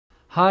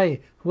Hi,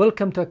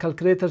 welcome to a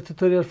calculator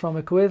tutorial from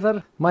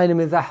Equaser. My name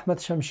is Ahmed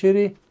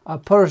Shamshiri, a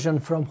Persian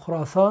from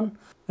Khorasan.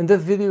 In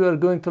this video we are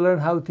going to learn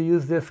how to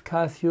use this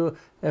Casio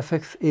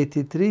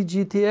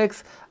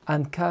fx-83GTX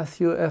and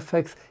Casio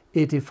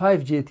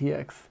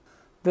fx-85GTX.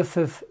 This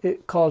is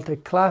called a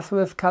class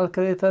width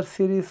calculator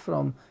series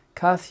from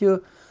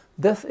Casio.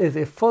 This is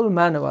a full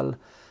manual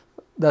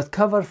that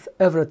covers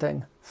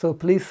everything, so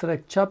please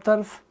select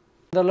chapters.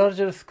 On the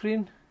larger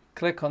screen,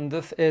 click on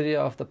this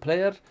area of the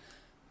player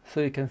so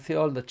you can see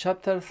all the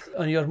chapters.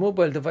 On your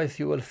mobile device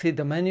you will see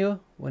the menu.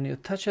 When you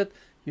touch it,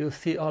 you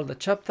see all the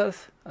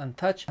chapters, and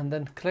touch and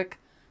then click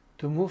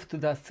to move to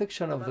that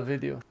section of the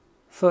video.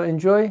 So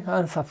enjoy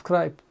and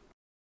subscribe.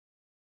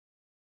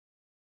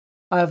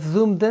 I have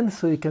zoomed in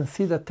so you can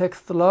see the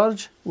text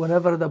large.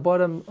 Whenever the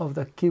bottom of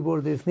the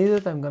keyboard is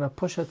needed, I'm going to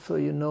push it so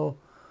you know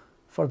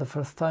for the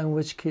first time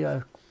which key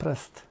I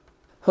pressed.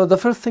 So the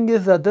first thing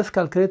is that this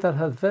calculator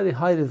has very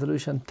high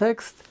resolution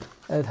text.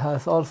 It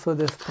has also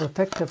this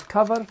protective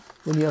cover.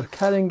 When you're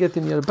carrying it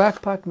in your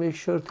backpack, make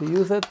sure to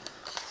use it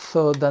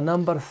so the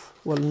numbers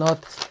will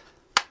not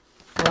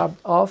rub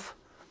off.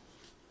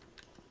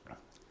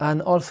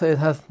 And also it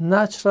has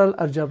natural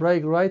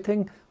algebraic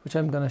writing, which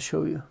I'm going to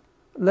show you.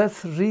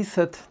 Let's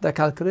reset the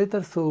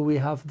calculator so we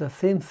have the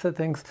same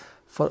settings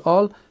for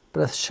all.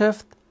 Press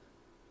Shift,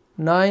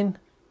 9,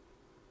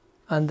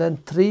 and then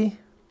 3,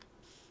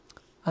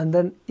 and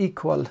then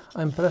equal.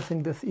 I'm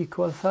pressing this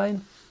equal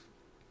sign,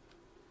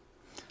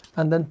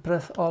 and then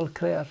press all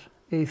clear,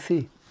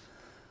 AC.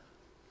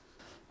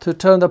 To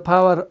turn the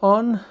power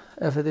on,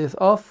 if it is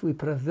off, we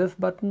press this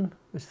button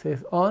which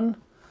says on,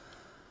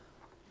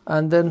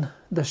 and then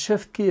the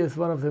shift key is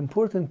one of the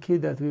important keys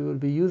that we will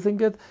be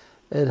using it.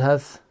 It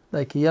has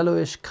like a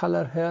yellowish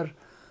color here.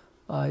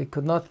 I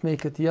could not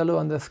make it yellow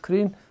on the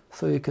screen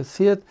so you could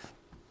see it.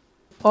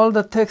 All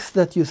the text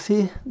that you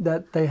see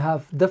that they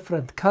have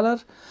different color,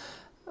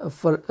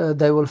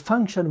 they will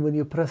function when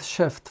you press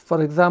shift.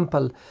 For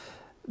example,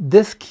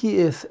 this key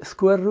is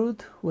square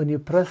root. When you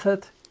press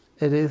it,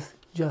 it is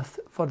just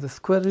for the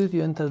square root,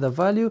 you enter the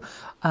value,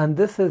 and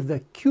this is the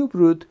cube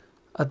root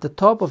at the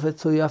top of it,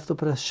 so you have to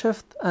press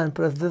shift and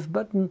press this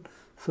button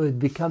so it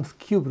becomes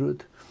cube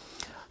root.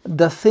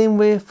 The same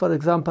way, for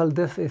example,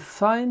 this is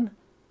sine,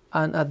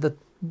 and at the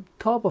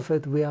top of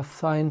it we have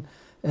sine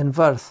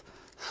inverse,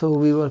 so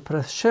we will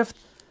press shift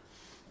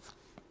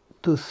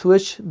to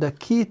switch the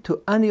key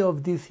to any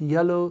of these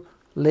yellow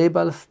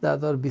labels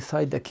that are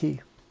beside the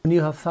key. When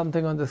you have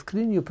something on the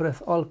screen, you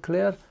press all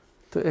clear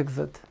to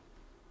exit.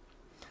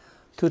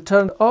 To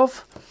turn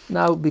off,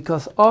 now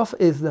because off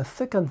is the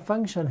second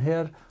function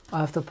here, I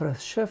have to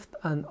press shift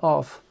and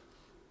off.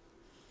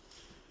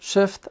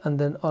 Shift and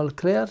then all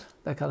clear,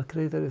 the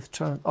calculator is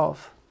turned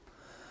off.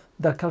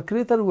 The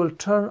calculator will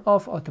turn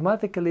off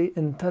automatically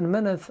in 10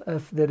 minutes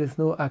if there is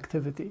no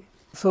activity.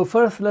 So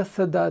first let's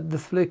set the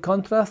display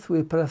contrast.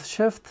 We press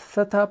shift,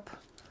 setup,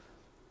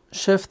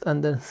 shift,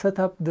 and then set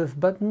up this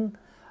button,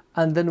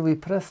 and then we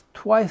press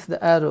twice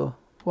the arrow,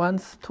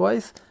 once,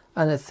 twice,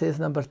 and it says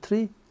number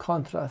 3,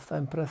 contrast.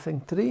 I'm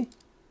pressing 3,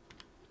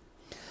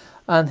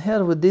 and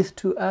here with these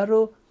two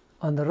arrows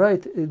on the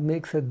right it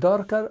makes it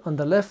darker, on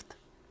the left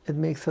it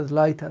makes it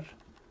lighter.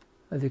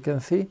 As you can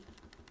see,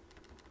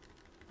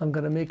 I'm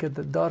going to make it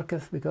the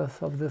darkest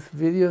because of this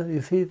video.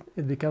 You see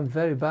it becomes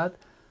very bad,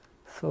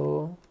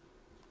 so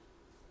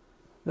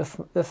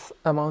this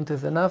amount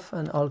is enough,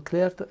 and all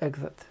clear to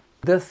exit.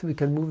 This we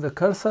can move the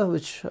cursor,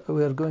 which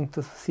we are going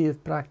to see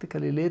it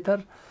practically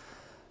later.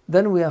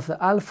 Then we have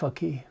the alpha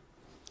key.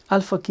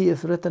 Alpha key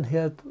is written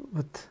here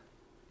with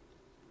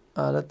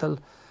a little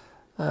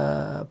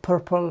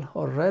purple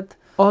or red.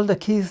 All the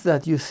keys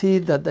that you see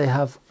that they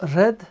have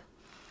red,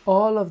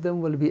 all of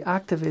them will be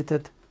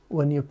activated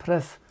when you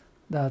press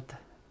that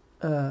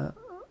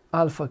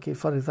alpha key.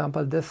 For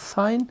example, this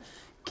sine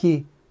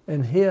key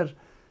in here,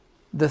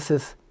 this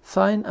is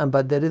sine,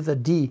 but there is a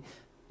D.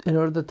 In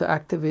order to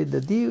activate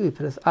the D, we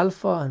press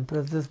alpha and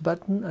press this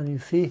button, and you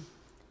see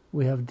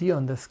we have D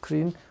on the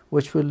screen,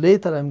 which will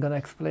later I'm going to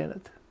explain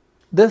it.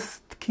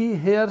 This key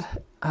here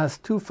has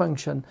two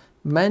functions,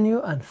 menu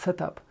and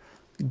setup.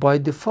 By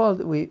default,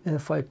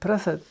 if I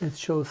press it, it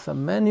shows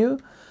some menu,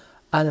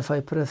 and if I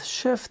press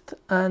shift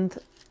and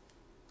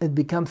it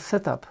becomes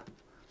setup.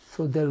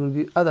 So there will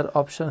be other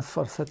options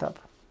for setup.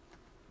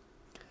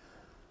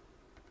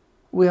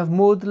 We have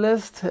mode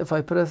list. If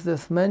I press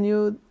this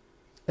menu,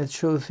 it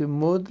shows you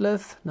mode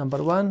list.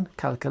 Number 1,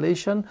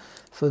 calculation.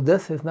 So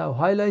this is now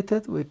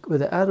highlighted. With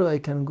the arrow I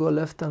can go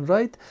left and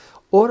right,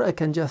 or I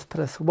can just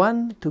press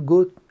 1 to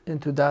go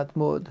into that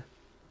mode.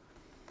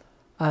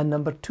 And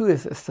number 2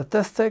 is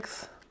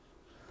statistics.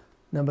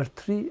 Number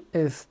 3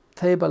 is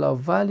table of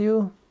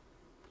value.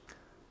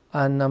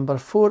 And number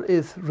 4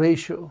 is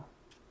ratio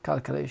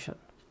calculation.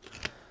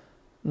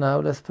 Now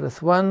let's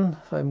press 1.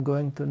 So I'm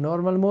going to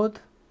normal mode.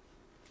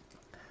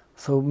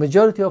 So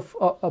majority of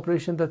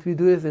operation that we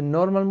do is in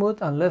normal mode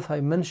unless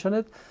I mention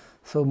it.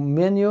 So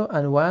menu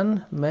and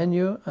 1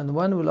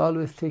 will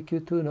always take you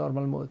to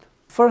normal mode.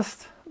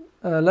 First,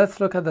 let's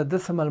look at the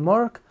decimal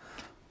mark.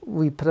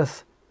 We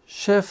press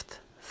shift,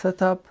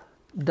 setup,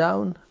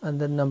 down, and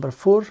then number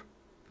 4.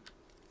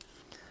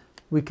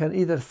 We can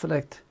either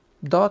select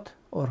dot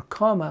or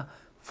comma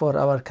for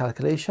our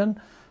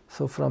calculation.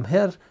 So from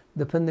here,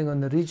 depending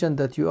on the region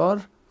that you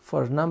are,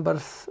 for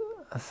numbers,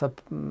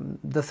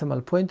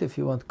 decimal point, if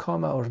you want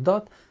comma or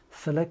dot,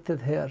 select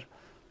it here.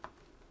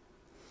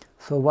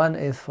 So 1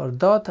 is for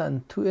dot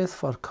and 2 is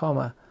for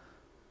comma.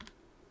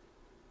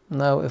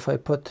 Now if I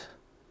put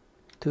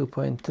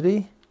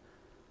 2.3,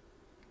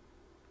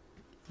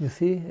 you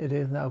see it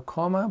is now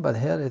comma, but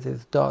here it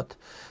is dot.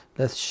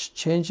 Let's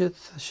change it,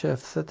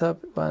 shift, setup,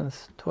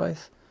 once,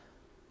 twice,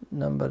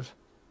 number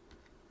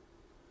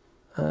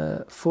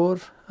 4,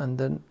 and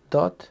then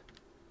dot,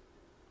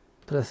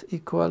 press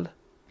equal,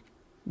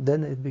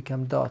 then it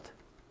becomes dot.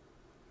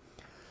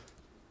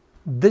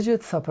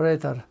 Digit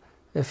separator.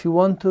 If you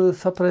want to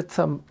separate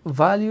some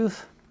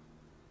values,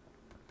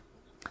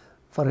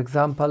 for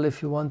example,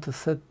 if you want to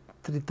set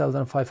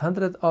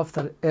 3500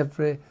 after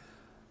every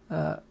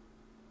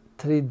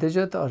 3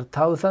 digit or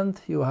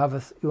 1000, you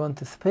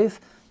want a space,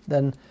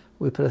 then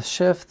we press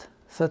shift,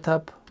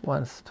 setup,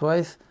 once,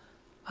 twice,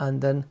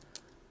 and then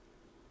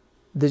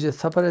digit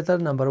separator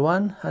number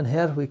 1, and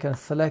here we can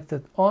select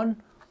it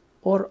on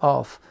or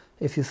off.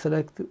 If you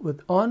select it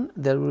with on,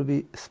 there will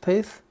be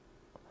space.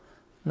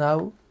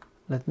 Now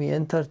let me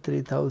enter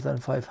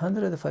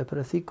 3500. If I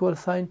press equal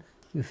sign,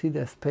 you see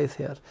the space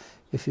here.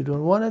 If you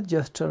don't want it,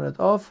 just turn it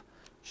off,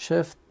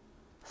 shift,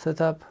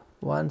 setup,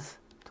 once,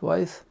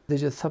 twice,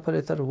 digit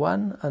separator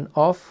 1 and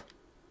off.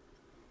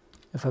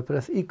 If I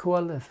press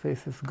equal, the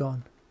space is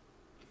gone.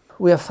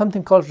 We have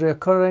something called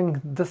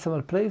recurring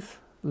decimal place.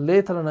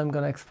 Later on I'm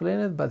going to explain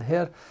it, but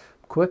here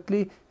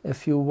quickly,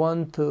 if you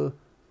want to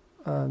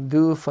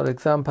do, for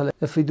example,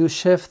 if we do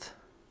shift,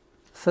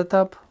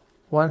 setup,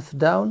 once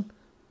down,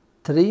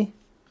 3,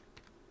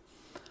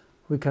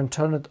 we can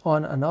turn it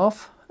on and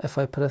off. If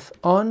I press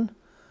on,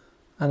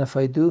 and if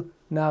I do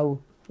now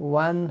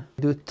 1,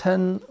 do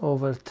 10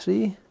 over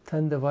 3,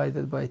 10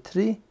 divided by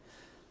 3.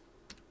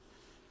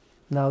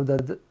 Now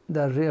the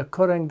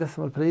recurring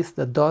decimal place,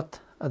 the dot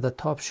at the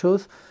top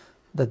shows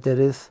that there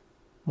is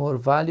more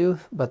value,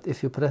 but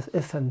if you press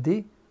S and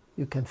D,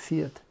 you can see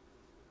it.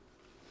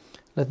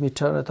 Let me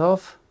turn it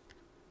off.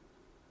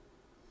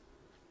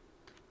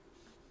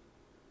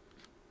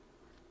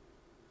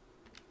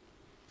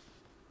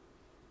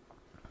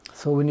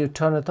 So when you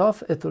turn it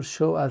off, it will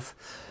show as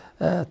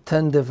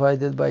 10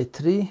 divided by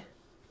 3,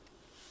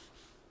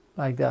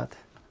 like that.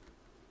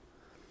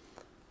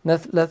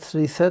 Let's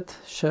reset,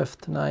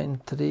 shift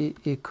 9, 3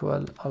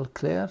 equal all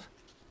clear.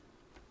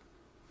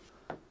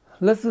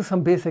 Let's do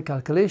some basic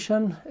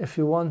calculation. If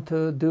you want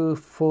to do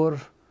 4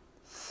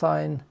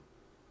 sine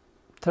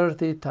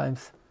 30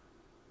 times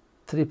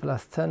 3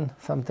 plus 10,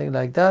 something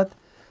like that.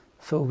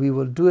 So we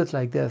will do it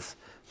like this,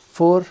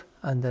 4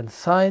 and then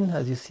sine,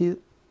 as you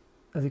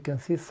can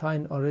see,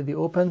 sine already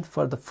opened.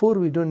 For the 4,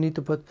 we don't need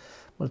to put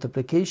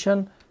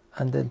multiplication,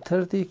 and then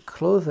 30,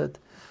 close it,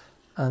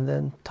 and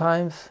then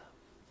times,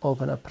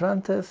 open a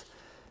parenthesis,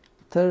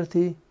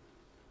 30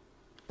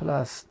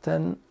 plus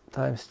 10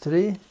 times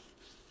 3,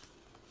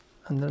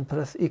 and then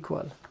press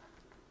equal.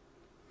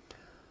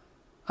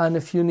 And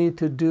if you need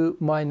to do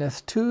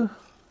minus 2,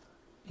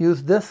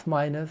 use this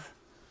minus,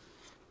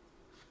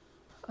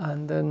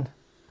 and then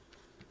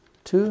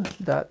 2,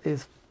 that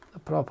is the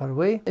proper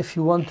way. If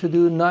you want to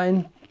do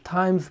 9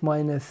 times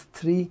minus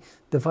 3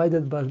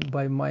 divided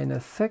by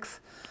minus 6,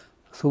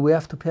 so we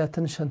have to pay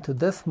attention to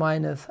this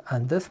minus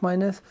and this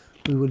minus.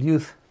 We will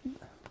use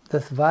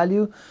this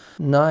value,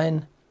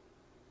 9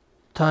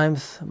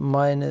 times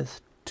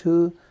minus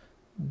 2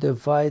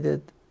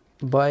 divided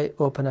by,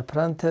 open a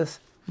parenthesis,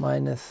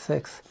 minus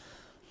 6,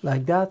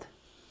 like that.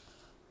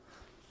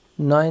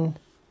 9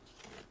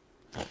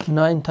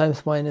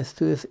 times minus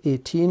 2 is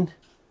 18,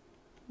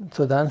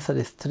 so the answer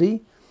is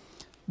 3.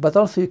 But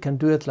also you can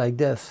do it like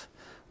this,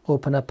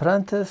 open a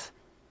parenthesis,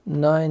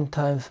 9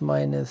 times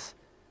minus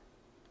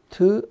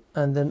 2,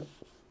 and then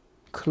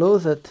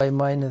close it by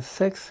minus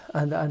 6,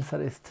 and the answer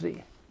is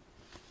 3.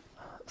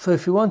 So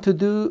if you want to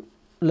do,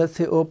 let's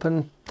say,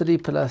 open 3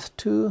 plus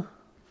 2,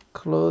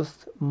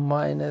 closed,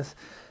 minus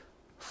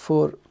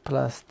 4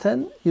 plus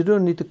 10, you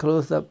don't need to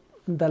close the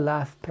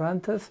last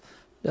parenthesis,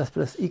 just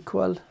press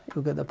equal,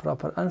 you get the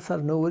proper answer,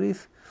 no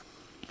worries.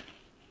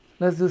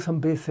 Let's do some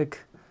basic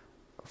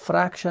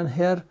fraction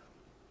here.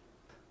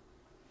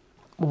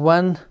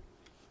 1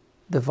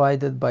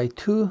 divided by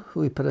 2,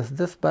 we press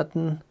this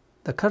button,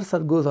 the cursor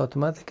goes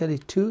automatically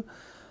 2,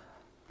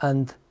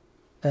 and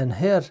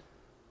here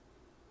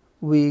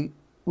we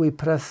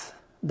press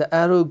the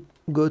arrow,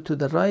 go to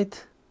the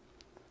right,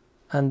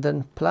 and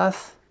then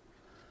plus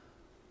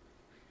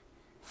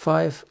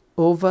 5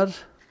 over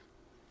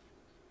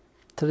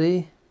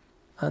 3,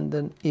 and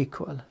then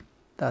equal.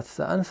 That's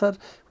the answer.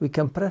 We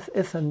can press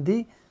S and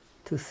D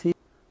to see.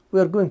 We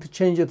are going to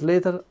change it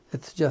later,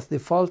 it's just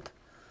default.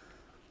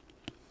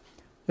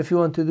 If you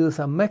want to do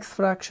some mixed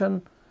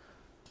fraction,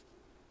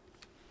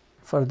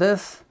 for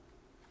this,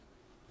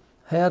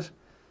 here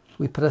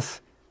we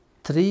press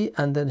 3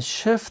 and then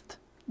shift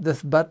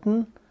this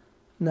button,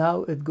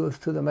 now it goes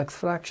to the mixed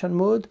fraction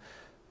mode.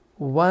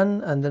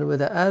 1, and then with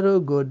the arrow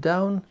go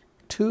down.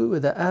 2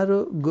 with the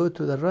arrow go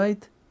to the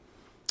right.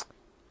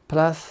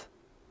 Plus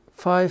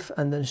 5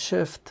 and then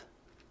shift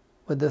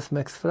with this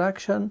mixed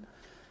fraction.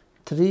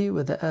 3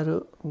 with the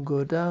arrow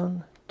go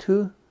down.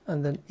 2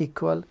 and then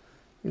equal.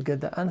 You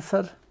get the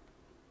answer.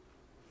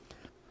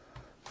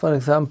 For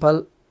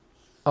example,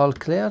 all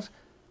clear.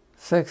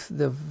 6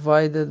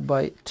 divided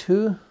by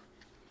 2,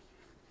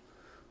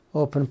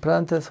 open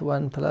parenthesis,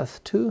 1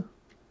 plus 2,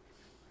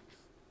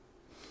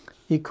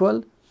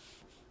 equal.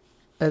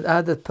 It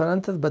added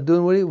parenthesis, but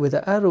don't worry, with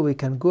the arrow we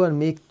can go and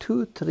make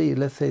 2, 3.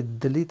 Let's say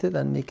delete it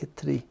and make it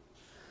 3.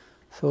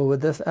 So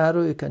with this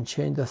arrow you can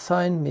change the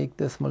sign, make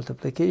this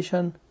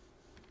multiplication.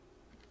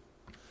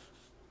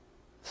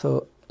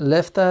 So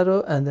left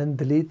arrow and then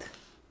delete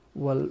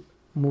will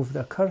move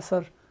the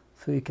cursor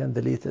so you can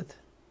delete it.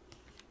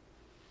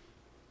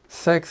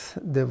 6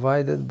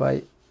 divided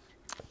by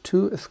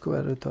 2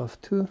 square root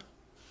of 2.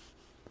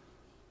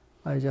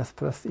 I just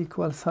press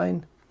equal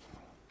sign.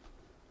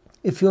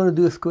 If you want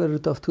to do square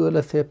root of 2,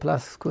 let's say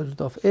plus square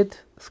root of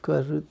 8,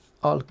 square root,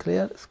 all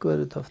clear, square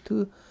root of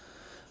 2.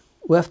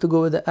 We have to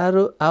go with the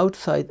arrow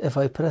outside. If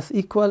I press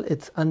equal,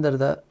 it's under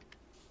the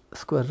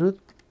square root.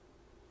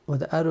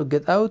 With the arrow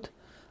get out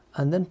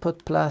and then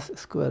put plus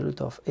square root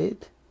of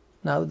 8.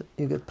 Now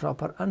you get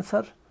proper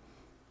answer.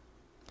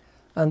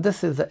 And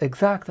this is the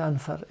exact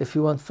answer. If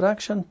you want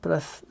fraction,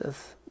 press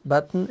this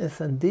button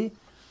S and D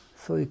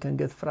so you can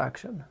get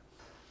fraction.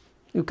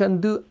 You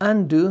can do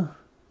undo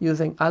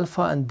using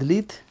alpha and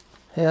delete.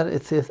 Here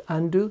it says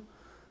undo.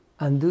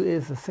 Undo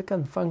is the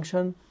second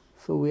function,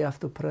 so we have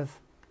to press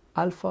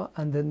alpha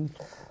and then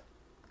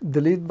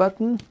delete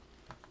button.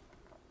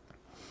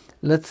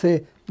 Let's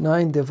say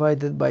 9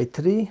 divided by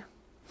 3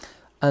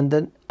 and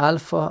then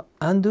alpha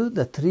undo,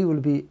 the 3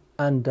 will be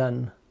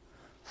undone.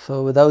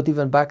 So without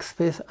even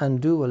backspace,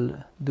 undo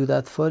will do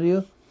that for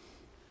you.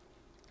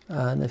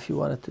 And if you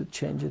wanted to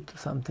change it to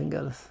something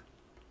else.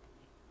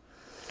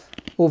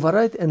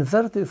 Overwrite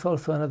insert is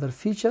also another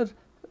feature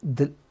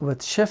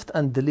with shift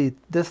and delete.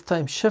 This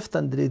time shift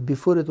and delete.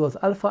 Before it was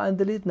alpha and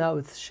delete, now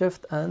it's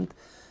shift and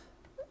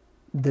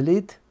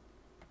delete.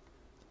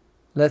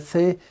 Let's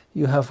say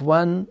you have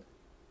 1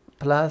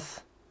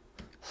 plus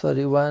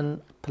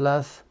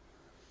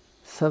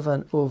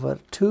 7 over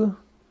 2.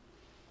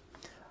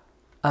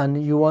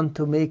 And you want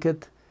to make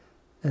it,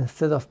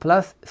 instead of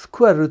plus,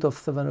 square root of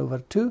 7 over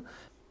 2.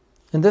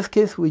 In this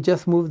case, we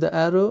just move the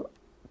arrow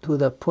to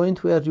the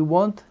point where you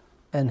want,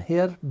 and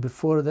here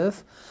before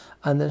this,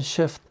 and then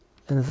shift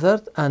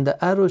insert, and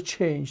the arrow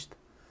changed.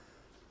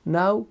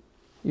 Now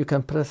you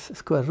can press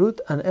square root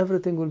and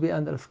everything will be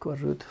under square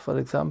root, for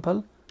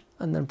example,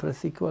 and then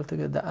press equal to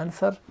get the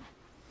answer.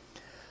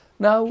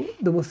 Now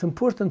the most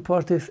important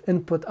part is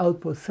input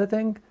output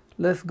setting.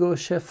 Let's go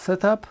shift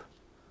setup.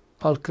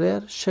 All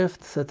clear,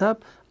 shift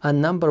setup,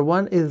 and number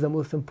 1 is the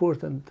most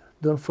important.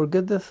 Don't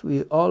forget this,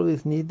 we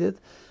always need it.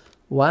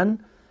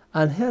 1,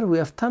 and here we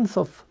have tons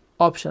of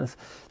options.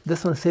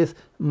 This one says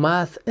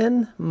math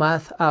in,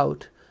 math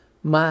out,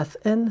 math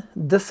in,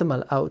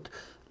 decimal out,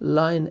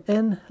 line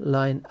in,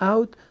 line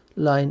out,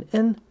 line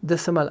in,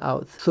 decimal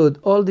out. So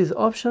all these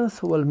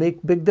options will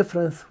make big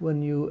difference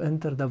when you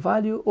enter the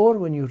value or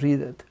when you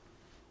read it.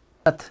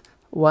 But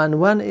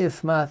 1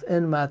 is math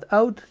in, math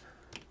out.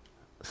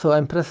 So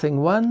I'm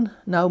pressing 1,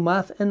 now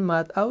math in,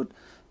 math out.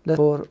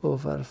 4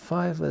 over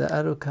 5 with the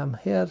arrow come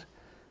here,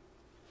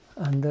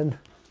 and then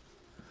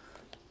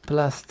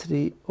plus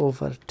 3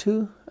 over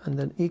 2, and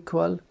then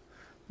equal.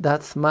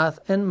 That's math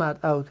in,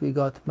 math out. We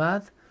got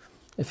math.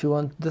 If you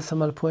want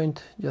decimal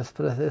point, just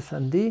press S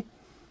and D.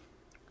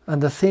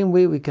 And the same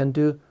way we can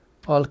do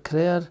all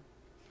clear.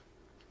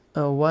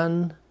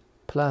 1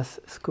 plus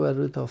square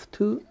root of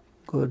 2,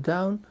 go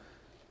down,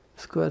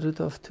 square root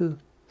of 2.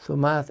 So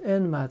math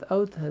in, math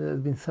out has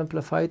been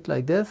simplified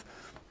like this.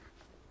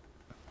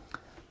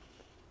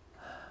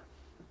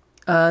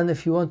 And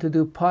if you want to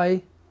do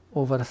pi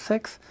over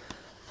 6,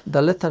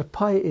 the letter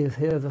pi is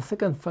here, the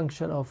second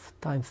function of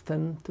times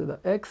 10 to the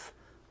x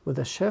with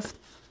a shift.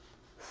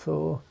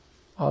 So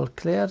all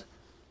clear.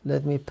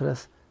 Let me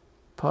press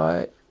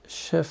pi,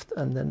 shift,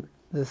 and then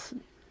this.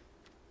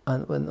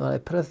 And when I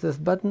press this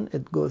button,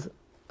 it goes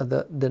at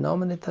the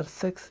denominator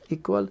 6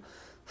 equal.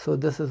 So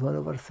this is 1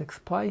 over 6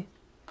 pi.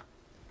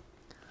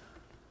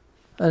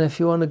 And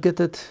if you want to get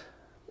it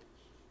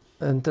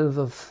in terms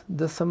of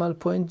decimal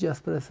point,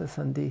 just press S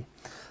and D.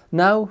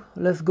 Now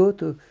let's go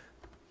to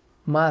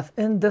math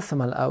in,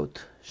 decimal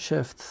out.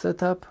 Shift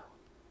setup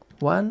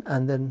 1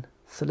 and then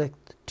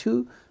select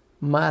 2,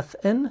 math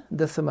in,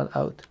 decimal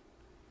out.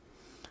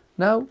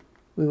 Now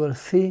we will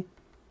see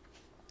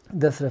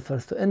this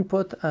refers to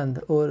input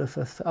and O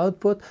refers to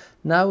output.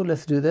 Now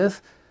let's do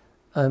this.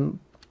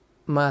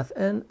 Math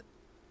in,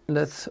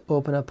 let's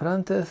open a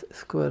parenthesis,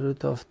 square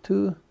root of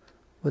 2.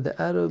 With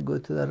the arrow, go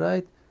to the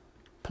right,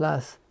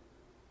 plus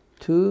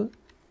 2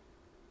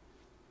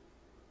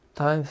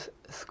 times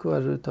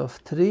square root of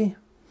 3.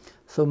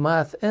 So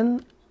math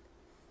in,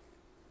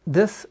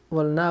 this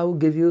will now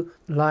give you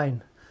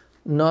line,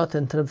 not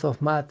in terms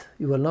of math.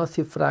 You will not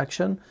see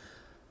fraction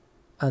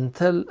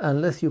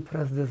unless you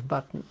press this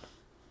button.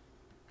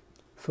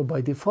 So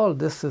by default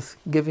this is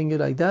giving you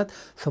like that.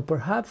 So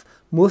perhaps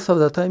most of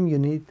the time you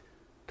need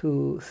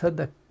to set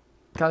the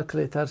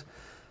calculator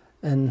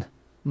in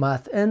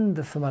math in,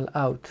 decimal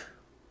out.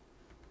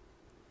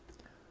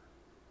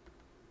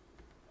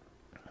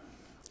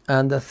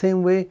 And the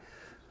same way,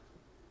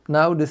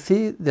 now you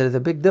see there is a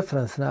big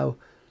difference now.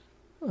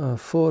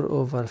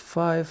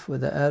 4/5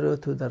 with the arrow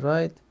to the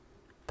right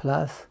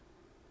plus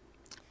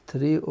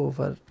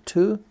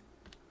 3/2.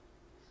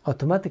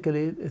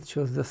 Automatically it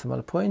shows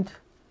decimal point.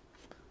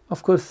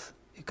 Of course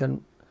you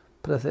can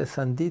press S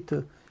and D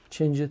to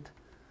change it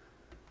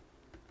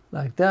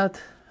like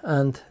that.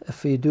 And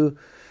if we do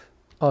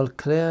all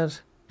clear,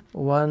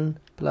 1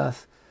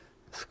 plus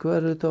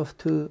square root of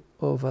 2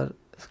 over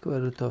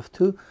square root of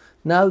 2.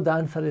 Now the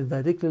answer is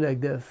directly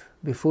like this.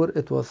 Before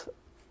it was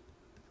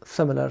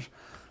similar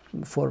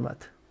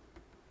format.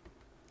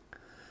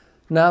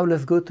 Now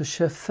let's go to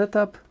shift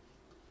setup.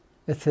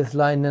 It says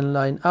line in,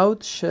 line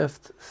out,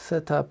 shift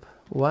setup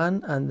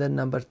 1, and then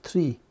number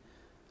 3,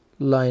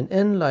 line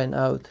in, line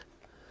out.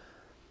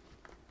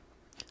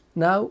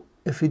 Now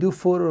if we do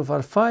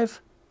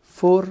 4/5,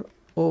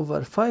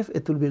 4/5,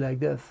 it will be like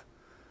this,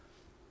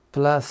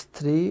 plus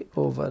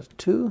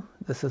 3/2.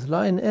 This is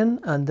line in,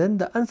 and then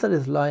the answer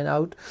is line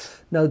out.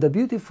 Now the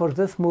beauty for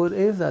this mode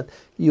is that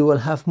you will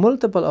have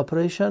multiple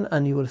operation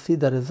and you will see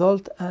the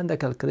result and the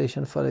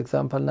calculation. For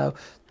example, now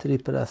 3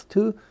 plus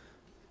 2,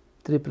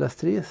 3 plus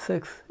 3 is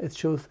 6. It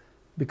shows,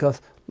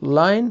 because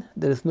line,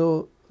 there is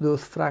no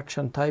those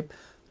fraction type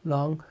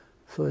long,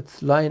 so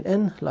it's line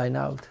in, line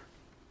out.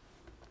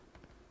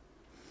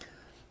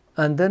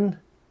 And then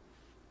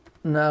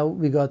now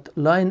we got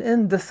line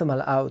in,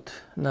 decimal out.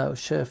 Now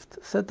shift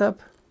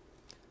setup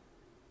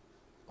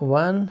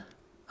 1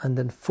 and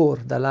then 4,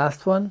 the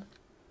last one.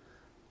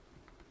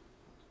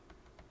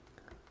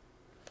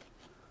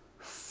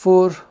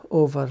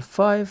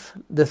 4/5,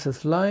 this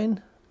is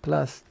line,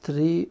 plus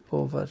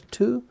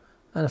 3/2,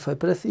 and if I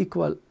press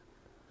equal,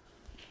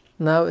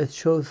 now it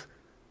shows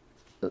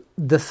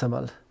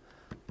decimal.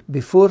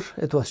 Before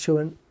it was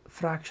showing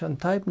fraction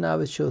type, now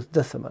it shows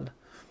decimal.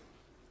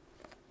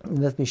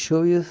 Let me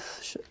show you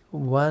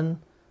 1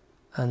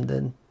 and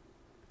then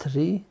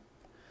 3,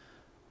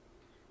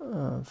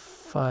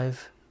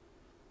 4/5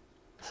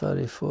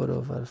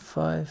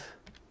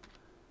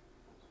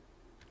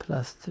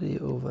 plus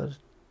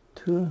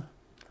 3/2.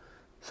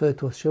 So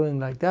it was showing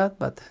like that,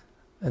 but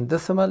in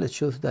decimal it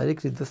shows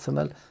directly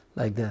decimal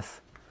like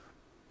this.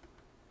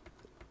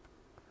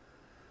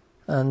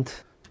 And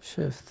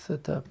shift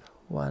setup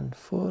 1,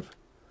 4.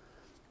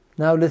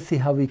 Now let's see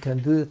how we can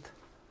do it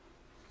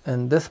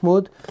in this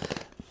mode.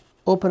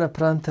 Open a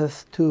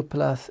parenthesis, 2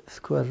 plus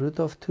square root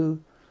of 2,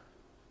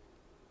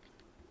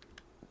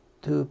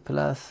 2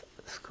 plus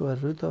square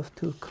root of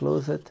 2,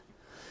 close it.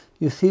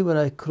 You see when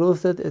I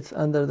close it, it's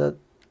under the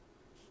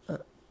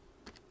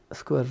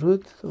square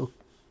root, so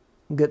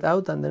get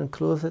out and then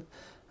close it.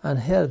 And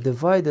here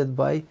divided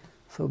by,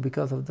 so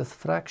because of this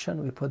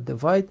fraction we put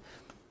divide,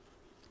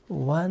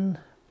 1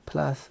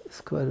 plus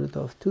square root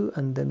of 2,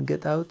 and then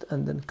get out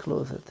and then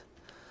close it.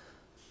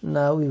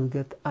 Now we will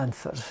get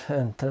answer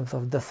in terms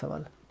of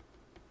decimal.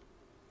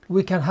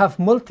 We can have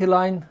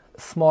multi-line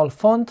small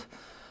font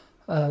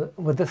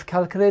with this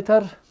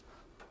calculator,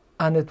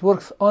 and it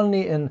works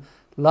only in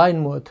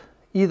line mode,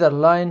 either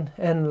line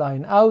in,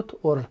 line out,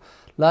 or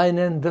line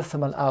in,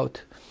 decimal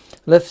out.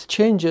 Let's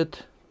change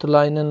it to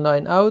line in,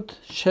 line out.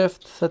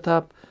 Shift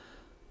setup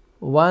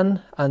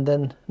 1 and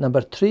then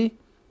number 3.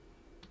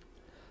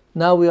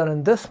 Now we are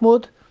in this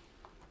mode.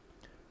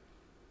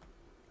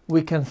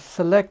 We can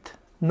select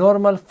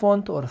normal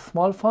font or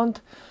small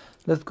font.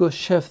 Let's go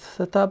shift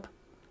setup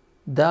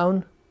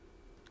down,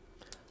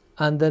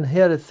 and then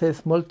here it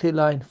says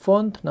multi-line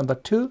font number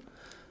 2.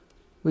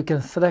 We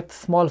can select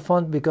small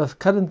font because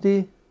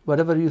currently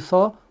whatever you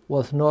saw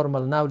was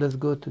normal. Now let's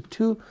go to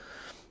 2.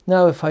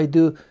 Now if I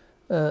do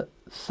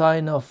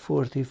sine of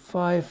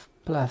 45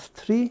 plus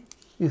 3,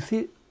 you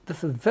see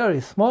this is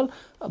very small,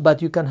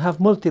 but you can have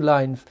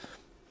multi-lines.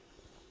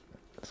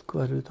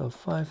 Square root of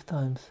 5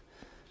 times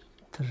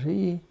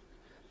 3,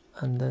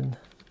 and then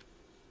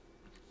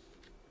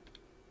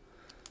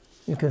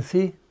you can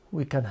see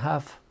we can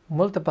have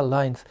multiple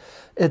lines.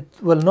 It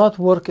will not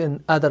work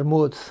in other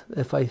modes.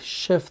 If I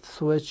shift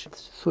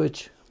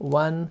switch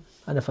 1,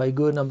 and if I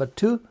go number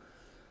 2,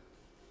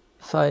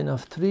 sine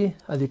of 3,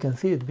 as you can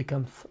see it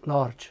becomes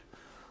large.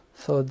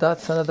 So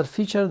that's another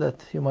feature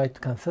that you might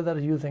consider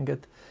using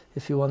it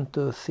if you want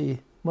to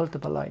see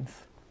multiple lines.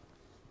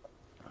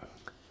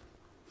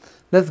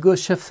 Let's go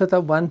shift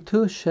setup 1,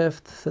 2,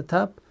 shift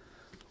setup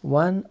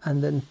 1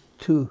 and then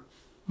 2,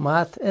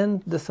 math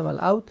in, decimal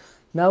out.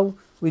 Now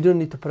we don't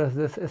need to press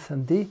this S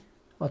and D.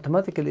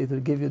 Automatically it will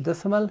give you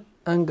decimal.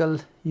 Angle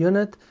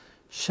unit,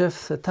 shift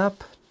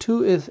setup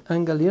 2 is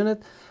angle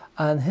unit,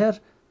 and here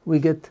we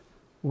get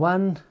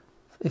 1.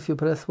 If you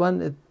press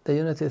 1, the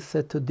unit is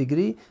set to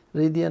degree,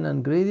 radian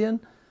and gradian.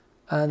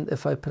 and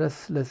if I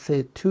press, let's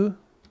say 2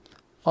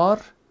 R,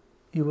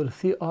 you will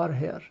see R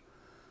here,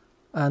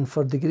 and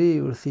for degree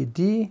you will see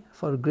D,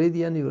 for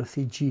gradient you will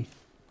see G.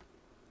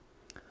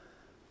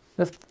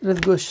 Let's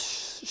go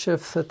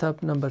shift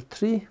setup number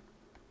 3.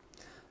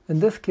 In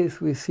this case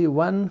we see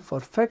 1 for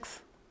fix,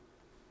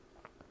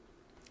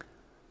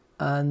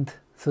 and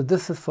so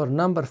this is for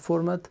number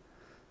format,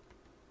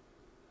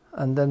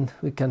 and then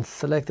we can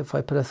select. If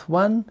I press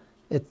 1,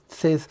 it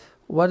says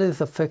what is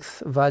the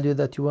fixed value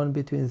that you want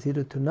between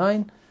 0 to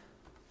 9,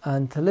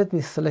 and let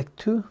me select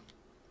 2.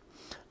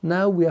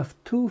 Now we have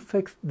 2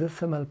 fixed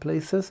decimal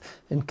places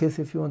in case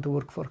if you want to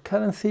work for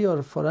currency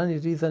or for any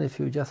reason. If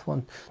you just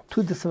want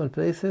 2 decimal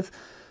places,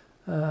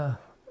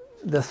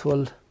 this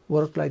will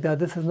work like that.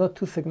 This is not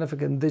 2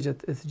 significant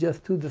digits, it's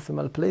just 2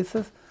 decimal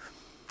places.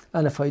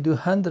 And if I do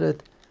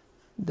 100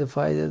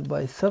 divided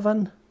by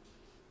 7,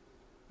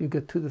 you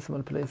get 2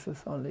 decimal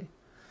places only.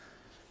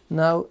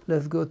 Now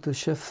let's go to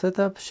shift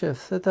setup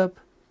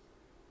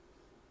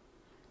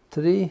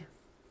 3,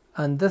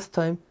 and this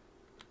time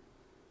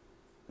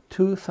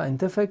 2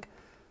 scientific.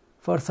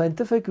 For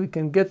scientific we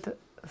can get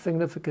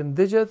significant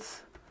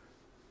digits,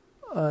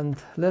 and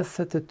let's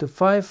set it to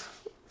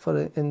 5.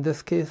 For in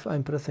this case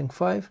I'm pressing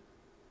 5.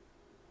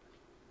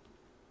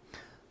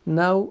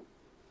 Now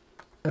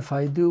if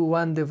I do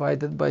 1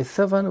 divided by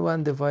 7,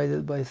 1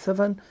 divided by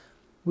 7,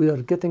 we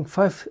are getting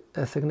 5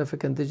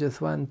 significant digits,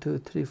 1, 2,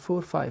 3,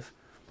 4, 5.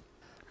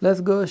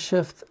 Let's go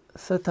shift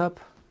setup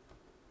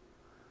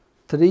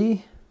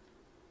 3,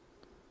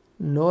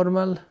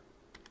 normal,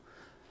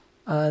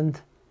 and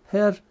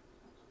here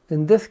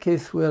in this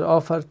case we are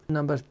offered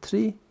number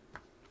 3,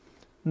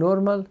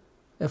 normal.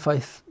 If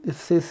it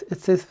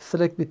says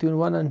select between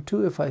 1 and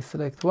 2, if I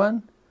select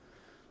 1,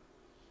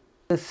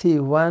 let's see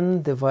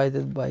 1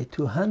 divided by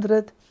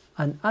 200,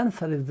 and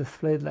answer is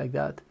displayed like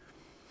that.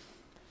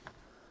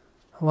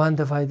 1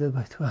 divided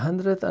by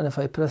 200, and if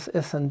I press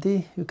S and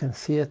D, you can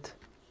see it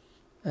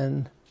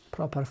in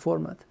proper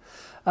format.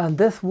 And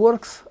this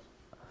works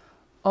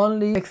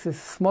only x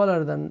is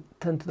smaller than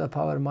 10 to the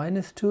power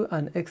minus 2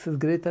 and x is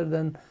greater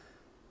than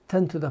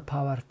 10 to the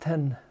power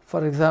 10.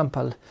 For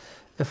example,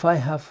 if I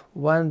have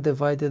 1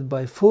 divided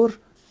by 4,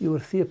 you will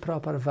see a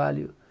proper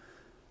value.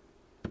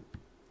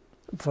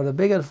 For the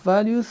bigger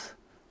values,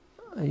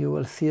 you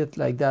will see it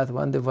like that,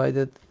 1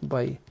 divided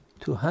by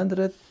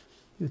 200,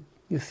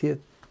 you see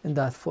it in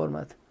that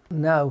format.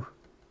 Now,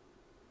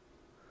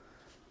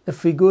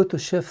 if we go to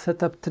shift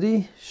setup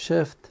 3,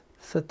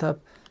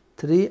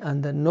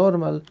 and then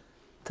normal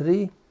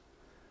 3,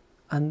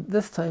 and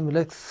this time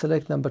let's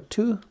select number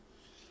 2.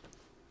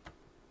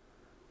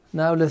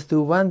 Now let's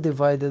do 1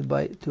 divided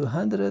by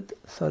 200,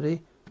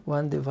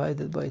 1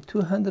 divided by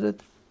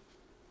 200.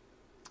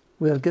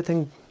 We are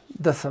getting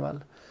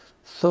decimal.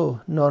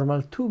 So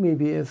normal 2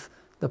 maybe is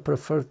the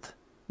preferred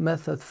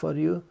method for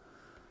you.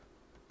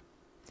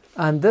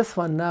 And this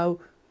one now,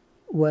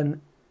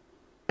 when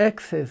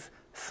x is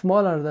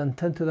smaller than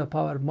 10 to the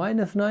power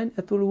minus 9,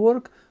 it will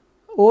work,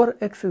 or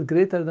x is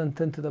greater than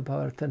 10 to the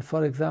power 10.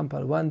 For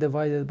example, 1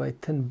 divided by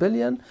 10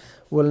 billion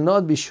will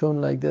not be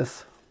shown like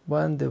this.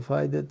 1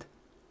 divided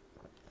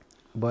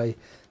by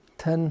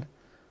 10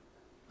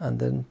 and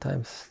then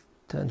times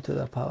 10 to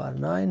the power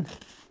 9,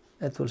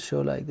 it will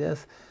show like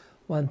this,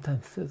 1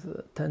 times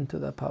 10 to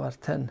the power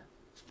 10.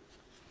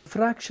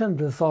 Fraction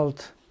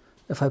result,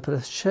 if I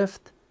press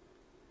shift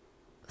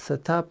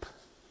setup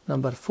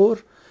number 4,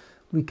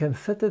 we can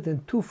set it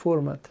in 2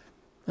 formats,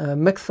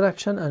 mixed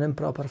fraction and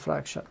improper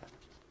fraction.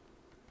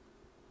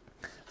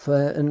 So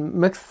in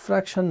mixed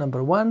fraction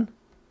number 1,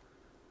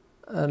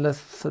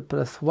 let's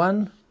press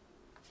 1,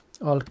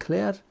 all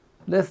clear.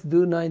 Let's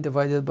do 9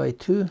 divided by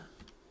 2.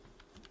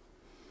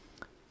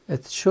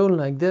 It's shown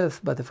like this,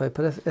 but if I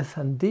press S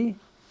and D,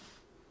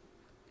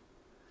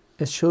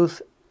 it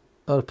shows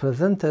or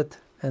presented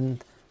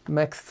in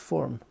mixed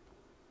form.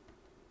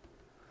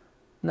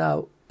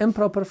 Now,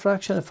 improper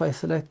fraction, if I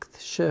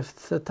select shift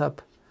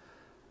setup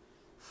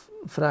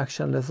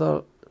fraction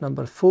result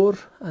number 4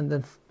 and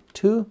then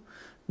 2,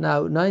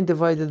 now 9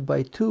 divided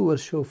by 2 will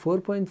show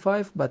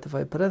 4.5, but if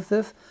I press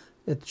this,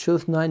 it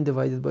shows 9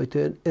 divided by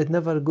 2. It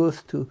never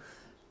goes to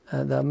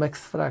the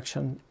mixed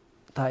fraction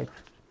type.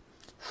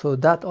 So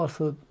that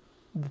also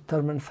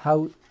determines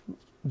how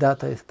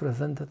data is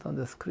presented on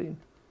the screen.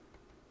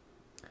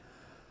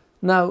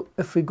 Now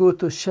if we go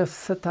to shift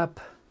setup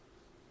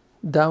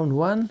down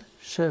 1,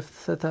 shift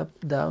setup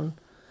down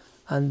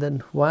and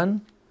then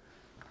 1,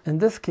 in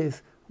this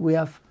case we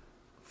have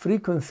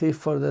frequency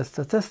for the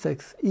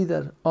statistics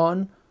either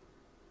on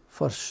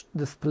for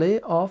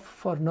display, off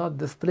for not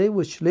display,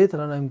 which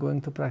later on I'm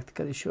going to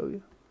practically show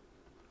you.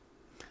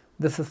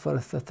 This is for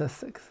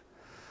statistics.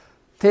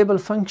 Table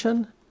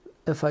function,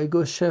 if I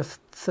go shift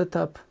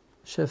setup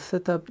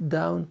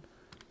down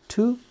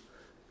 2,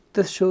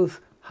 this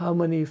shows how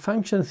many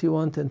functions you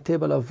want in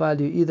table of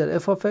value, either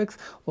f of x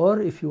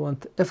or if you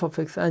want f of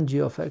x and g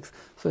of x.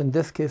 So in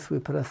this case we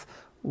press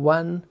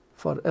 1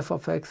 for f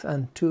of x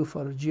and 2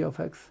 for g of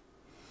x.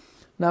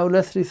 Now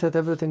let's reset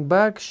everything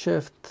back,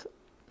 shift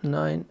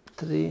 9,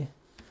 3,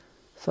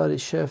 sorry,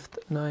 shift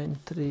 9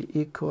 3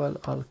 equal,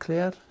 all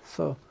clear.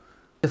 So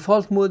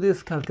default mode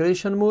is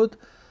calculation mode,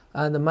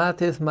 and the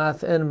math is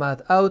math in,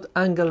 math out.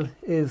 Angle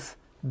is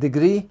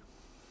degree,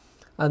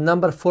 and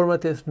number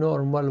format is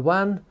normal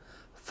 1.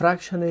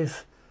 Fraction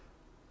is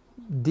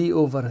d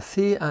over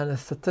c, and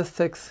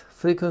statistics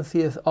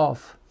frequency is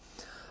off.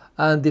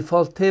 And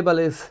default table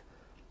is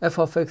f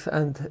of x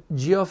and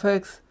g of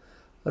x.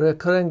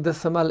 Recurring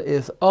decimal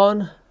is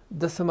on.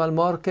 Decimal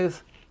mark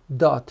is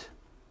dot.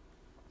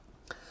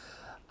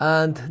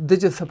 And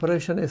digit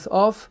separation is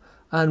off.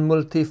 And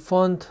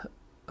multi-font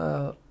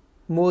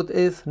mode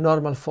is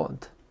normal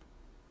font.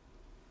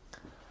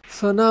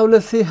 So now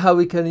let's see how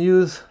we can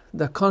use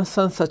the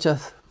constants such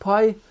as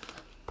pi.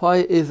 Pi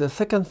is the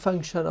second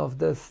function of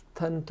this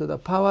 10 to the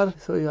power.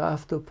 So you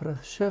have to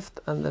press shift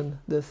and then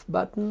this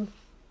button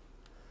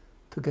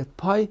to get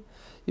pi.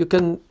 You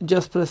can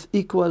just press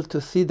equal to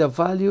see the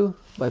value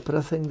by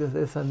pressing this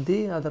S and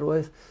D.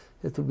 Otherwise,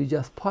 it will be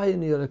just pi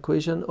in your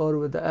equation, or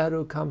with the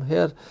arrow come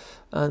here.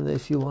 And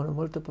if you want to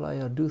multiply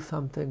or do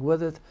something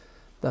with it,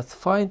 that's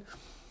fine.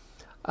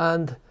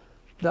 And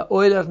the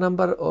Euler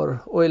number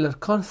or Euler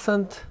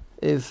constant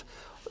is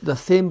the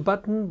same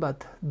button,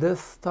 but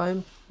this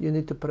time you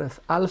need to press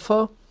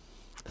alpha.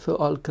 So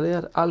all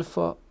clear,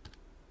 alpha,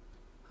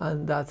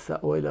 and that's the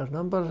Euler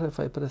number. If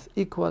I press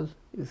equal,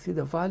 you see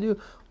the value,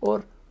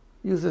 or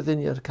use it in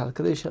your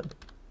calculation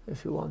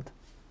if you want.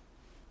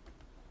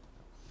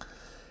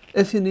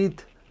 If you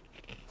need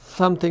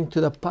something to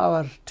the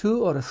power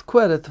 2 or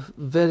square it,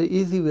 very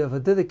easy. We have a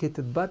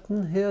dedicated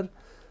button here,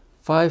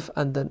 5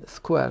 and then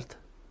squared.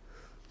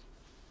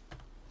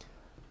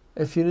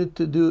 If you need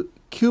to do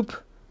cube,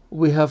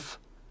 we have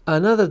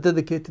another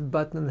dedicated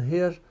button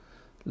here,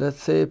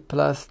 let's say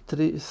plus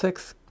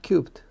 6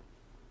 cubed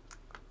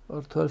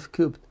or 12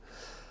 cubed.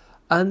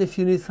 And if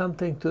you need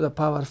something to the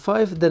power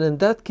 5, then in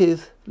that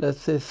case,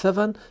 let's say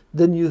 7,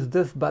 then use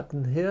this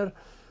button here.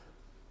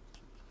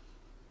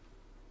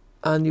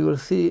 And you will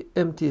see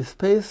empty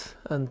space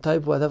and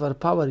type whatever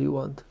power you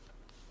want.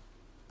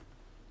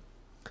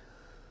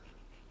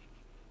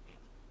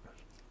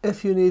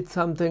 If you need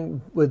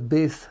something with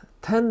base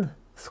 10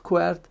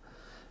 squared,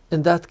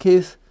 in that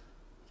case,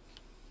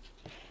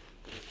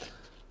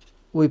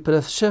 we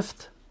press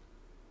shift,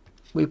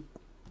 we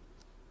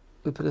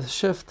press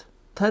shift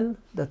 10,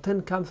 the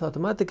 10 comes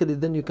automatically,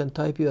 then you can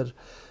type your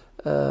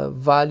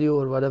value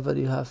or whatever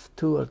you have,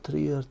 2 or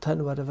 3 or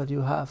 10, whatever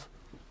you have.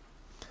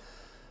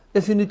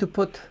 If you need to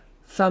put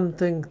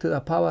something to the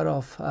power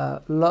of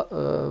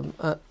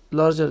a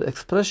larger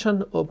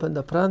expression, open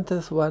the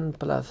parenthesis, 1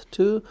 plus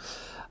 2,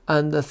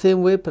 and the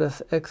same way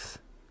press x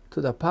to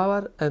the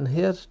power, and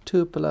here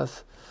 2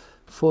 plus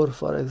 4,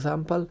 for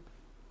example,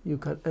 you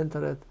can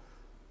enter it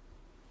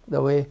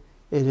the way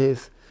it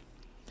is.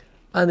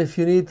 And if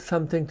you need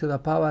something to the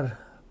power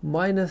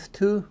minus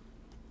 2,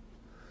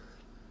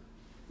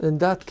 in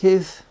that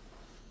case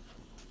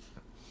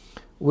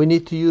we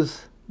need to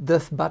use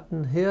this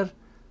button here,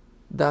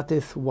 that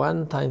is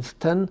 1 times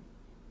 10,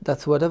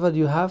 that's whatever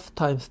you have,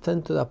 times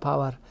 10 to the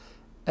power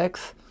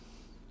x,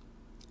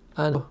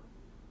 and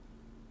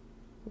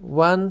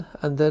 1,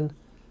 and then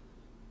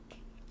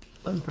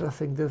I'm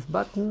pressing this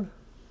button,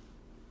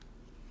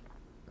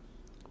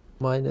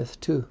 minus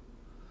 2.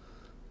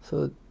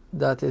 So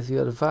that is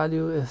your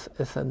value.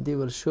 S and D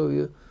will show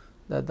you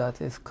that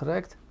that is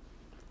correct.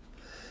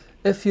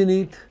 If you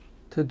need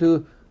to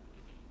do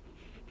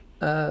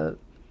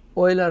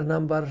Euler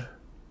number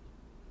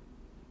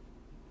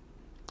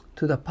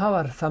to the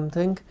power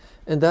something,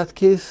 in that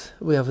case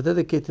we have a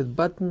dedicated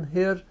button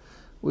here.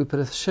 We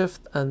press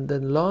shift and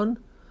then ln,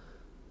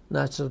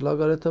 natural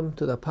logarithm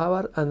to the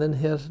power, and then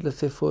here let's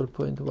say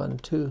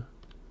 4.12.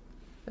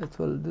 It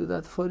will do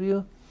that for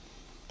you.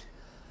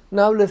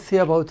 Now let's see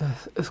about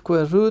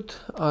square root.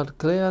 All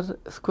clear.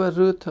 Square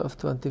root of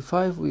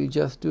 25, we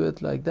just do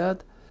it like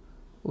that.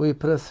 We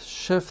press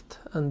shift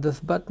and this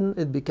button,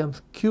 it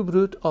becomes cube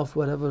root of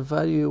whatever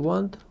value you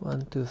want,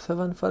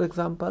 127 for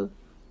example.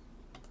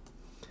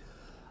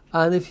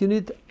 And if you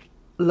need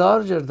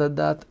larger than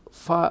that,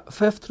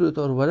 fifth root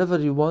or whatever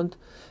you want,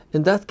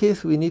 in that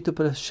case we need to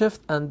press shift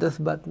and this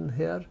button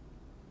here.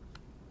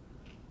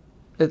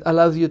 It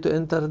allows you to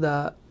enter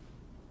the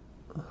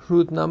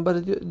root number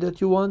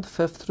that you want,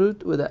 fifth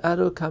root, with the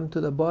arrow come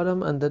to the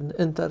bottom and then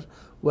enter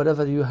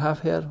whatever you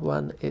have here,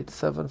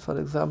 187 for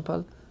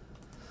example,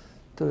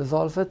 to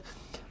resolve it.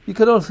 You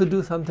can also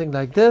do something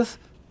like this.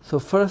 So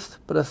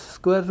first press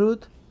square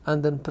root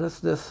and then press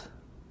this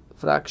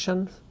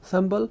fraction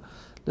symbol,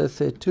 let's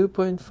say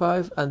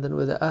 2.5, and then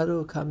with the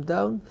arrow come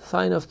down,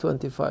 sine of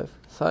 25,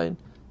 sine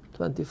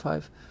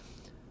 25,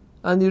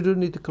 and you do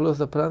need to close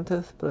the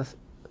parenthesis, press,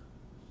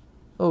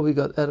 oh we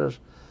got error,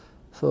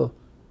 so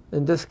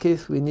in this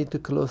case we need to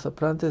close the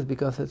parenthesis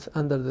because it's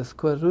under the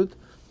square root.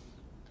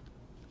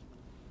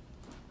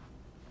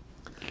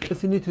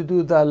 If you need to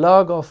do the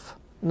log of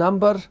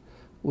number,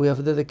 we have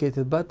a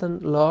dedicated button,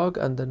 log,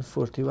 and then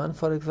 41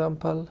 for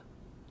example.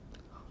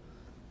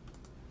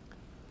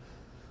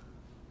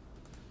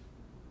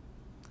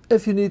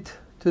 If you need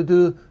to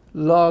do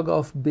log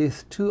of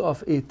base 2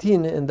 of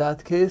 18 in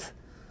that case.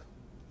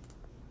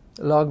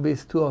 Log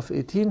base 2 of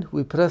 18,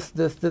 we press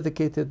this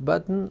dedicated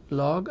button,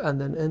 log, and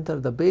then enter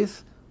the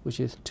base, which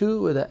is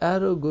 2 with the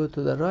arrow, go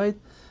to the right,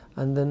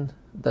 and then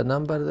the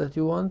number that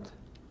you want.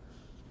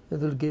 It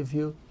will give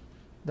you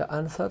the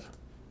answer.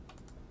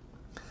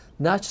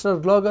 Natural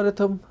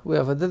logarithm, we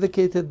have a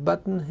dedicated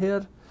button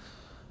here.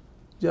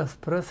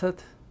 Just press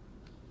it,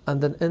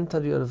 and then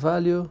enter your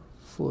value,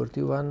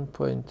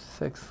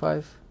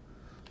 41.65.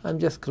 I'm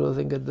just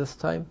closing it this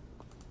time.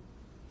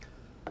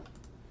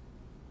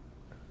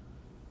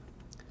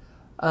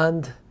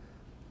 And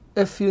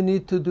if you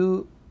need to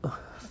do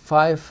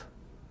 5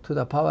 to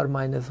the power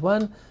minus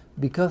 1,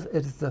 because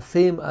it is the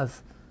same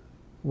as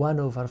 1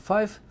 over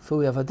 5, so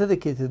we have a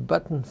dedicated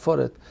button for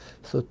it.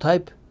 So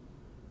type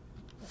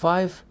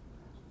 5,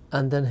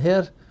 and then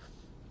here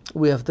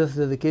we have this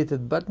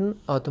dedicated button,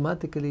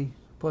 automatically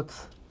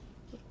puts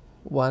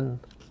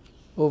 1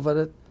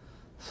 over it.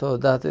 So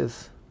that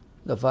is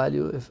the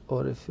value, if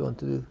you want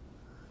to do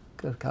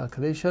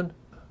calculation.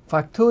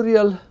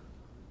 Factorial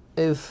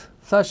is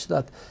such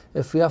that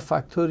if we have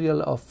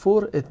factorial of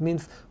 4, it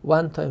means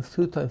 1 times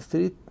 2 times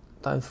 3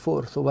 times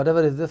 4. So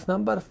whatever is this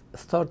number,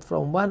 start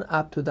from 1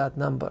 up to that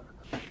number.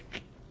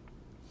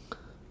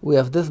 We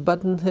have this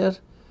button here,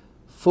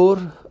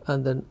 4,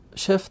 and then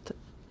shift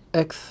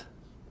x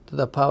to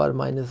the power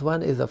minus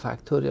 1 is a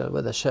factorial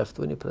with a shift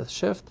when you press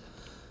shift.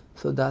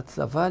 So that's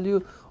the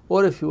value.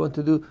 Or if you want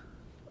to do,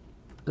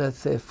 let's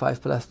say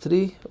 5 plus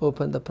 3,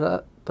 open the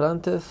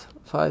parenthesis,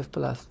 5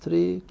 plus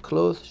 3,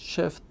 close,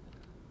 shift,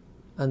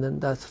 and then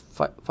that's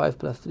 5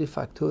 plus 3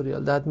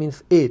 factorial. That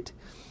means 8.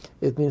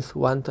 It means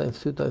 1 times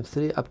 2 times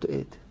 3 up to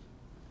 8.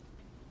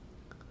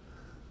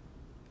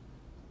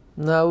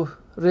 Now,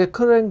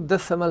 recurring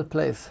decimal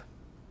place.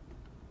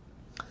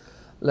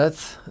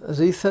 Let's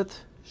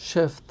reset,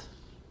 shift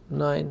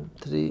 9,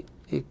 3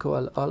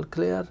 equal all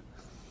clear.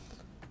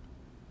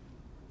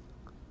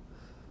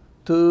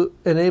 To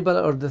enable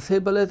or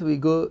disable it, we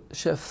go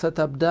shift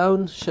setup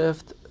down,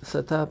 shift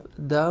setup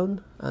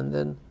down, and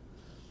then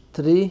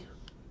 3.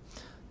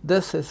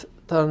 This is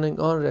turning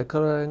on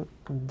recurring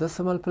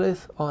decimal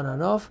place, on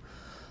and off.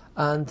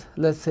 And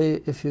let's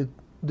say if you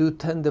do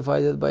 10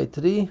 divided by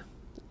 3,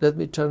 let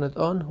me turn it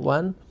on,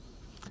 1,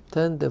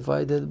 10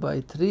 divided by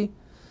 3.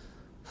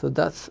 So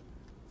that's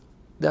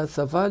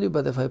a value,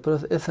 but if I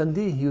press S and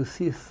D, you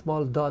see a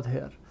small dot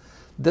here.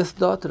 This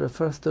dot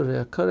refers to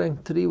recurring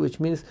 3, which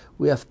means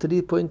we have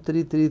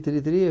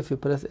 3.3333. If you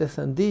press S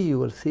and D, you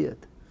will see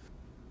it.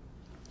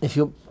 If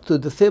you to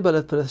disable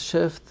it, press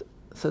shift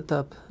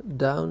setup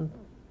down,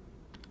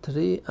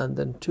 3, and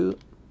then 2,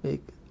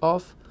 make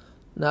off.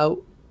 Now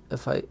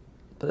if I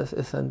press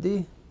S and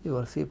D, you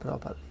will see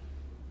properly.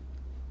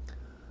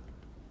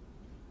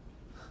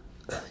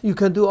 You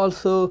can do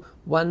also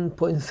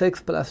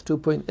 1.6 plus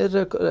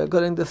 2.8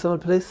 recurring decimal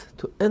place.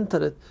 To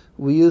enter it,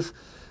 we use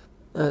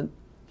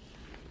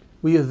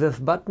this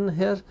button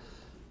here,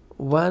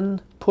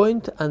 1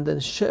 point, and then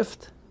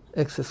shift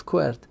x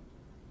squared.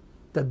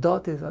 The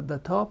dot is at the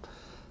top,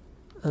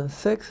 and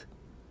 6.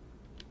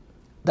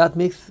 That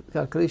makes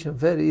calculation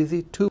very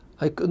easy. 2.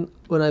 I couldn't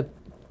when I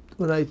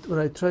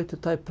try to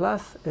type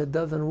plus, it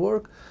doesn't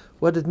work.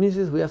 What it means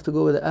is we have to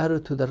go with the arrow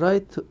to the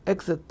right to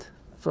exit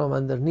from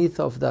underneath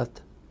of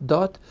that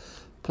dot,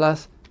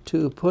 plus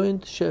 2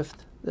 point,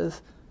 shift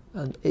this,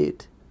 and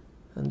 8,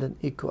 and then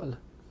equal.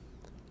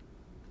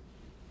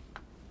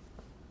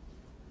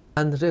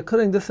 And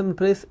recurring decimal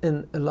place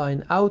in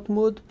line out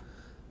mode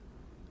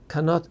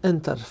cannot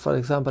enter. For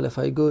example, if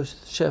I go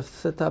shift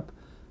setup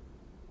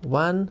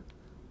 1,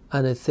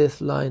 and it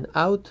says line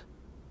out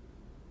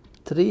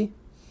 3,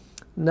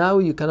 now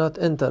you cannot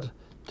enter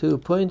 2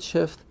 point,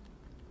 shift,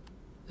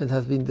 it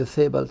has been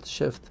disabled,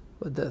 shift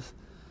with this.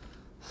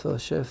 So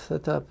shift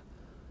setup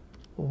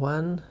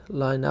 1,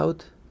 line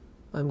out,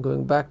 I'm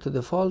going back to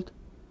default,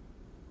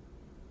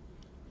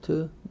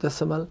 to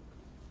decimal.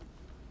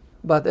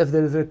 But if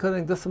there is a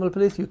recurring decimal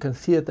place, you can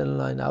see it in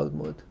line out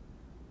mode.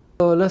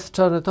 So let's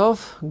turn it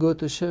off, go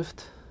to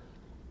shift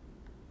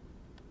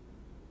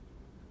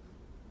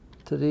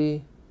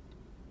 3,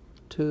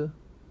 2.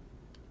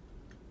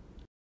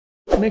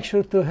 Make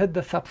sure to hit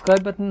the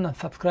subscribe button and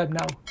subscribe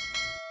now.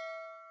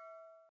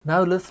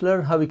 Now let's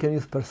learn how we can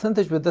use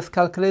percentage with this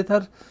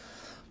calculator.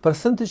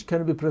 Percentage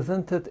can be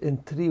presented in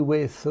 3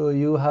 ways. So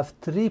you have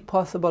 3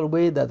 possible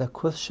ways that a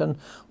question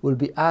will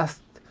be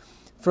asked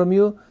from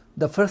you.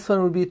 The first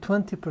one will be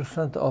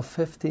 20% of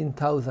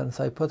 15,000.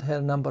 So I put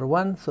here number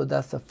 1. So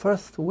that's the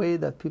first way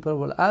that people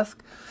will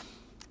ask.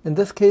 In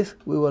this case,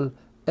 we will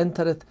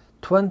enter it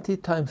 20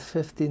 times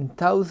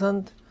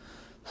 15,000.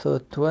 So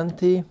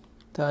 20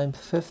 times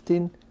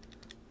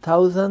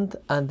 15,000,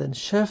 and then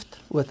shift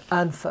with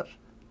answer.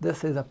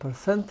 This is a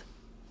percent.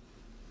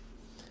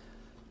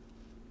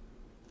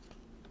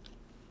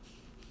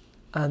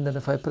 And then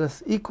if I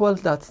press equal,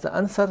 that's the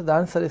answer. The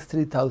answer is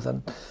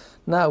 3,000.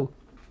 Now,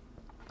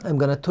 I'm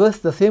going to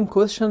twist the same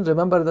question.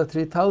 Remember the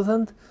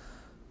 3,000?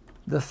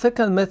 The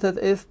second method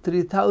is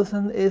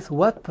 3,000 is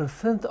what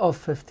percent of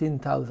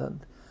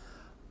 15,000?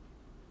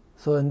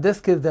 So in this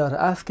case, they are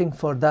asking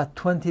for that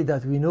 20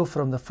 that we know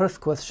from the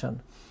first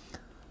question.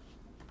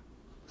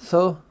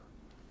 So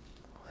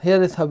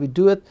here is how we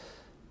do it.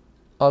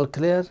 All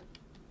clear.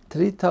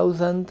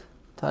 3000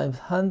 times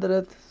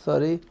 100,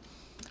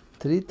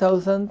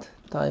 3000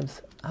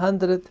 times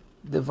 100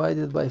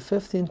 divided by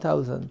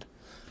 15,000.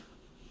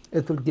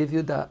 It will give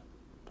you that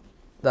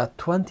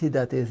 20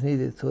 that is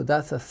needed. So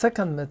that's a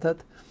second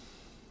method.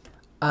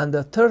 And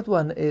the third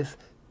one is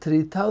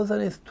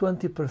 3000 is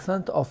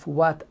 20% of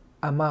what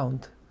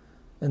amount?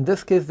 In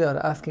this case, they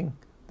are asking,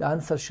 the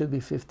answer should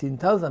be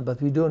 15,000,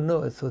 but we don't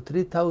know it. So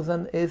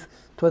 3000 is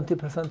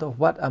 20% of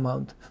what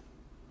amount?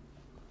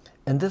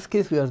 In this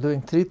case, we are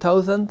doing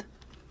 3000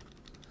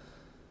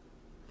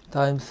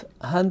 times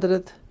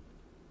 100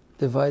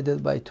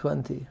 divided by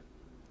 20.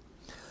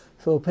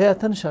 So pay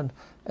attention.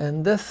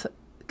 In this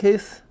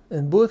case,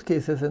 in both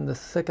cases, in the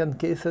second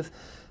cases,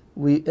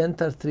 we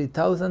enter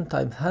 3000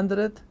 times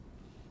 100.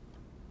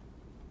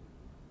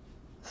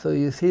 So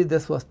you see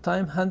this was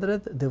times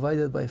 100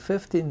 divided by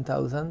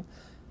 15,000,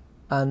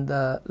 and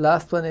the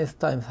last one is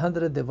times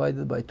 100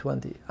 divided by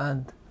 20,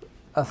 and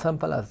as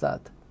simple as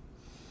that.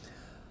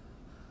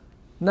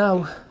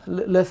 Now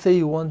let's say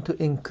you want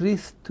to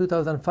increase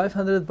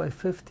 2,500 by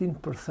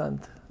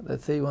 15%.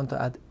 Let's say you want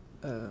to add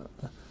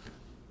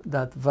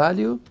that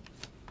value.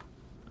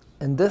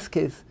 In this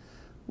case,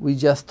 we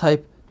just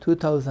type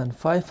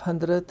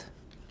 2,500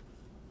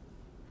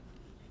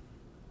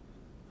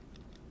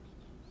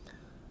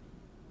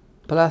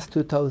 plus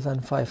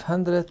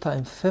 2,500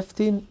 times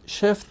 15,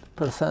 shift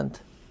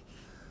percent.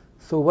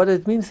 So what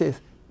it means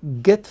is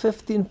get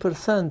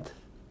 15%,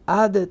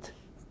 add it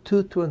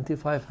to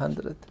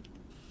 2,500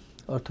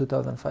 or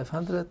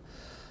 2,500,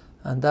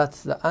 and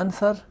that's the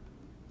answer.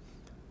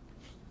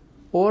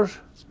 Or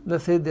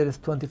let's say there is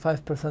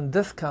 25%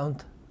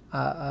 discount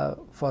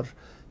for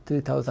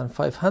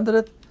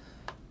 3,500.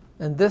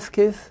 In this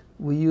case,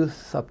 we use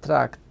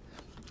subtract.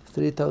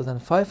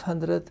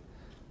 3,500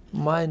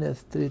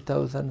 minus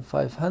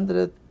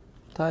 3,500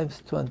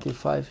 times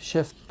 25,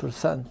 shift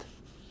percent,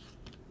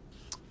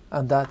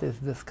 and that is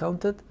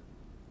discounted.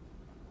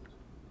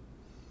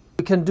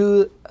 We can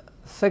do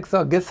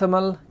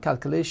sexagesimal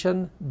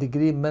calculation,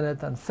 degree,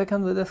 minute, and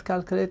second with this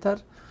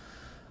calculator.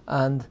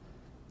 And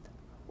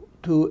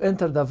to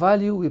enter the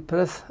value, we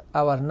press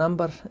our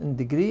number in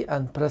degree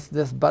and press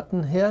this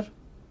button here.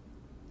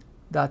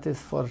 That is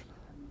for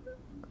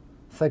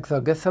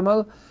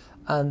sexagesimal,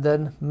 and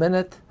then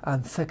minute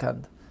and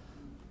second.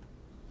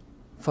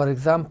 For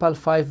example,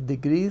 5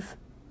 degrees,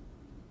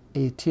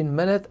 18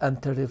 minutes, and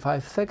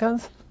 35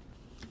 seconds.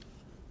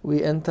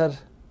 We enter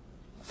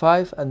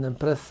 5 and then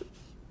press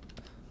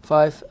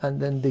 5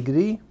 and then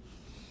degree,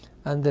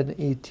 and then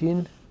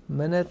 18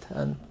 minutes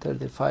and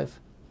 35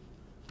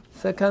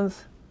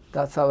 seconds.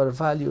 That's our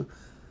value.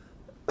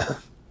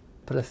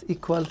 Press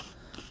equal.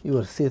 You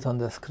will see it on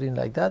the screen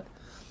like that.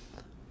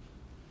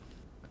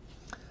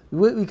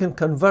 We can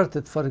convert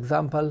it. For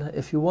example,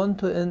 if you want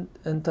to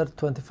enter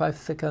 25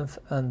 seconds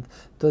and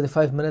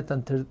 25 minutes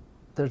and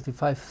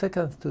 35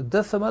 seconds to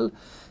decimal,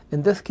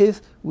 in this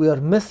case we are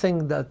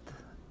missing that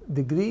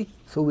degree,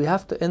 so we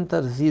have to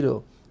enter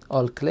 0.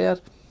 All clear,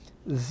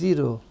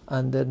 0,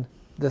 and then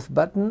this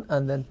button,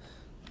 and then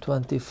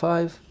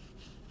 25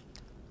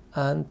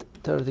 and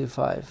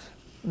 35.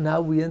 Now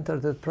we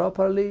entered it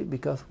properly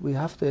because we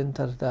have to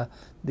enter the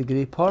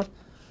degree part.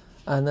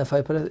 And if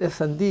I press S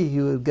and D,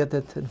 you will get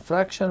it in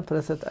fraction.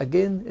 Press it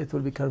again, it will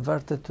be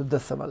converted to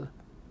decimal.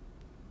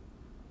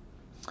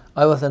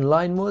 I was in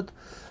line mode.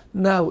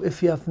 Now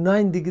if you have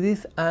 9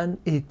 degrees and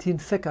 18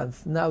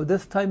 seconds, now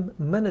this time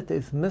minute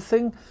is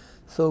missing,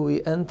 so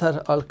we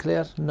enter all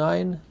clear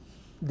 9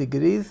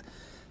 degrees.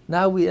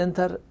 Now we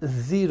enter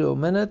 0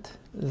 minute,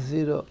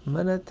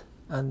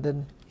 and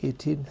then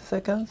 18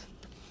 seconds.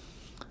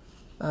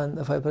 And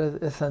if I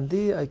press S and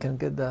D, I can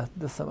get the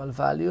decimal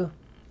value.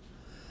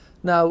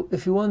 Now,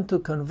 if you want to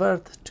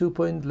convert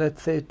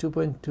let's say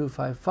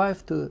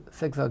 2.255 to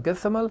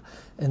sexagesimal,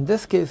 in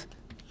this case,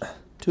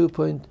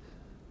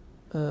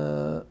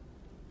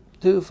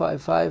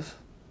 2.255,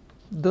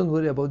 don't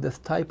worry about this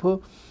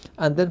typo,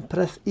 and then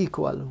press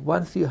equal.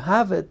 Once you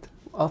have it,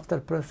 after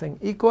pressing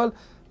equal,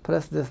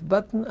 press this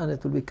button and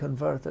it will be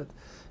converted.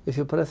 If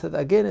you press it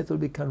again, it will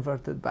be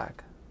converted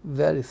back.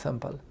 Very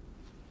simple.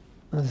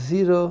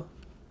 0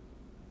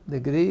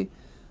 degree,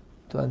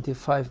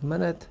 25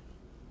 minutes,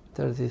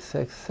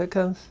 36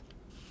 seconds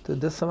to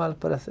decimal.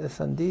 Press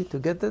S and D to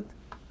get it.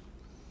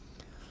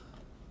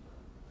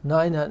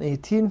 9 and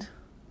 18,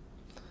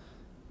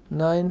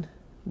 9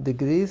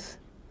 degrees,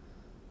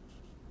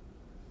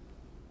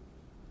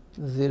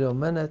 0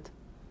 minute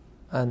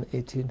and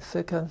 18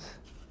 seconds.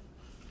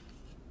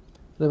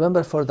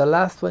 Remember, for the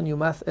last one you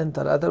must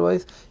enter,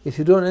 otherwise if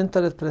you don't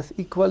enter it, press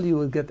equal, you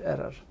will get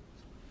error.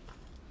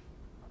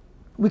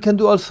 We can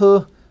do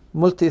also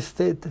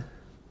multi-statement.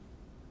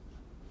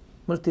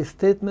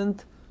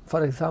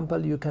 For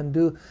example, you can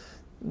do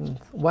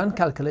one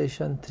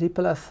calculation, 3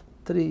 plus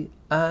 3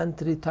 and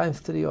 3 times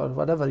 3, or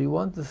whatever you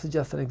want. This is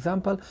just an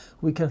example.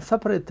 We can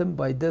separate them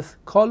by this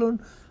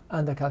column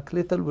and the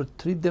calculator will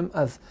treat them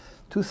as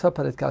two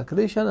separate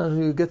calculations,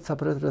 and you get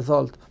separate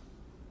result.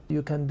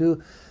 You can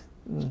do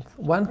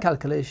one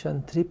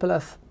calculation, 3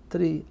 plus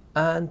 3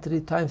 and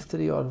 3 times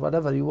 3 or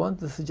whatever you want.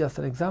 This is just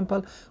an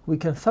example. We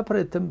can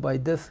separate them by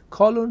this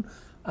column,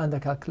 and the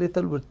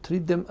calculator will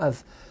treat them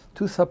as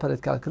two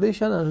separate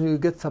calculations, and you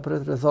get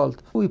separate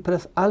result. We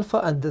press alpha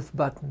and this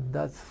button.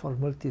 That's for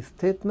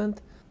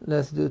multi-statement.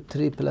 Let's do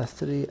 3 plus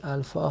 3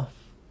 alpha,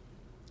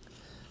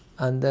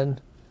 and then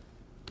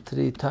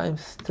 3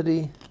 times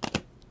 3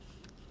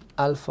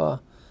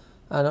 alpha,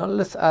 and now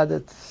let's add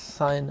it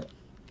sign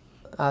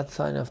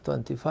of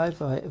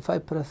 25. If I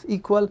press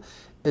equal,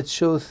 it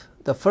shows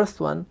the first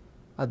one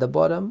at the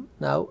bottom.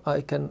 Now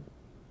I can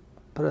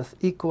press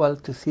equal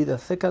to see the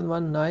second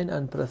one, 9,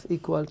 and press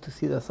equal to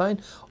see the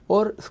sign,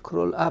 or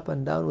scroll up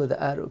and down with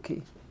the arrow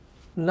key.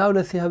 Now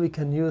let's see how we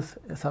can use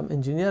some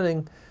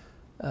engineering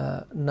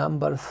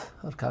numbers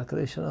or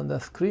calculation on the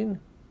screen.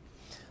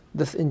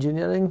 This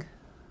engineering,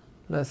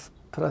 let's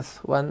press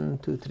 1,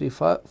 2, 3,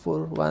 4,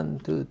 1,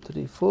 2,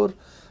 3, 4,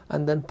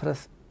 and then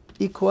press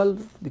equal,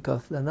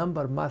 because the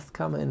number must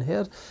come in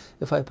here.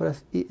 If I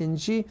press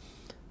ENG,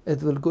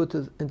 it will go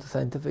into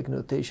scientific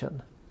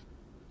notation.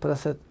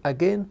 Press it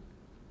again.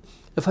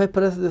 If I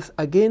press this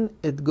again,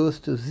 it goes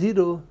to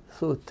 0,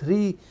 so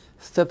 3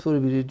 steps will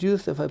be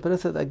reduced. If I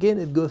press it again,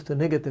 it goes to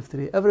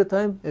 -3. Every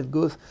time it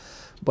goes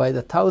by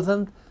the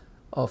thousandth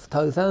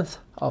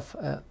of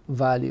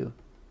value.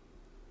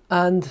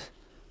 And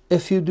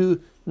if you do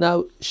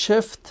now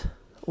shift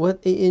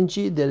with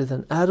ENG, there is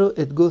an arrow,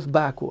 it goes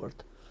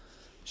backward.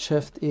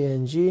 Shift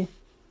ENG,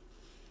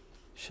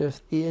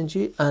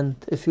 and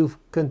if you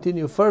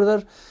continue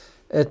further,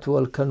 it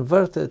will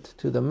convert it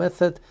to the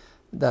method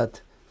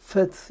that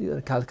fits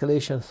your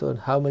calculation. So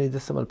how many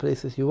decimal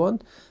places you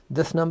want.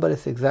 This number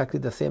is exactly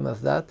the same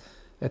as that,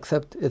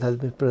 except it has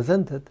been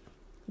presented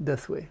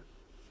this way.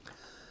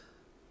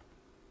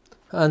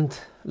 And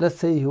let's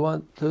say you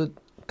want to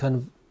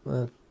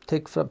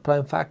take from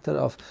prime factor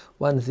of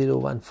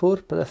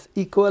 1014, press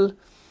equal.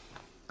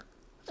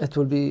 It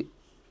will be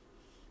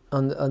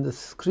on the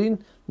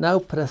screen. Now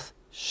press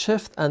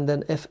shift and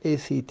then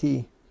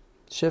FACT,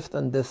 shift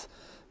and this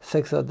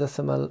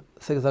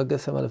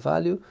sexagesimal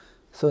value.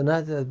 So now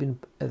it has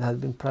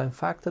been prime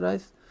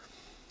factorized.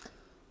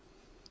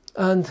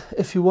 And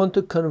if you want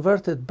to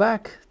convert it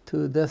back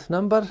to this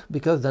number,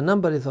 because the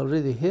number is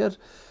already here,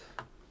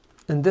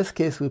 in this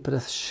case we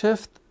press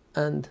shift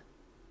and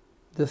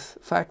this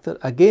factor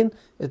again,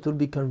 it will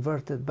be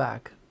converted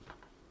back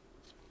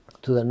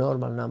to the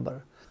normal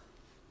number.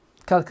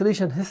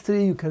 Calculation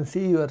history, you can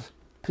see your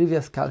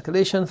previous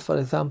calculations. For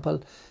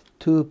example,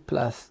 2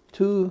 plus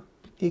 2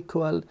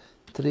 equal,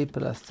 3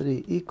 plus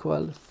 3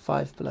 equal,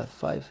 5 plus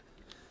 5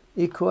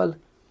 equal.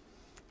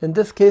 In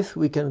this case,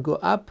 we can go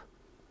up.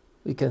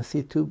 We can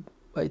see 2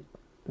 by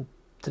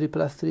 3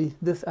 plus 3.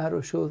 This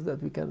arrow shows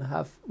that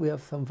we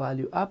have some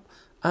value up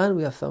and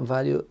we have some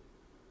value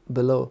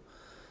below.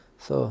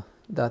 So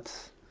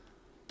that's,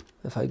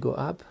 if I go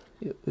up,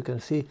 you can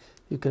see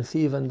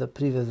even the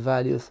previous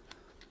values.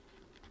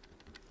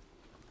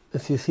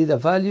 If you see the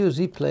value,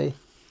 replay,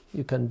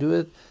 you can do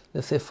it.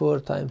 Let's say 4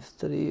 times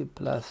 3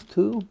 plus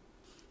 2.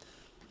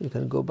 You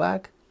can go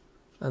back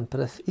and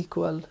press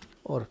equal,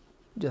 or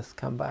just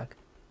come back.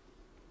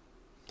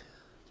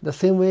 The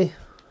same way,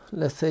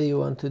 let's say you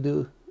want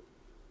to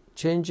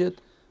change it,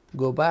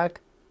 go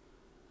back,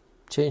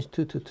 change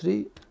 2 to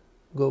 3,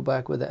 go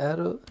back with the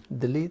arrow,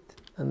 delete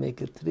and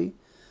make it 3,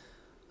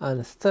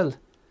 and still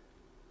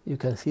you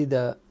can see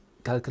the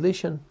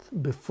calculation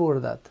before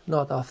that,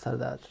 not after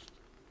that,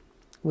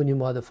 when you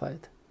modify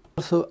it.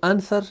 Also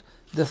answer,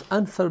 this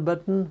answer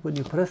button, when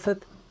you press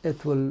it,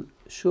 it will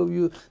show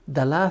you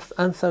the last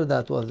answer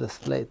that was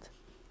displayed.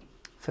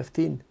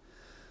 15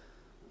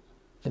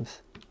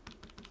 times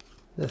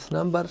this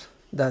number,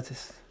 that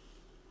is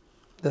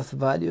this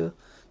value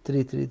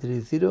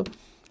 3330,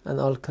 and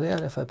all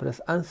clear. If I press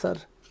answer,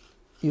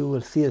 you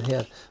will see it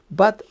here,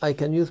 but I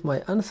can use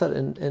my answer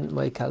in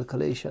my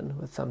calculation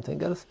with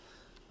something else.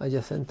 I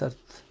just entered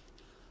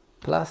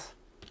plus,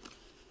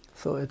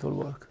 so it will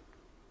work.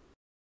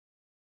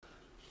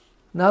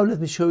 Now let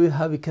me show you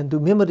how we can do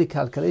memory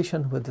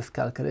calculation with this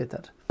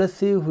calculator. Let's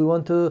see if we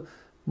want to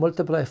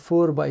multiply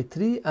 4 by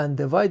 3 and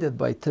divide it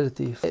by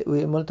 30.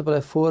 We multiply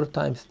 4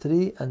 times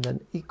 3 and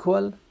then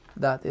equal,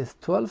 that is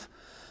 12.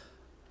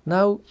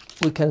 Now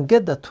we can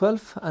get the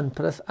 12 and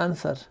press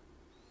answer.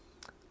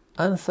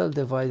 Answer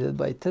divided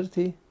by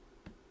 30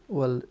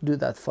 will do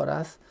that for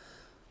us.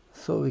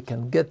 So we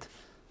can get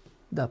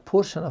the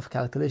portion of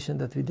calculation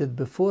that we did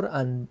before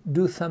and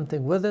do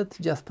something with it.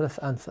 Just press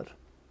answer.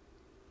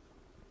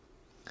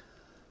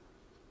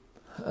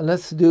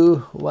 Let's do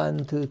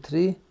 1, 2,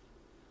 3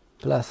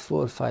 plus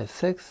 4, 5,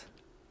 6.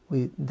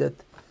 We did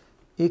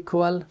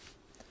equal,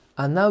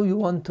 and now you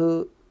want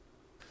to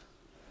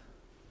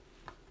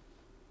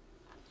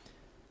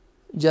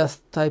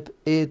just type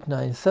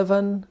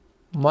 897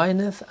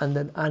 minus and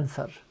then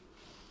answer,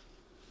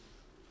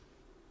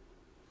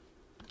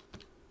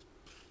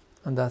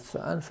 and that's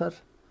the answer.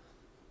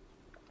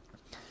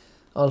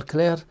 All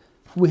clear?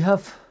 We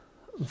have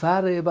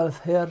variables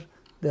here.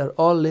 They're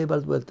all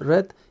labeled with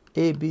red: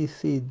 A, B,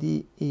 C,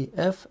 D, E,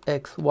 F,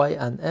 X, Y,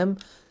 and M.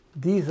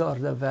 These are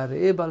the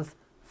variables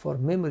for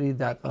memory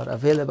that are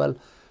available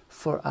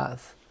for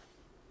us.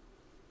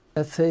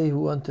 Let's say we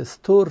want to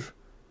store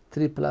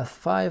 3 plus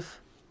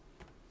 5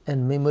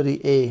 in memory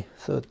A.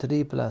 So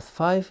 3 plus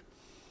 5,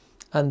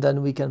 and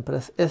then we can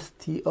press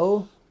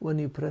STO. When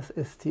you press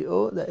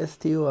STO, the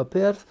STO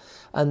appears,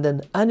 and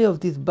then any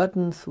of these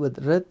buttons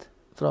with red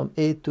from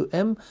A to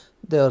M,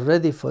 they are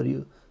ready for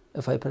you.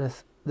 If I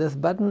press this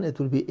button, it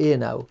will be A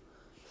now.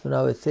 So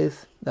now it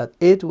says that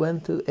 8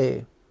 went to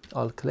A.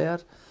 All clear?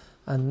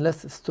 And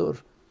let's store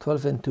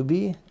 12 into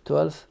B.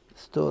 12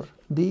 store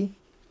B.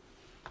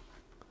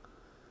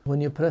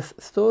 When you press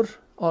store,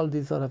 all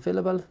these are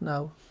available.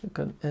 Now you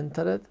can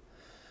enter it.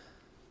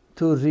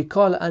 To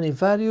recall any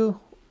value,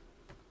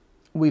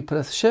 we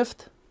press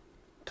shift.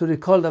 To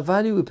recall the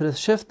value, we press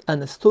shift,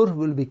 and store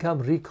will become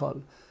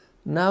recall.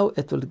 Now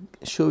it will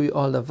show you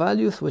all the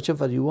values,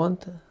 whichever you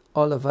want.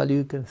 All the value,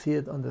 you can see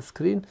it on the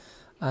screen.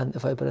 And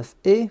if I press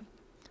A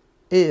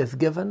is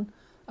given,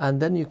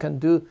 and then you can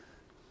do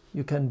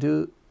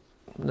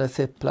let's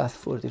say plus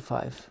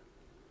 45.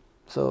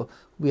 So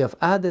we have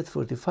added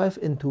 45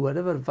 into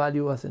whatever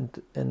value was in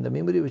the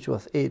memory, which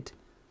was 8.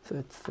 So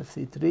it's the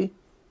C3.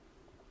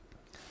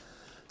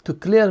 To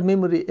clear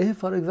memory A,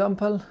 for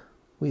example,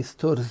 we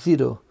store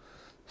 0.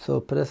 So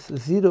press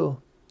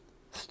 0,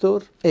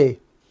 store A.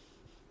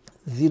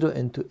 0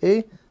 into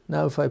A.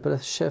 Now if I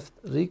press shift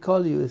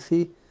recall, you will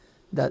see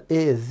that A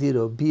is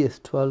 0, B is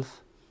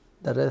 12,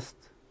 the rest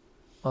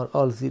are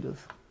all zeros.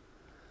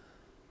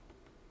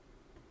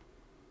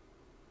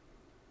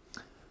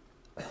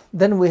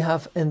 Then we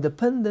have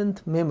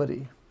independent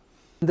memory.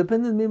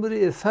 Independent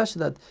memory is such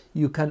that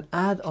you can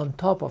add on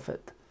top of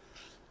it.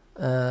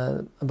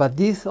 But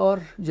these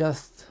are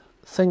just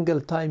single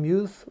time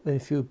use.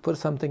 If you put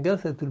something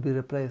else, it will be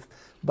replaced.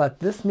 But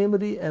this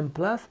memory M+,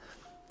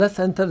 let's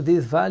enter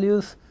these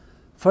values.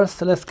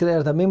 First, let's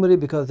clear the memory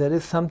because there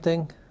is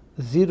something.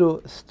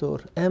 0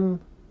 store M,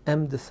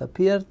 M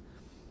disappeared.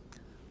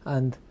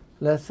 And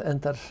let's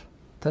enter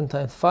 10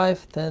 times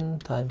 5, 10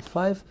 times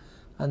 5.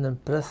 And then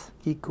press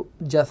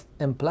just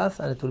M+,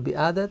 and it will be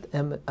added.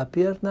 M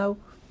appeared now.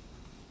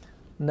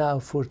 Now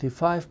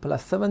 45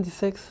 plus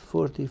 76,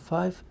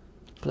 45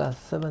 plus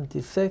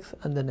 76,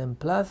 and then M+.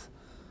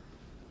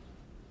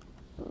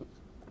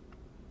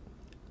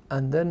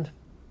 And then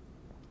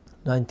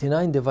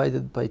 99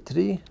 divided by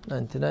 3,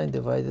 99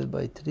 divided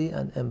by 3,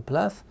 and M+.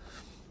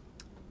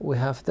 We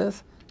have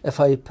this. If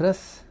I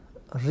press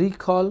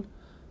recall,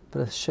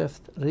 press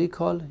shift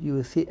recall, you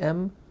will see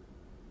M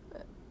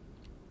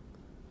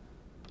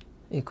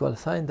equal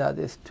sign, that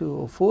is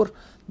 204,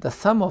 the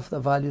sum of the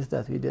values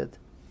that we did.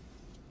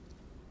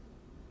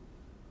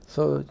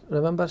 So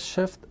remember,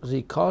 shift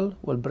recall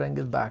will bring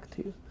it back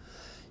to you.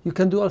 You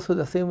can do also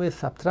the same way,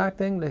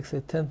 subtracting, like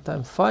say 10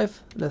 times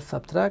 5, let's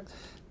subtract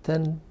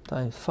 10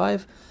 times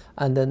 5,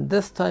 and then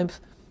this times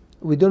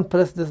we don't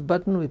press this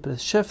button, we press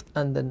shift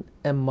and then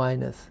M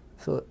minus,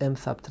 so M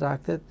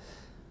subtracted.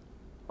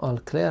 All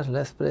clear?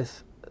 Let's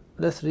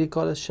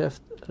recall it,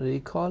 shift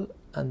recall,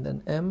 and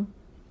then M.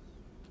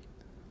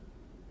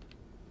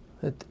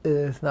 It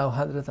is now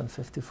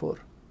 154.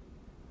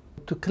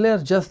 To clear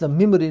just the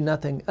memory,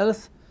 nothing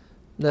else,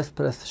 let's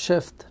press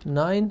shift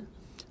 9,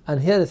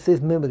 and here it says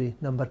memory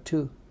number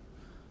 2.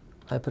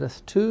 I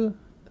press 2,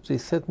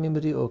 reset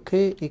memory,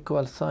 OK,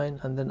 equal sign,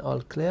 and then all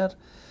clear.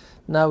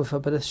 Now if I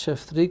press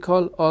shift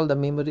recall, all the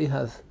memory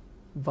has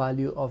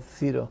value of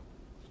 0.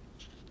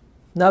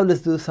 Now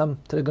let's do some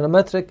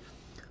trigonometric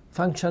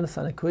functions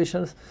and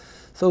equations.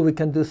 So we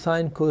can do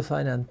sine,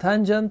 cosine, and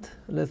tangent.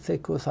 Let's say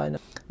cosine.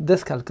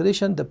 This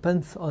calculation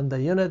depends on the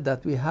unit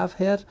that we have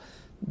here,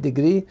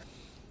 degree.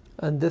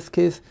 In this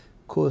case,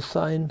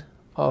 cosine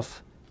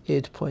of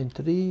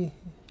 8.3,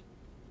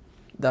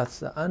 that's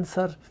the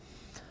answer.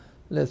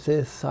 Let's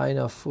say sine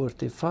of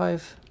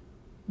 45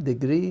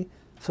 degree.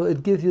 So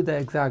it gives you the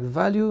exact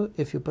value.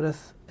 If you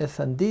press S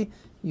and D,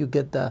 you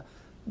get the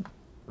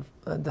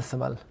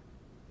decimal.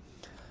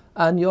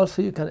 And you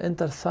can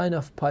enter sine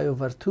of pi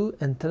over 2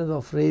 in terms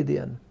of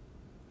radian.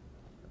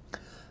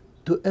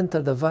 To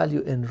enter the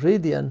value in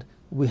radian,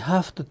 we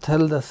have to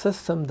tell the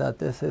system that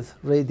this is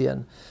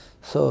radian.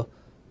 So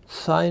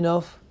sine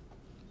of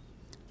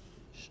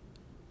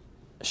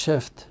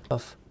shift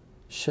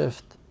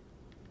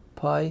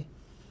pi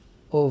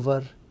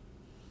over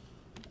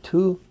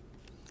 2.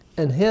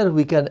 And here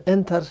we can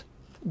enter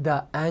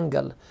the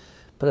angle.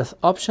 Press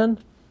option,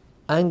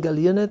 angle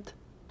unit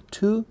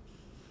 2,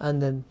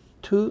 and then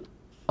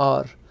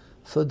 2r.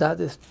 So that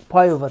is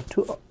pi over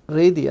 2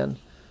 radian.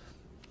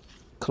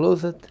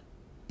 Close it,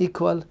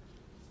 equal.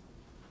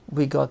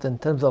 We got, in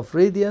terms of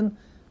radian,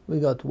 we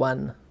got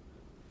 1.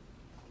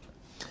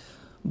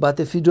 But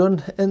if you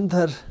don't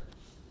enter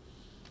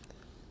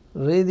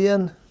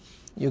radian,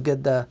 you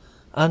get the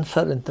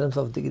answer in terms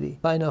of degree.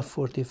 Sine of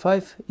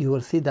 45, you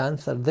will see the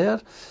answer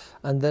there.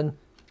 And then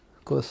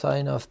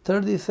cosine of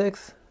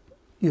 36,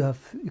 you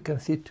can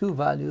see two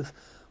values.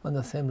 on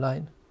the same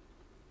line.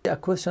 A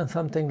question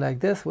something like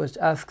this which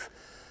asks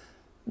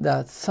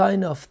that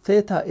sine of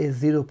theta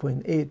is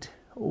 0.8.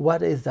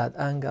 What is that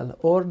angle?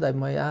 Or they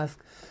might ask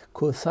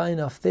cosine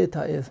of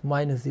theta is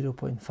minus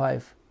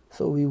 0.5.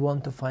 So we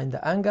want to find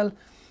the angle.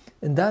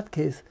 In that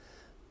case,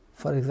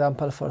 for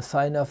example, for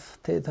sine of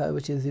theta,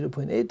 which is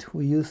 0.8,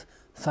 we use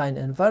sine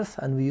inverse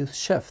and we use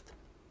shift.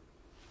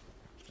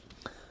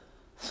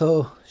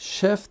 So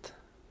shift,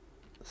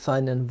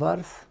 sine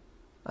inverse,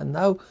 and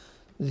now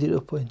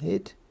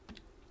 0.8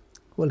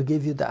 will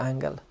give you the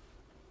angle.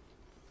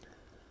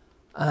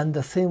 And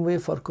the same way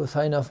for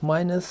cosine of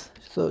minus,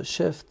 so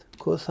shift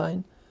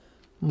cosine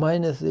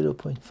minus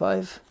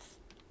 0.5,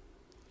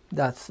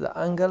 that's the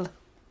angle.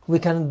 We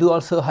can do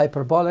also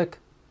hyperbolic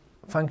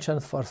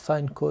functions for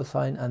sine,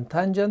 cosine, and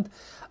tangent.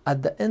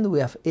 At the end we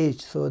have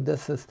h, so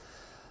this is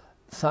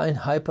sine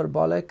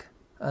hyperbolic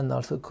and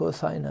also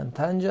cosine and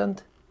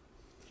tangent.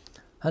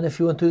 And if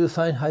you want to do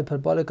sine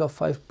hyperbolic of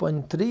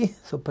 5.3,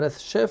 so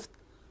press shift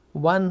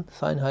 1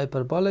 sine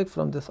hyperbolic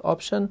from this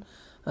option,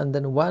 and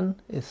then 1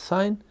 is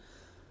sine,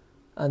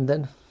 and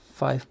then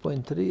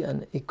 5.3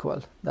 and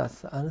equal.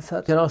 That's the answer.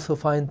 You can also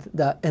find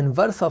the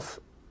inverse of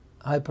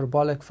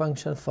hyperbolic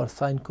functions for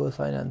sine,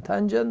 cosine, and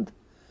tangent.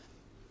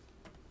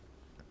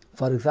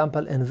 For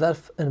example,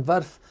 inverse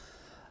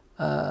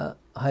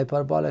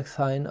hyperbolic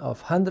sine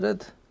of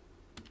 100.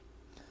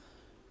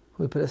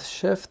 We press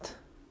shift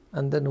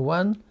and then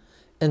 1.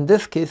 In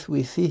this case,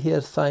 we see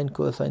here sine,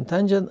 cosine,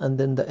 tangent, and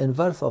then the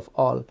inverse of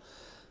all,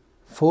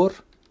 4,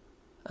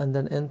 and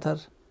then enter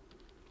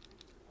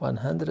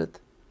 100,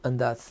 and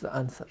that's the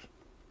answer.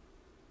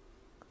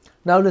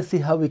 Now let's see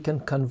how we can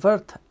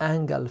convert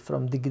angle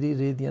from degree,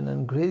 radian,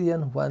 and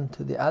gradian one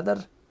to the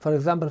other. For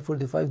example,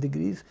 45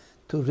 degrees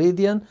to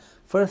radian.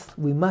 First,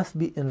 we must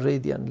be in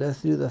radian.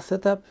 Let's do the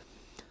setup.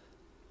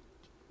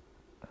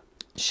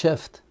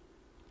 Shift,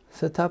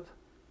 setup,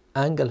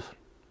 angle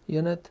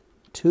unit,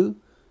 2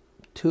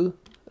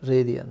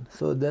 radian.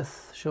 So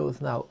this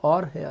shows now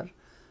R here,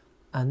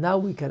 and now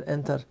we can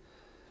enter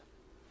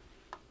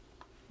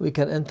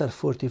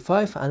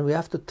 45, and we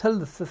have to tell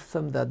the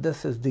system that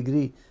this is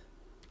degree.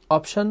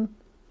 Option,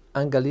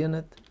 angle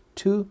unit,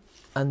 2,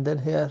 and then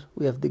here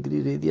we have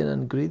degree, radian,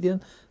 and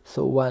gradian,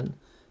 so 1.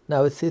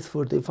 Now it says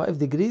 45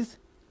 degrees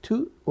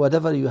to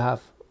whatever you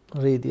have,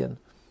 radian.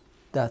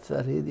 That's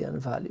a radian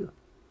value.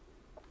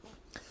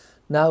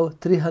 Now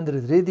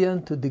 300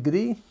 radian to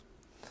degree.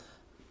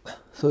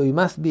 So you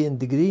must be in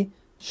degree,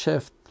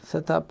 shift,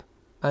 setup,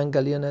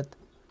 angle unit,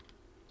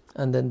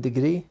 and then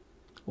degree,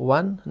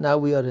 1. Now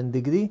we are in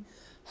degree,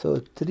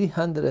 so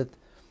 300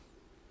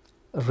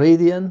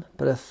 radian,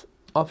 press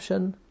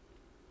option,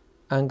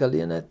 angle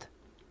unit,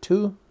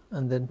 2,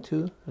 and then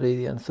 2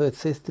 radian. So it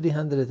says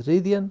 300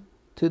 radian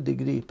to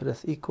degree,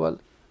 press equal,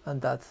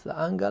 and that's the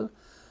angle.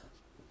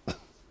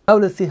 Now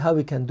let's see how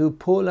we can do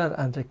polar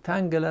and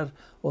rectangular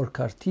or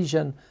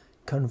Cartesian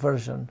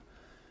conversion.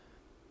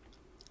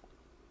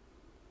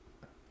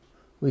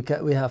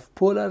 We have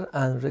polar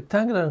and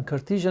rectangular, and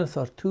Cartesian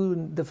are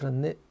two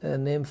different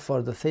names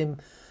for the same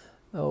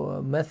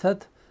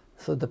method.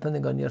 So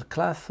depending on your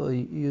class, so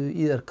you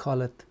either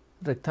call it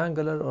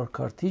rectangular or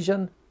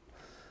Cartesian.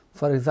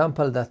 For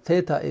example, the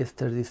theta is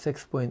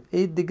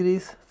 36.8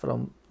 degrees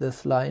from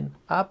this line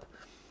up,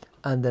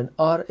 and then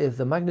r is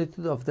the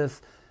magnitude of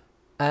this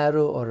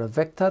arrow or a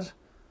vector.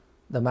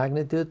 The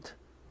magnitude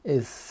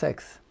is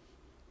 6,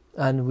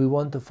 and we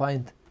want to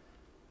find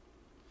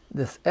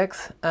this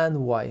x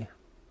and y.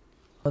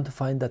 We want to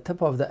find the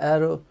tip of the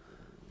arrow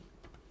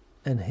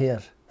in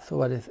here. So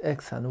what is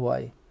x and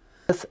y?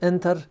 Let's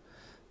enter,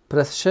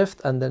 press shift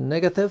and then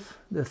negative.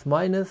 This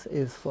minus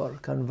is for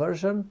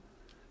conversion.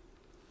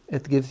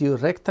 It gives you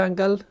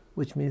rectangle,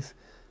 which means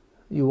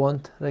you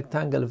want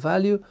rectangle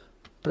value.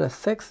 Press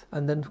 6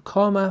 and then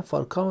comma.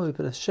 For comma we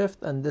press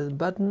shift and this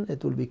button,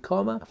 it will be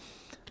comma,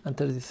 and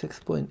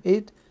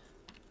 36.8,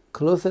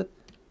 close it,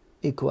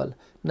 equal.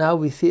 Now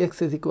we see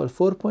x is equal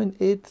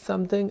 4.8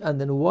 something,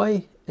 and then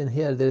y in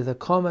here there is a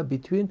comma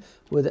between.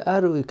 With the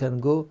arrow you can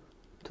go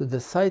to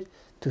the side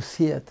to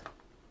see it.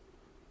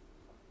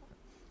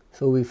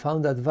 So we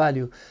found that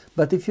value.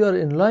 But if you are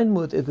in line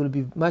mode, it will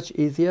be much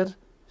easier.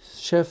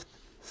 Shift,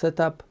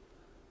 setup,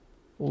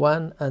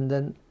 1 and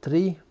then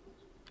 3.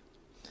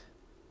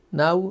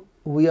 Now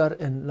we are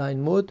in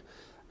line mode,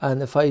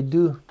 and if I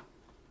do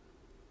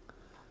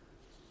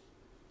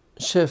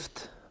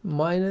shift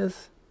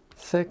minus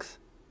 6,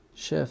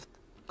 shift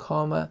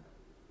comma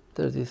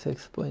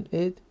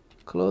 36.8,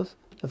 close.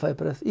 If I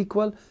press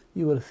equal,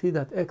 you will see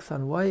that x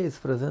and y is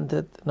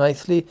presented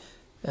nicely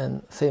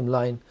in same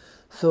line.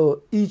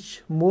 So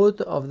each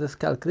mode of this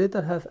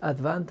calculator has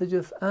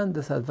advantages and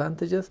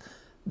disadvantages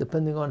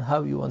depending on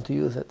how you want to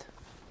use it.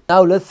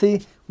 Now let's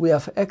see, we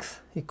have x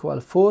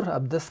equal 4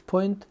 at this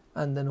point,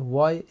 and then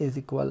y is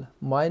equal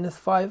minus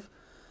 5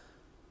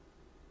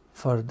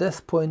 for this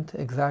point,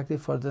 exactly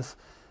for this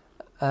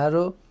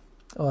arrow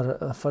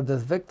or for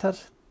this vector.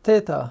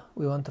 Theta,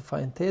 we want to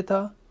find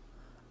theta,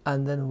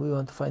 and then we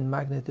want to find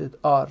magnitude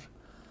r.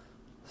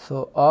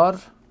 So r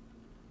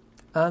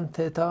and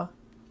theta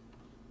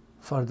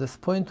for this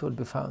point will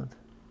be found.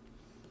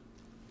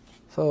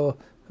 So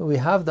we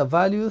have the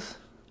values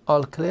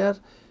all clear.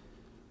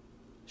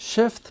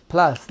 Shift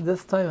plus,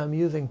 this time I'm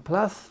using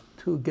plus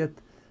to get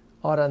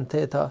r and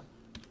theta.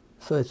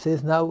 So it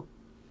says now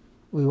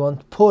we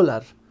want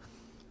polar.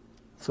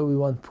 So we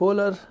want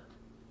polar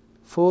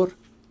for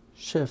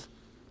shift,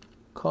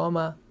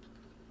 comma,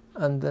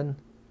 and then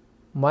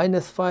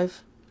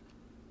 -5.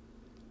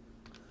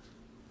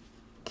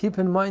 Keep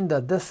in mind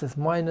that this is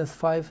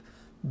 -5.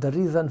 The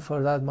reason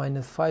for that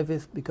 -5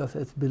 is because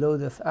it's below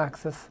this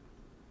axis.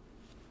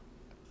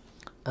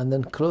 And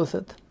then close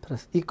it,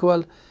 press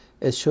equal.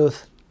 It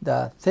shows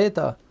the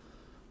theta,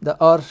 the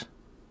r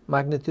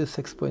magnitude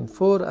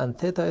 6.4, and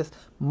theta is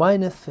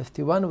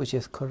 -51, which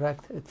is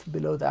correct. It's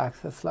below the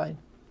axis line.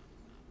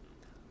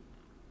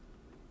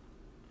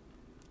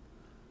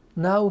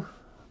 Now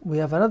we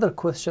have another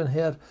question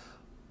here.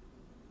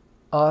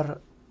 R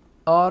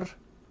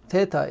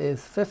theta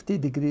is 50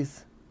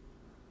 degrees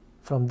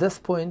from this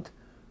point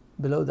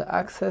below the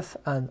axis,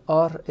 and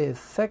r is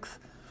 6,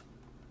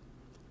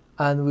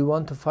 and we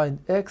want to find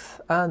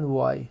x and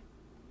y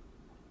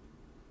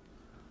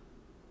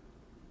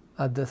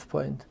at this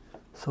point.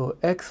 So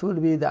x will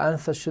be, the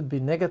answer should be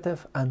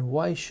negative, and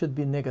y should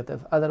be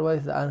negative,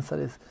 otherwise the answer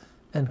is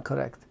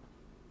incorrect.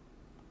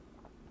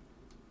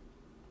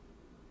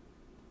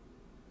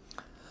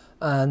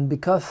 And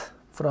because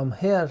from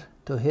here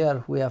to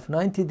here we have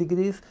 90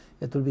 degrees,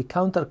 it will be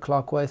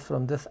counterclockwise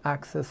from this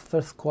axis,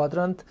 first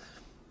quadrant,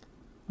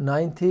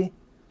 90,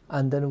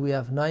 and then we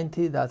have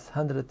 90, that's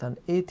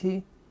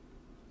 180.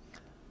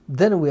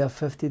 Then we have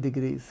 50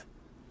 degrees.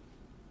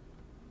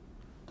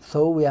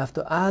 So we have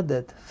to add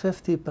it,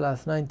 50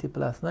 plus 90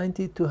 plus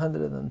 90,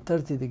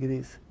 230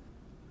 degrees.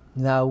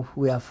 Now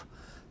we have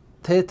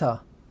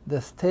theta.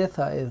 This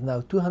theta is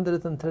now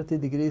 230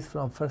 degrees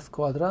from first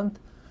quadrant.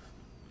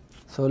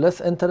 So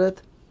let's enter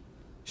it.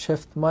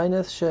 Shift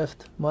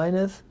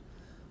minus,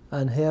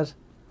 and here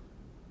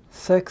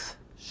 6,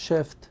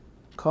 shift,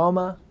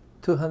 comma,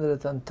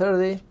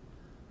 230.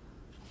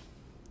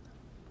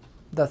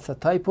 That's a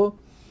typo.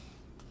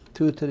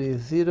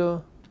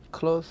 230,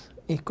 close,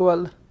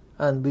 equal,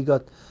 and we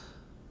got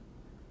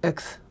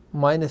x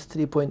minus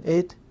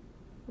 3.8,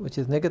 which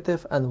is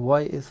negative, and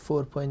y is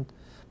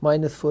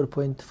minus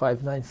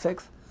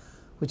 4.596,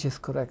 which is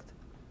correct.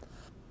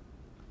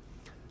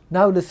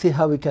 Now let's see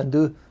how we can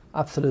do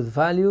absolute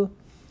value.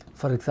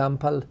 For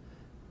example,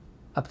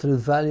 absolute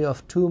value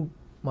of 2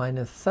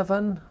 minus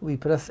 7, we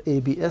press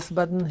ABS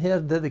button here,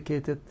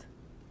 dedicated,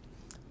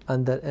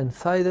 and then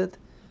inside it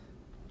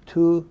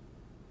 2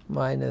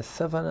 minus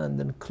 7, and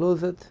then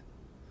close it.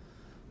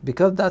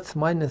 Because that's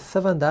minus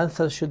 7, the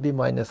answer should be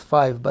minus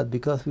 5, but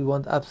because we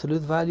want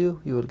absolute value,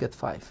 you will get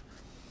 5.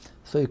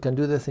 So you can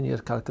do this in your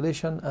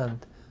calculation,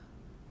 and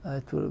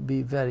it will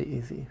be very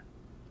easy.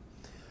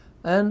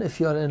 And if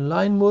you are in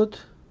line mode,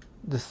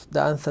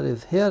 the answer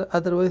is here.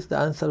 Otherwise, the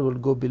answer will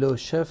go below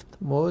shift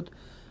mode,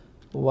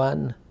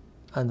 1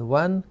 and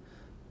 1.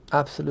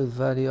 Absolute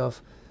value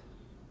of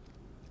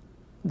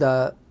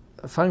the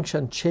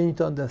function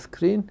changed on the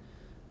screen,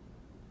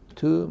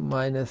 2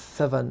 minus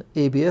 7.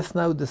 ABS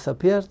now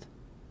disappeared.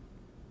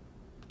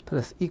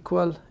 Press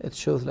equal, it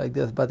shows like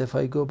this. But if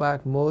I go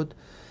back, mode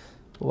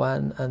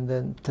 1 and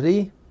then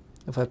 3,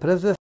 if I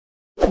press this,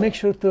 make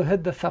sure to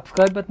hit the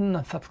subscribe button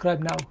and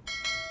subscribe now.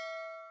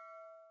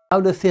 Now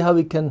let's see how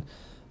we can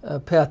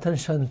pay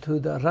attention to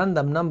the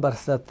random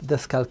numbers that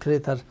this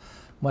calculator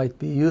might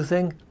be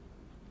using.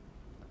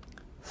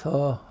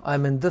 So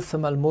I'm in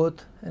decimal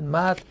mode in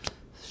math.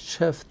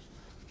 Shift,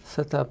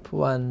 setup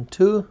 1,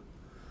 2.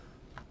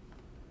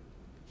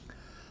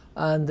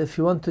 And if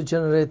you want to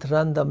generate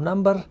random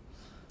number,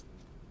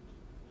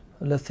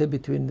 let's say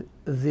between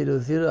 0,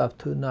 0 up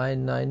to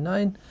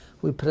 999,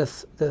 we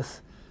press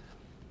this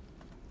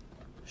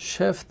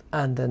shift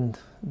and then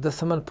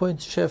decimal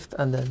point, shift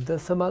and then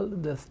decimal.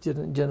 This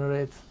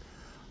generates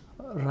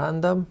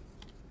random.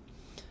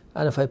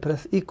 And if I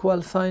press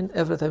equal sign,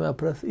 every time I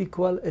press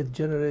equal, it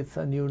generates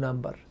a new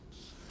number,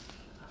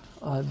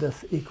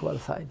 this equal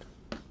sign.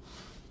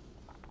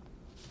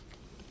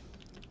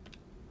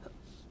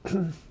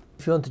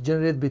 If you want to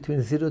generate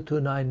between 0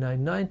 to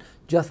 999,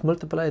 just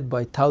multiply it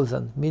by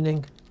 1000,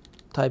 meaning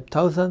type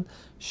 1000,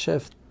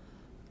 shift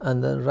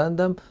and then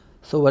random.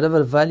 So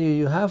whatever value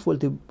you have will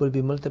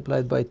be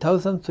multiplied by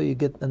 1000, so you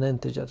get an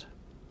integer.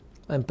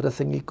 I'm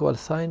pressing equal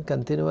sign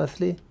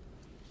continuously.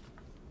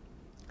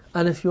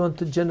 And if you want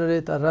to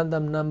generate a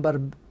random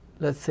number,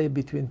 let's say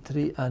between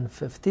 3 and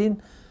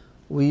 15,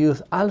 we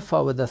use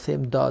alpha with the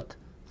same dot.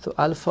 So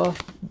alpha,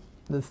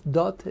 this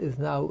dot is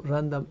now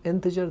random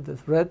integer,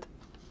 this red.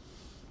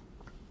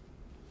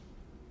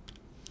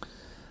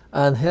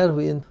 And here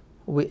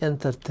we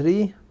enter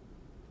 3,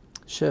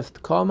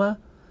 shift, comma,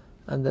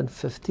 and then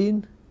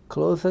 15,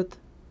 close it,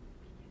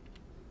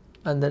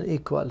 and then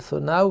equal. So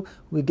now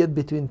we get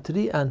between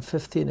 3 and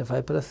 15. If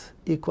I press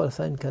equal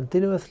sign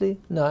continuously,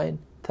 9,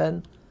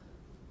 10,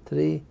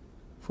 3,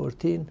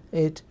 14,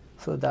 8.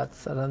 So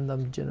that's a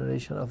random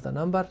generation of the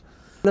number.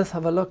 Let's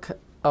have a look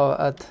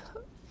at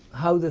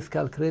how this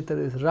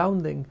calculator is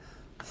rounding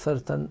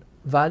certain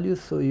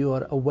values, so you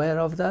are aware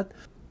of that.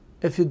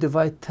 If you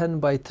divide 10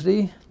 by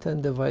 3,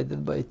 10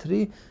 divided by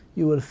 3,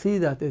 you will see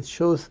that it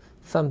shows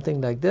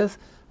something like this,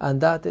 and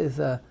that is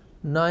a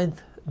 9th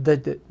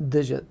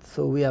digit.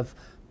 So we have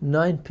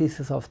 9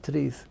 pieces of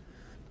 3s.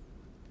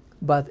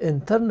 But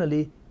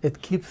internally,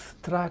 it keeps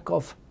track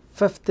of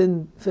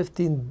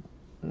 15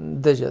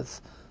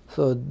 digits.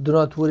 So do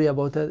not worry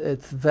about it.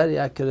 It's very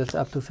accurate,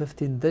 up to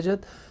 15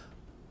 digits.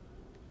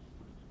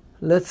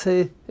 Let's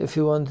say if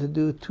you want to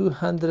do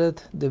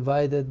 200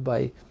 divided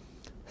by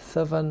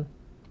 7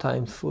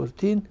 times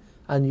 14,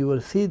 and you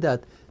will see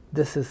that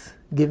this is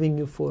giving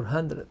you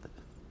 400.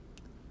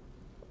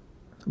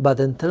 But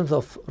in terms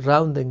of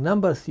rounding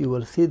numbers, you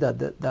will see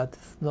that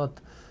that's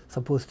not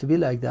supposed to be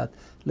like that.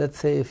 Let's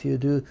say if you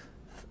do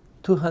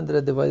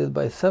 200 divided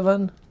by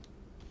 7,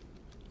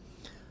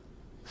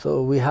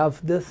 so we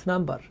have this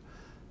number.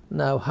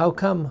 Now how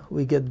come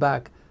we get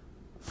back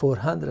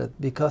 400?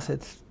 Because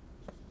it's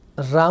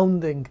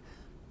rounding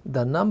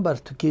the number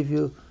to give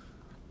you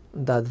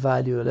that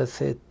value. Let's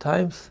say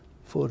times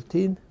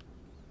 14,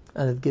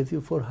 and it gives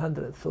you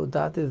 400. So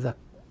that is the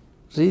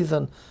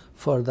reason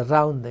for the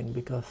rounding,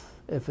 because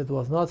if it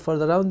was not for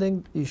the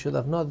rounding, you should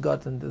have not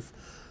gotten this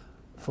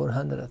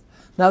 400.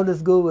 Now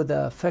let's go with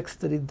the fixed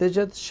 3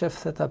 digits. Shift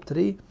setup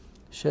 3,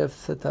 shift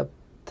setup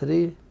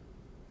 3,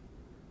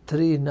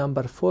 3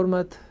 number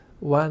format,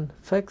 1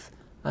 fix,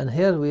 and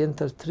here we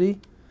enter 3.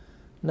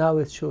 Now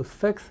it shows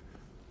fix.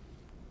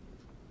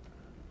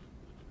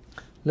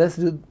 Let's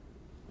do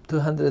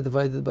 200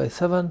 divided by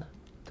 7,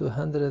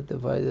 200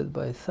 divided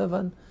by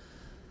 7,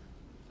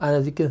 and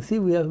as you can see,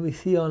 we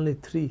see only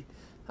 3,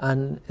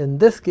 and in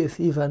this case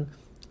even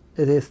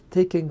it is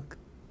taking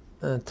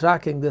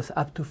tracking this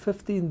up to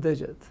 15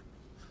 digits.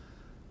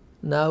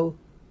 Now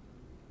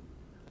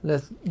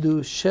let's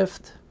do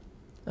shift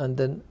and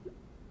then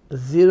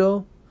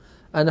 0,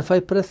 and if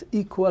I press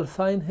equal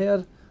sign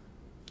here,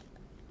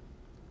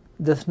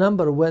 this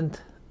number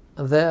went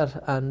there,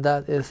 and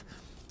that is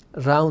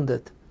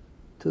rounded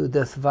to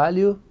this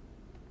value.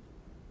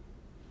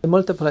 I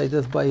multiply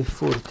this by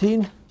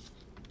 14,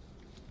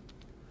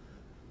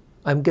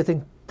 I'm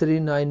getting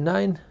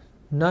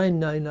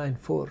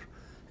 399,9994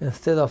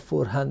 instead of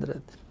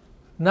 400.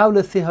 Now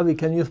let's see how we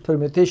can use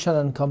permutation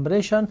and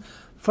combination.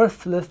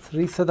 First, let's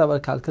reset our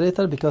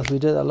calculator because we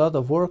did a lot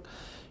of work.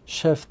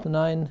 Shift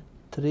 9,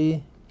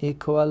 3,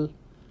 equal,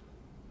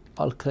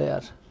 all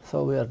clear.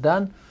 So we are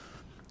done.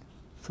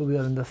 So we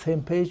are on the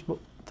same page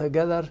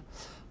together.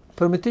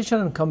 Permutation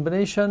and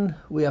combination,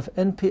 we have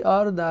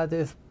NPR, that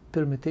is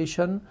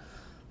permutation.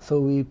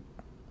 So we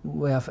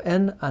have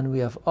N and we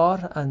have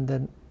R, and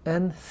then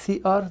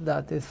NCR,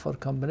 that is for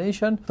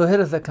combination. So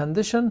here is the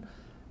condition.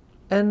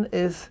 N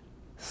is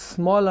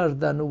smaller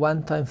than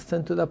 1 times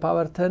 10 to the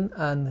power 10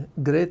 and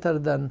greater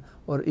than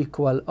or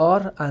equal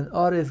R, and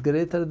R is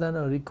greater than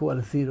or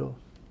equal 0.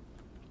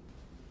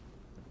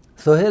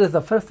 So here is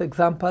the first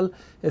example.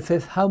 It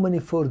says how many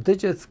 4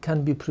 digits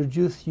can be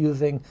produced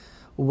using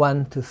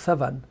 1 to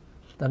 7.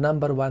 The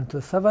number 1 to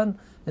 7.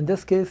 In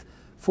this case,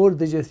 4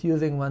 digits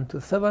using 1 to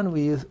 7.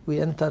 We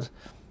enter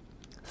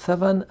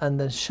 7 and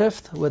then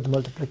shift with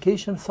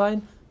multiplication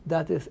sign.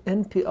 That is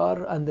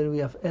NPR, and then we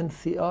have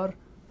NCR.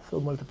 So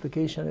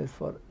multiplication is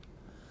for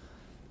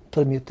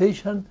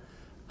permutation,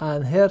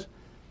 and here,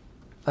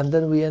 and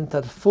then we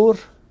enter 4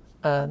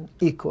 and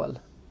equal.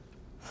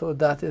 So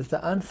that is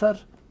the answer.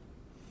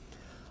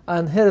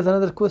 And here is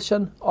another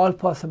question. All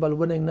possible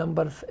winning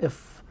numbers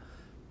if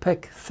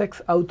pick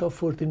 6 out of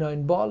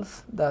 49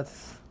 balls.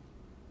 That's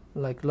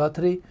like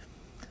lottery.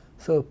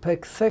 So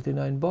pick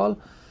 69 ball,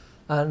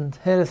 and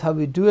here is how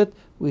we do it.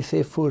 We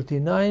say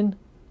 49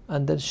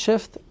 and then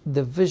shift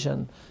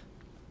division.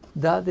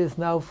 That is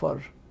now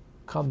for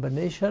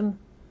combination,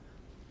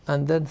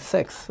 and then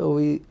 6. So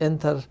we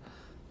enter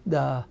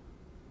the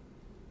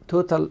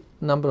total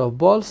number of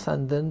balls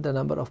and then the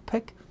number of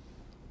pick,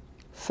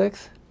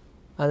 6,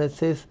 and it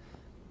says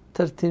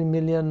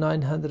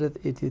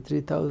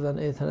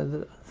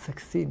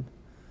 13,983,816.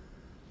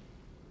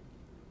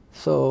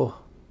 So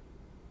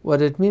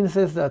what it means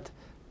is that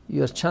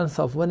your chance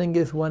of winning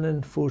is 1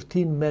 in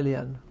 14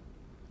 million.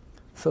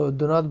 So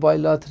do not buy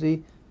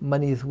lottery,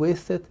 money is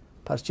wasted.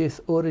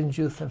 Purchase orange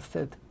juice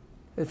instead.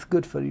 It's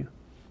good for you.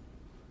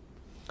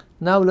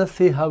 Now let's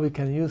see how we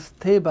can use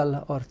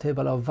table or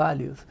table of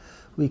values.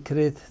 We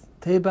create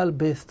table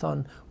based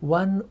on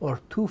 1 or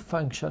 2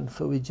 functions,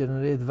 so we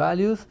generate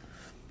values.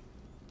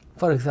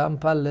 For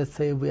example, let's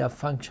say we have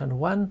function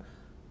 1,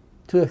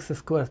 2x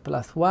squared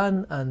plus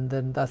 1, and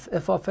then that's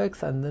f of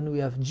x, and then we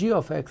have g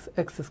of x,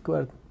 x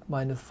squared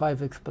minus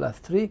 5x plus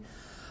 3,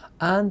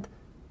 and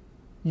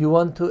you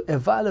want to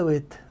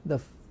evaluate the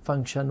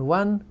function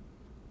 1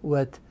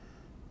 with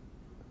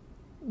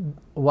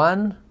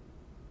 1,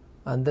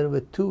 and then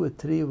with 2, with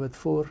 3, with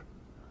 4,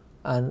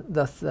 and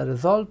that's the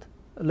result.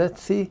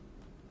 Let's see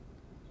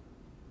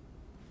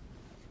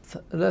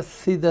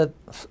the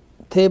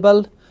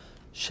table.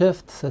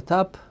 Shift,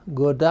 setup,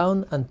 go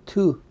down, and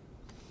 2.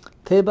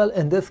 Table,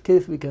 in this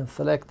case we can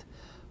select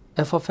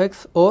f of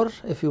x, or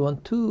if you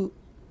want two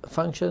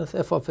functions,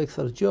 f of x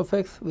or g of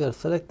x, we are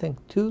selecting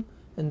 2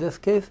 in this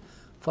case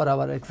for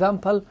our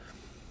example.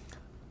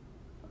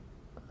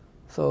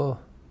 So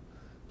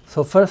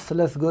first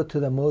let's go to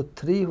the mode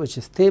 3, which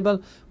is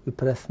table. We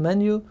press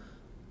menu,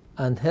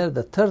 and here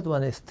the third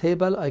one is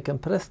table. I can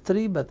press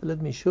 3, but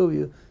let me show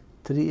you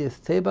 3 is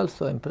table,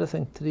 so I'm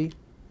pressing 3,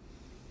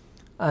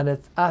 and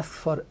it asks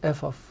for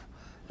f of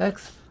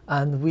x,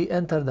 and we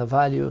enter the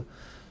value.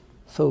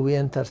 So we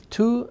enter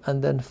 2,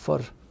 and then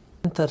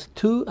enter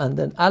 2, and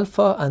then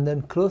alpha, and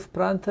then close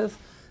parenthesis.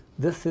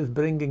 This is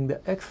bringing the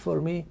x for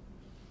me,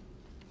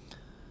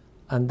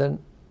 and then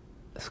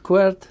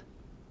squared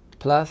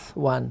plus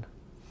 1.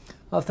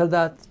 After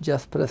that,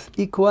 just press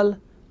equal,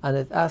 and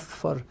it asks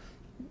for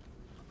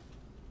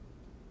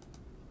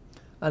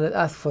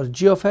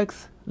g of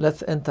x.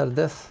 Let's enter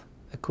this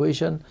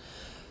equation,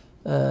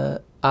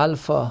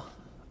 alpha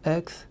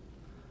x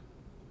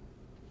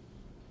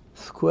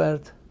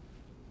squared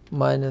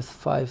minus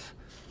 5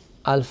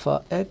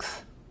 alpha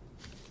x,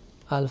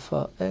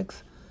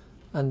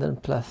 and then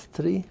plus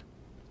 3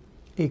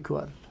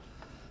 equal.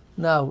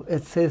 Now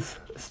it says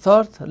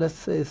start. Let's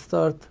say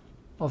start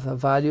of a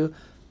value.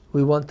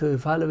 We want to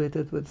evaluate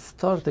it with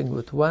starting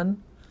with 1,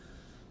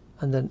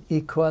 and then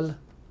equal,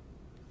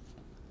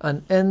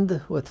 and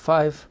end with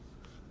 5.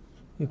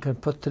 You can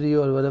put 3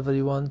 or whatever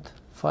you want,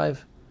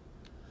 5.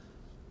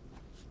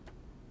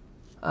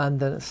 And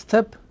then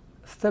step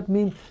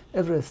means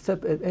every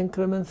step it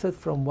increments it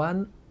from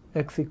 1,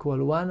 x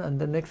equal 1, and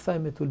the next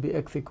time it will be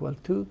x equal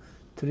 2,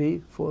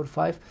 3, 4,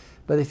 5.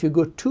 But if you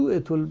go 2,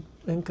 it will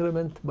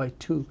increment by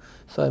 2.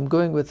 So I'm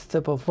going with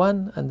step of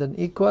 1, and then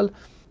equal.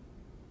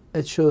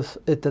 It shows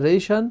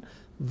iteration,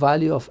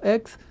 value of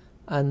x,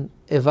 and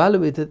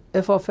evaluated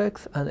f of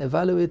x and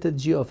evaluated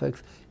g of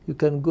x. You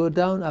can go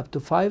down up to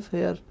 5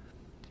 here,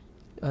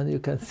 and you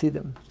can see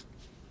them.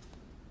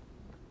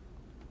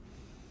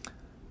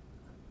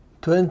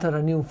 To enter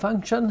a new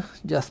function,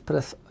 just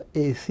press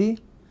AC,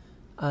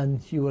 and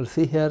you will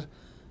see here,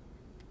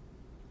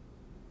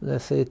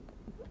 let's say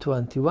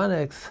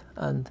 21x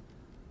and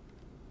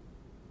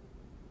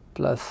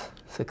plus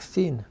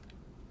 16,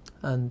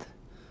 and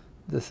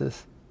this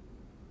is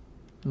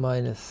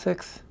minus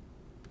 6,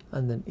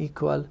 and then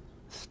equal,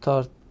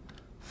 start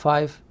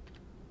 5,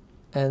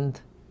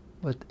 end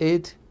with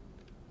 8,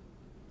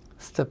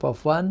 step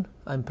of 1,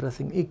 I'm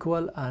pressing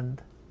equal,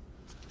 and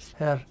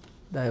here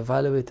the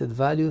evaluated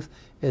values,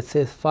 it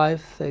says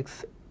 5,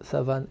 6,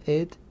 7,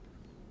 8,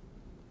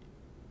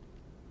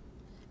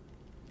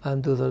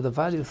 and those are the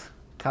values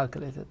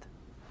calculated.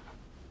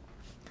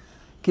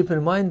 Keep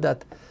in mind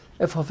that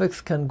f of x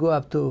can go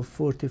up to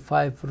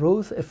 45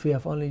 rows if we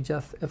have only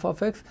just f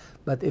of x,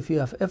 but if you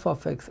have f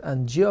of x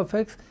and g of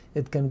x,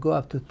 it can go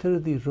up to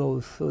 30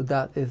 rows, so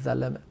that is the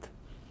limit.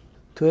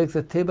 To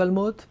exit table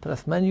mode,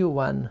 press menu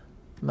 1,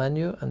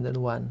 menu, and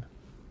then 1.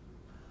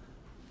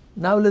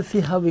 Now let's see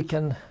how we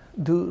can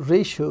do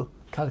ratio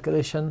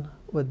calculation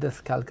with this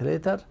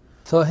calculator.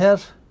 So here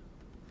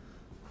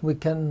we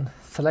can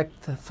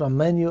select from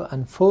menu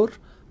and 4,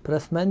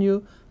 press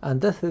menu,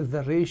 and this is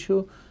the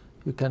ratio.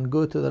 You can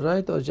go to the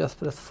right or just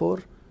press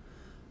 4,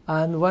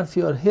 and once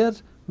you are here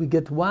we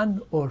get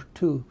 1 or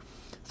 2.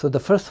 So the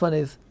first one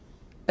is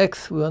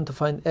x. We want to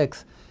find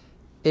x.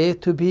 A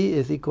to b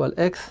is equal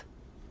x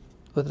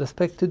with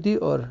respect to d,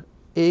 or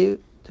a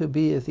to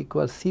b is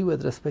equal c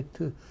with respect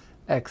to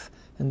x.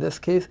 In this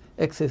case,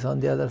 x is on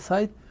the other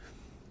side.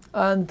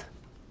 And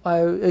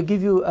I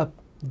give you a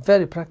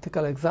very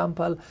practical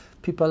example.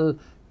 People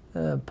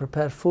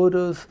prepare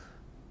photos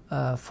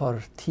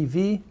for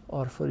TV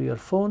or for your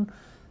phone.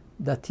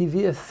 The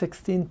TV is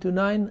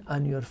 16:9,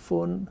 and your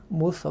phone,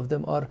 most of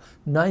them are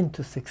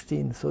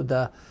 9:16. So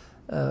the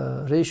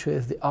ratio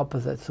is the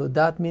opposite. So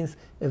that means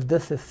if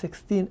this is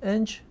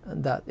 16-inch,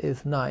 and that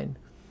is 9.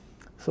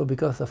 So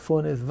because the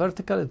phone is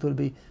vertical, it will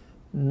be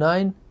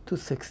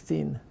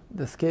 9:16.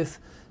 This case,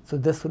 so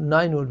this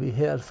 9 will be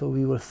here, so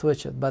we will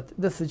switch it. But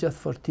this is just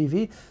for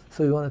TV,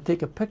 so you want to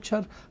take a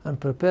picture and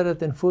prepare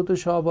it in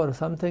Photoshop or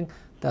something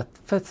that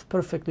fits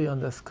perfectly on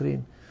the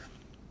screen.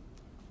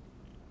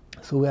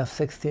 So we have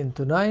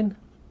 16:9,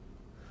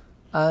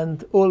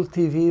 and all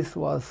TVs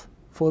was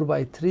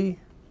 4:3.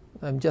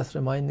 I'm just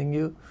reminding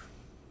you.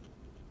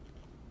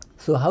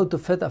 So how to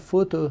fit a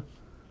photo?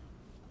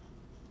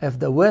 If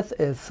the width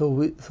is,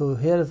 so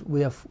here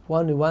we have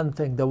only one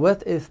thing. The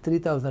width is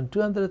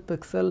 3200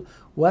 pixels.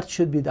 What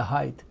should be the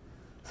height?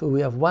 So we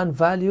have one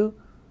value.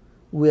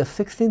 We have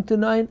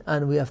 16:9,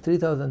 and we have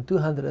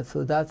 3200.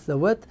 So that's the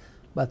width,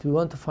 but we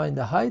want to find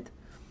the height.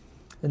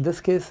 In this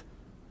case,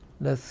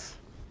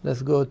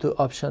 let's go to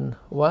option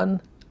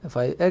 1. If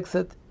I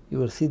exit, you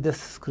will see this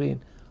screen.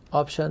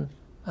 Option,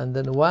 and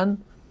then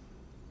 1,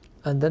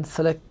 and then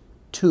select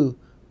 2,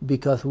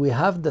 because we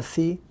have the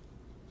C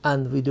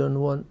and we don't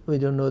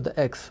know the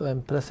X, so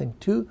I'm pressing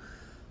 2.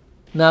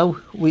 Now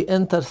we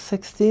enter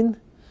 16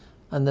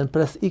 and then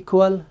press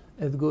equal.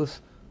 It goes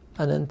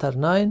and enter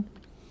 9,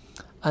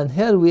 and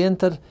here we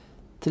enter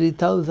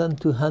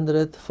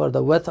 3200 for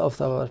the width of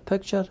our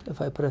picture.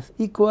 If I press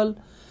equal,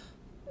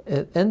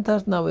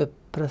 Enter. Now we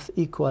press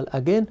equal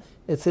again.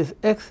 It says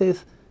x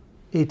is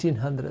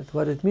 1800.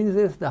 What it means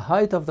is the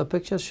height of the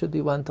picture should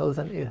be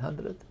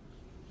 1800.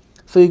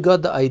 So you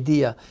got the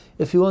idea.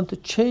 If you want to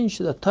change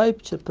the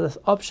type, you press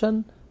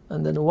option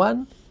and then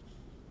 1.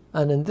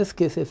 And in this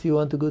case, if you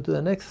want to go to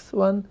the next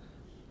one,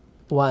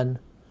 1.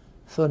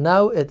 So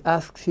now it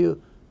asks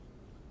you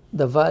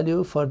the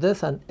value for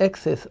this, and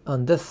x is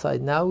on this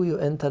side. Now you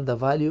enter the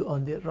value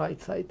on the right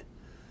side.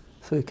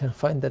 So you can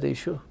find the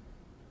ratio.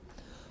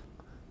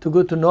 To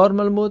go to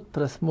normal mode,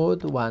 press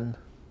mode 1.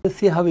 Let's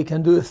see how we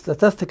can do a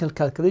statistical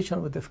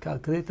calculation with this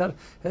calculator.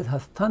 It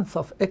has tons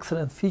of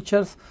excellent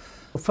features.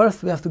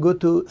 First, we have to go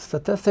to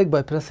statistic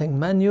by pressing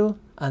menu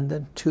and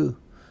then 2.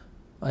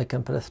 I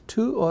can press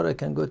 2 or I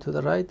can go to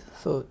the right.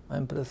 So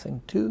I'm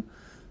pressing 2.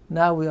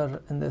 Now we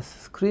are in this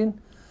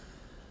screen.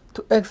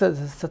 To exit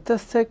the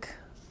statistic,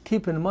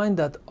 keep in mind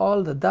that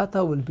all the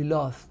data will be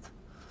lost.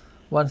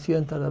 Once you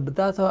enter the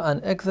data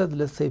and exit,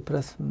 let's say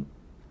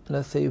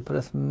you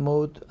press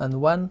mode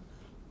and 1,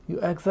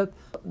 you exit,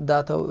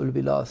 data will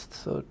be lost.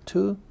 So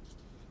 2.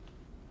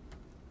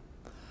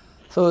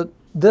 So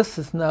this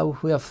is now,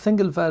 we have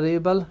single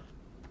variable,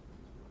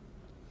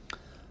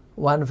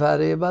 one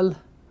variable,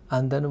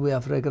 and then we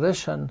have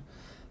regression,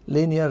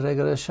 linear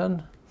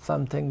regression,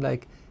 something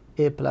like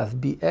a plus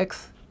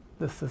bx.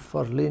 This is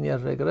for linear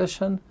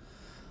regression.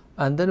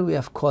 And then we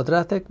have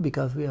quadratic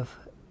because we have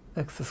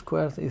x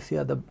squared, you see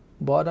at the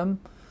bottom.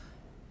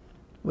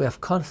 We have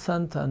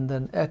constant and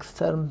then x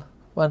term,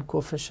 one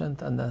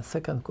coefficient, and then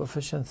second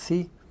coefficient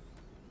c.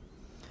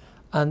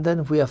 And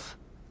then we have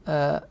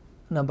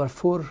number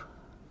 4,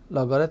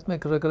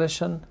 logarithmic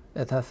regression.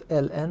 It has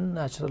ln,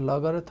 natural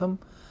logarithm.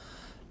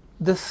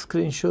 This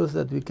screen shows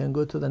that we can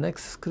go to the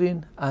next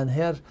screen, and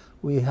here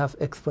we have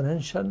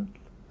exponential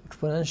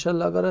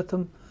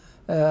logarithm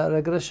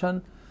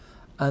regression,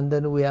 and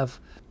then we have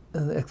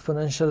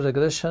exponential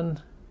regression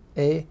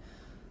a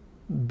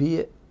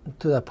b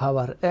to the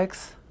power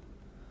x,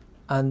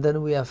 and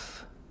then we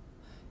have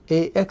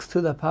ax to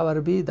the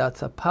power b,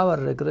 that's a power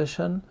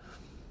regression,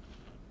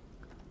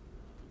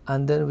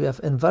 and then we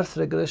have inverse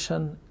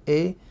regression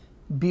a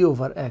b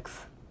over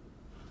x.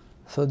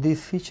 So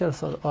these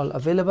features are all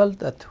available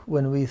that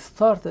when we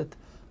start it,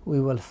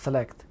 we will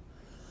select.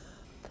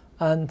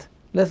 And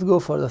let's go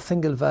for the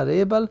single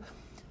variable,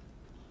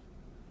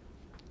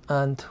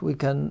 and we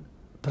can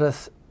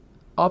press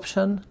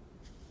option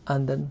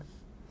and then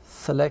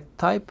select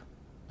type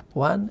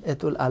 1.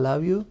 It will allow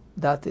you,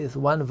 that is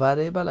one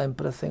variable. I'm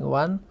pressing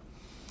 1.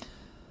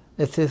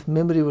 It says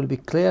memory will be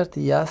cleared.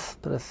 Yes,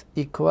 press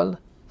equal.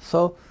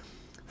 So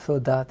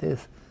that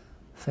is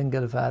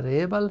single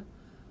variable.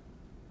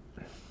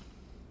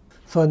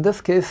 So in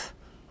this case,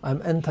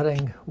 I'm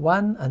entering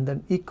 1 and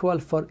then equal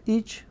for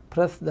each.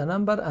 Press the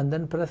number and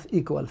then press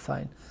equal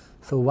sign.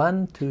 So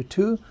 1, 2,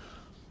 2,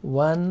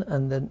 1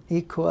 and then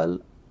equal,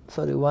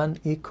 1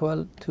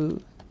 equal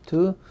to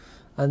 2,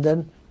 and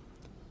then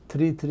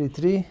 3, 3,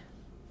 3,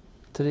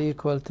 3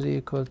 equal, 3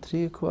 equal,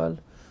 3 equal,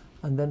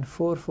 and then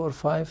 4, 4,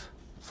 5,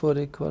 4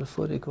 equal,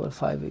 4 equal,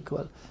 5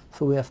 equal.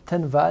 So we have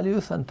 10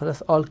 values, and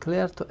press all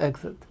clear to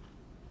exit.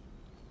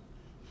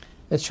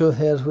 It shows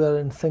here we are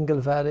in single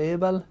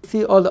variable.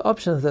 See all the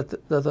options that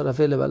are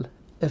available.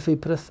 If we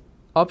press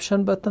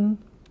option button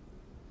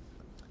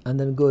and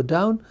then go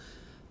down,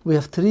 we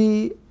have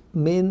 3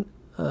 main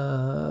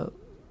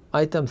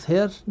items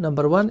here.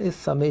 Number 1 is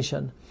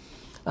summation,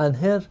 and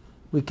here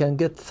we can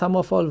get sum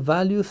of all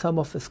values, sum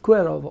of the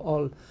square of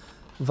all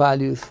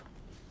values.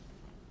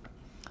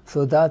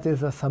 So that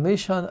is a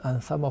summation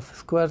and sum of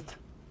squared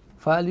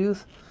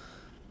values.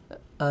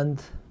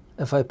 And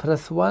if I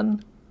press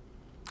 1,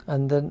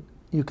 and then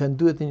you can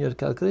do it in your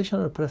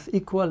calculation, or press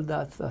equal,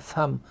 that's the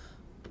sum.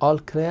 All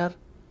clear,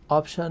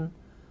 option,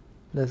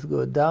 let's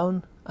go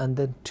down, and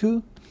then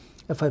 2.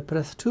 If I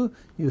press 2,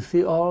 you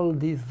see all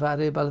these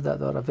variables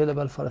that are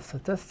available for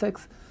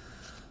statistics.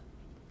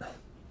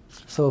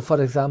 So for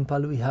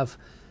example, we have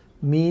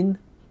mean,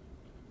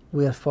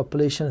 we have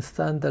population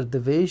standard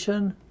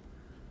deviation,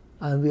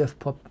 and we have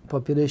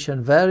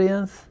population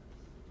variance,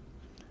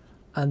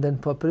 and then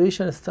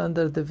population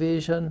standard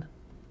deviation,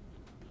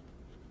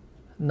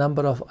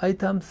 number of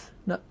items,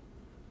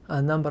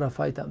 and number of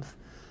items.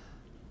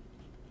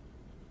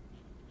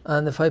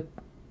 And if I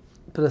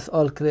press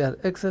all clear,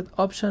 exit,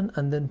 option,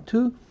 and then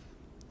 2,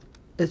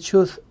 it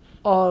shows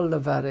all the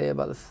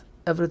variables,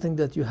 everything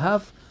that you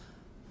have.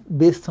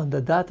 Based on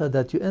the data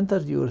that you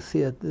entered, you will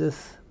see that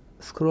this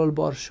scroll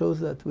bar shows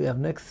that we have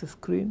next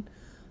screen,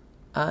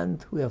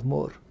 and we have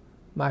more.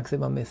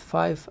 Maximum is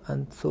 5,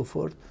 and so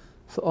forth.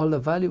 So all the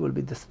value will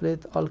be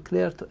displayed, all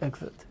clear to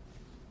exit.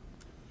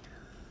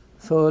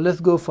 So let's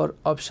go for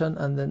option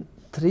and then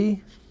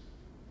 3,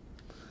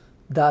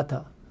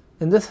 data.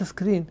 In this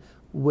screen,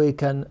 we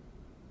can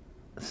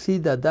see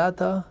the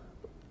data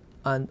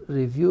and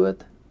review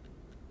it.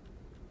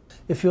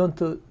 If you want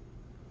to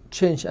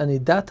change any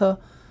data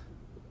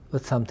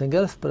with something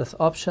else, press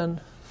option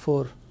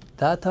for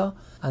data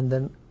and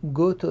then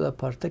go to the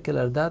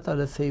particular data.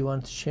 Let's say you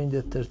want to change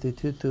the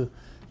 32 to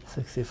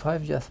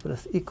 65, just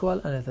press equal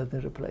and it has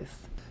been replaced.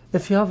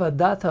 If you have a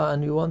data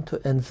and you want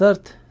to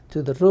insert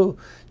to the row,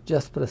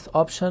 just press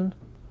option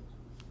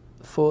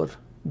for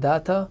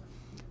data.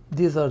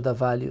 These are the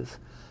values.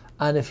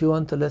 And if you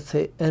want to, let's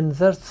say,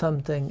 insert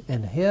something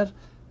in here,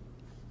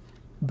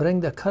 bring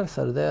the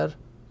cursor there,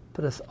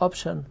 press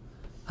option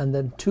and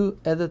then to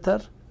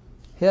editor.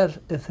 Here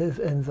it says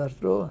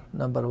insert row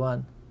number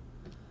 1.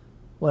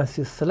 Once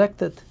you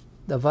select it,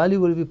 the value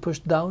will be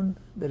pushed down.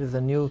 There is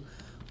a new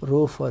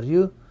row for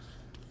you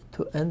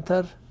to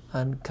enter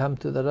and come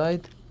to the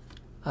right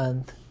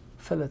and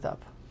fill it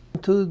up.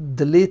 To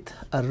delete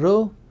a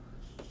row,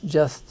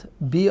 just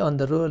be on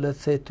the row,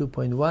 let's say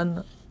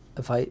 2.1.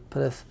 If I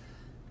press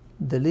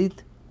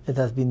delete, it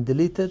has been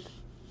deleted.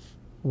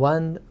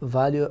 One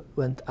value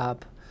went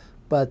up.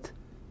 But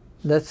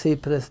let's say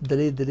press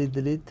delete, delete,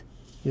 delete.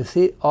 You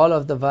see all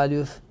of the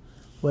values.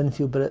 Once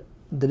you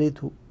delete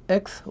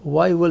X,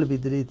 Y will be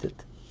deleted.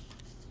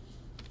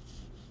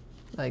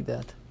 Like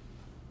that.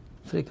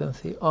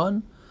 Frequency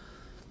on.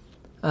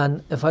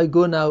 And if I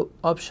go now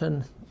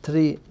option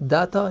 3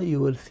 data, you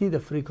will see the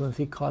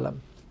frequency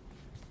column.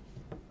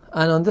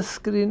 And on this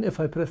screen, if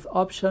I press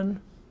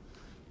option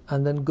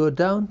and then go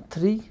down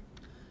 3,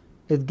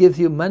 it gives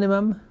you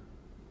minimum,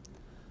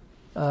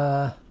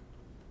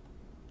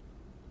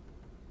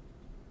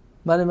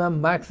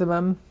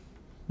 maximum,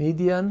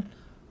 median,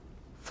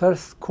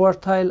 first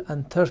quartile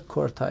and third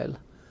quartile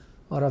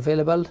are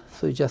available.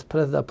 So you just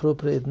press the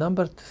appropriate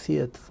number to see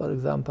it. For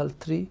example,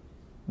 3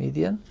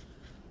 median,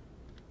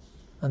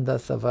 and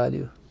that's the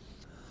value.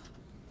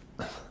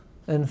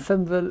 In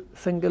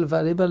single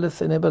variable,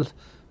 let's enable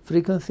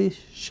frequency,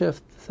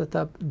 shift,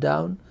 setup,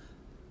 down,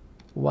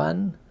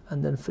 1,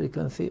 and then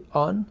frequency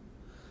on.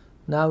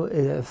 Now it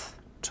is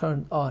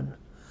turned on.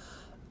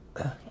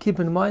 Keep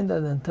in mind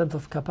that in terms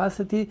of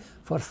capacity,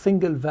 for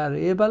single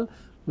variable,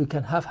 we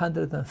can have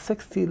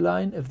 160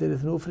 line if there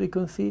is no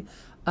frequency,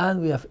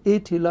 and we have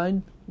 80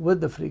 line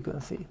with the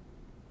frequency.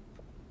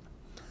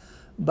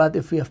 But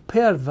if we have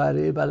paired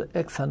variable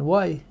x and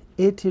y,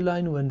 80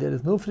 line when there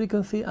is no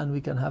frequency, and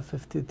we can have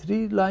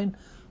 53 line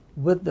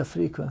with the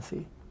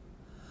frequency.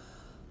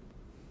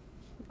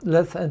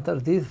 Let's enter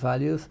these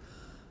values,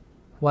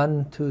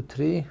 1, 2,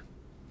 3,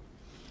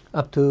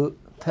 up to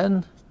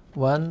 10,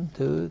 1,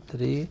 2,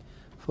 3,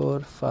 4,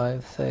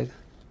 5, 6,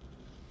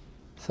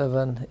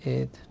 7,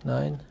 8,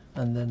 9,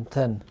 and then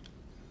 10.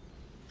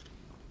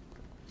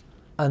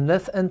 And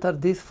let's enter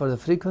this for the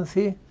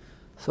frequency.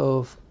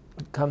 So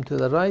come to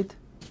the right,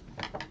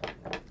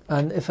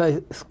 and if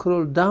I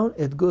scroll down,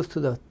 it goes to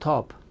the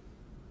top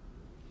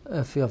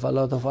if you have a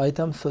lot of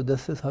items. So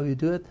this is how you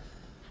do it.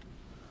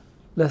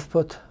 Let's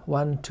put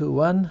 1, 2,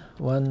 1,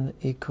 1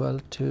 equal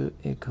 2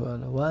 equal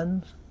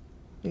 1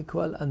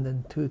 equal, and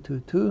then 2, 2,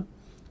 2,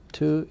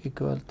 2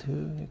 equal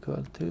 2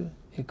 equal 2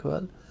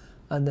 equal,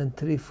 and then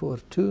 3, 4,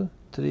 2,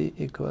 3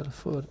 equal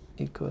 4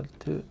 equal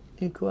 2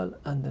 equal,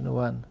 and then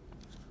 1.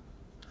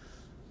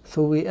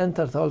 So we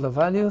entered all the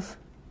values.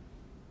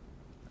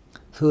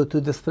 So to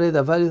display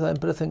the values, I'm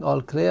pressing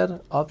all clear,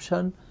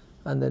 option,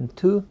 and then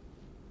 2.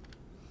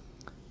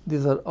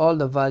 These are all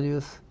the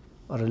values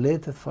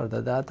related for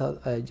the data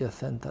I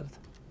just entered.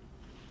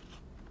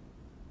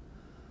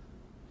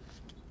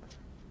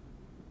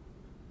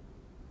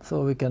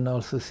 So we can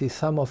also see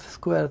sum of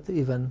squared,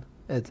 even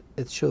it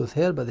shows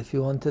here. But if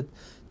you want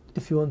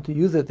to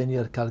use it in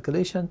your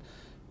calculation,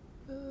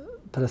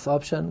 press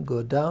option,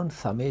 go down,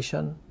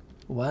 summation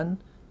 1,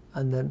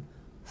 and then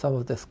sum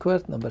of the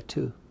squared number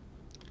 2.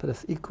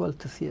 Press equal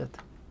to see it.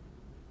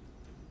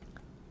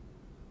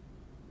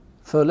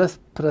 So let's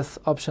press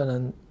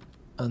option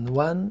and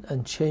 1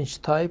 and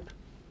change type.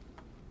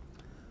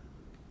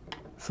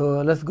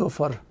 So let's go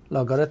for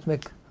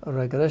logarithmic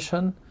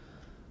regression.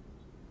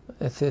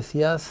 It says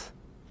yes,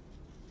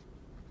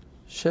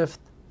 shift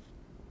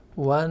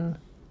 1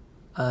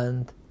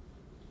 and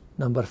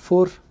number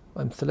 4.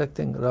 I'm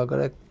selecting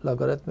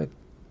logarithmic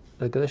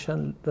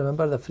regression.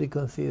 Remember, the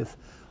frequency is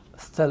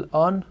still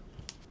on.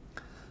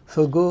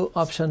 So go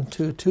option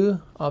 2,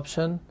 2,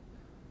 option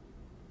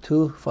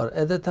 2 for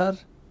editor,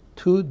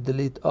 2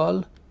 delete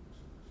all.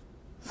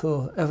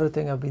 So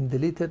everything have been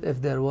deleted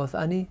if there was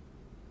any.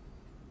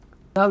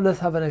 Now let's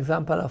have an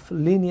example of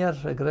linear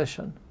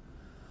regression.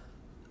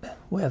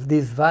 We have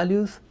these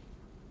values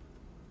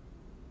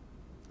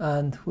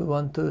and we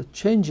want to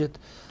change it.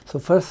 So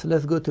first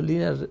let's go to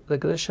linear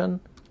regression,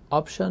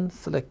 option,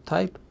 select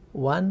type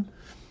 1.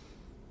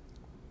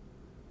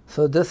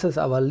 So this is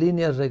our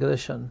linear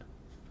regression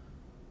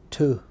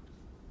 2,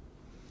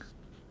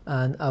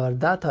 and our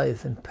data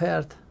is in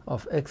pairs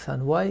of x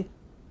and y,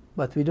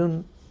 but we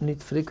don't need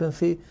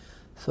frequency.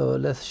 So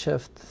let's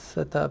shift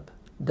setup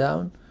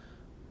down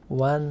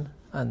 1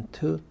 and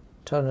 2,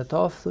 turn it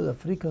off so the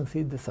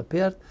frequency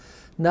disappeared.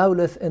 Now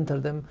let's enter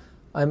them.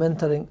 I'm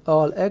entering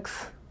all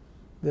x.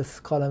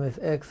 This column is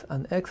x,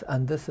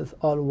 and this is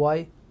all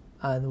y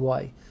and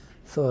y.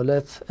 So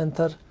let's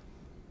enter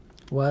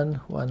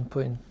 1,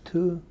 1.2,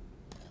 1.3,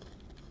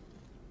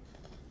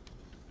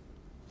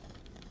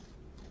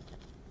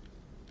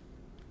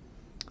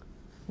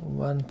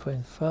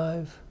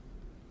 1.5,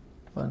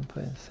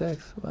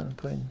 1.6,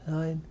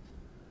 1.9,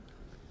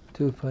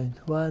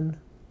 2.1,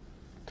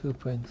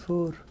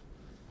 2.4,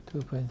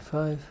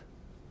 2.5,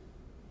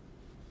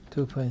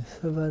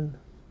 2.7,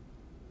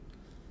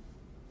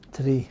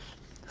 3.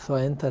 So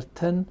I enter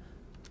 10,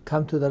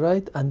 come to the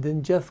right, and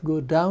then just go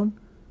down.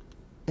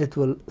 It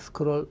will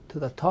scroll to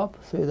the top,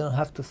 so you don't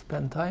have to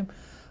spend time.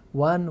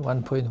 1,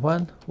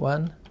 1.1,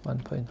 1,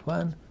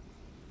 1.1,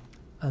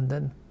 and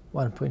then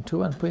 1.2,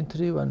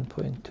 1.3,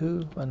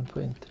 1.2,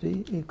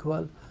 1.3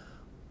 equal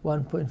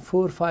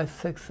 1.4, 5,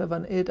 6,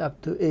 7, 8 up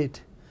to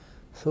 8.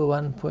 So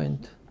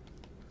 1.4,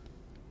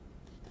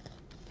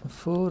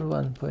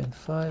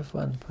 1.5,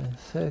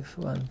 1.6,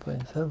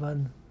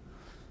 1.7,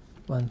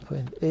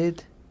 1.8,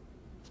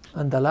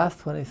 and the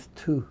last one is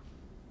 2.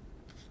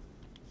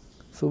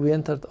 So we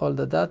entered all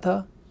the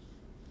data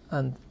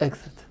and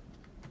exit.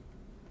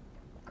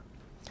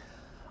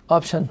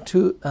 Option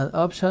 2 and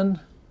option,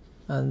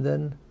 and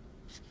then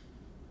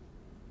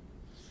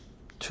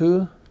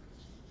 2.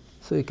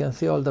 So you can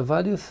see all the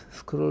values.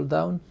 Scroll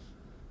down.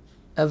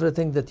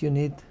 Everything that you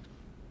need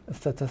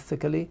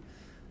statistically,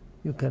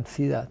 you can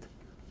see that.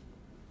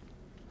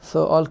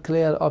 So all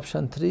clear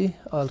option 3,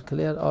 all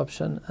clear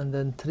option, and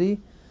then 3.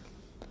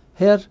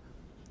 Here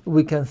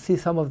we can see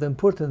some of the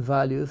important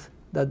values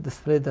that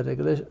display the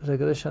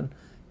regression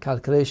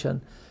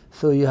calculation.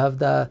 So you have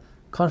the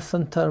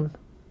constant term,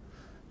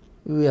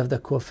 we have the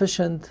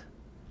coefficient,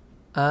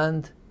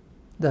 and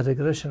the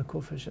regression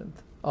coefficient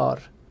R.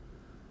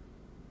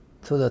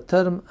 So the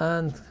term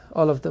and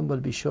all of them will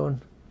be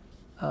shown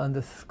on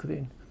the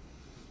screen.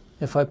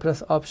 If I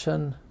press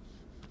option,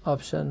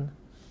 option,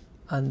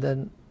 and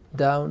then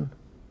down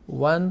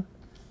 1,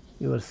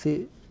 you will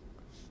see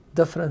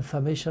different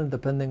summation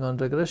depending on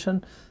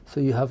regression. So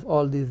you have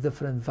all these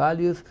different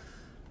values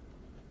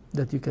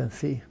that you can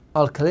see.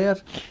 All clear.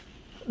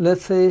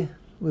 Let's say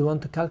we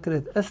want to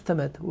calculate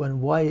estimate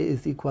when y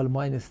is equal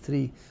minus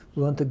 3.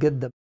 We want to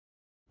get the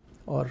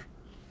or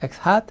x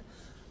hat.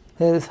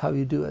 Here is how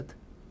you do it.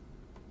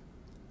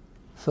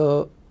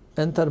 So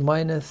enter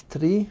minus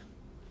 3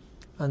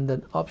 and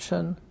then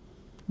option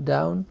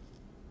down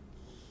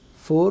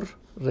 4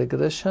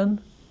 regression,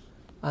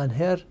 and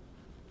here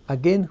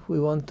again we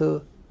want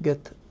to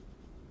get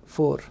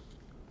 4.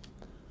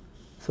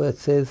 So it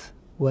says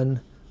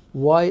when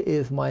y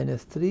is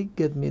minus 3,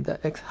 get me the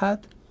x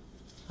hat,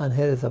 and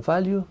here is a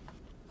value.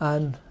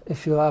 And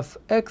if you have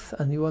x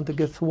and you want to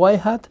get y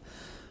hat,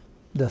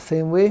 the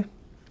same way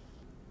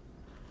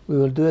we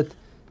will do it.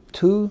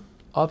 2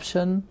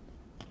 option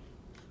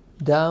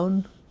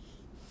down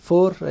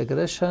 4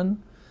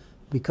 regression,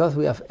 because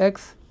we have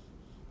x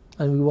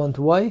and we want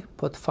y,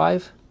 put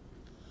 5.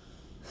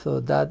 So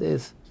that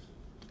is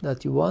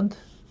that you want.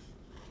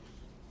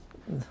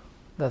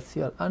 That's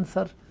your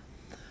answer.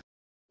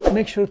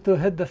 Make sure to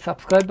hit the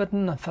subscribe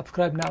button and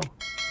subscribe now.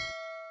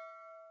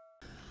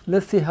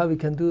 Let's see how we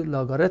can do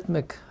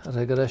logarithmic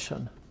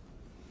regression.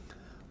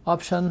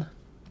 Option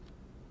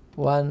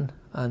 1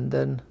 and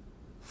then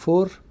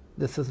 4.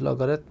 This is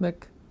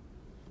logarithmic.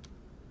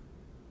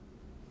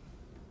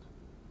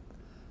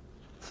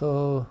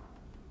 So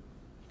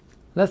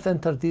let's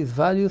enter these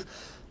values.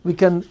 We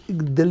can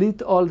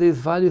delete all these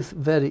values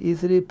very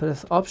easily.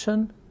 Press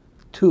option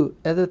 2,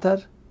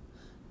 editor,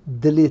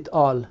 delete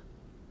all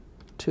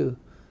 2.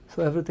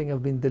 So everything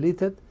have been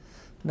deleted.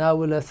 Now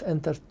let's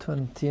enter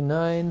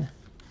 29,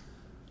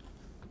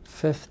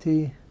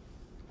 50,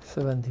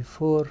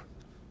 74,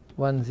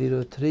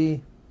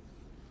 103,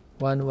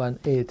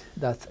 118.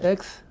 That's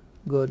x.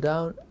 Go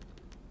down,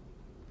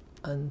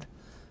 and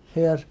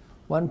here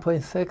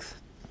 1.6,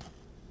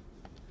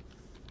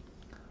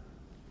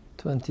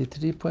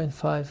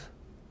 23.5,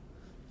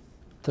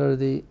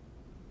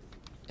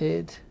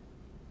 38,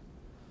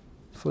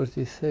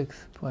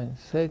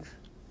 46.6,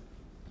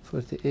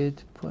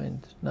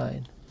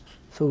 48.9.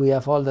 So we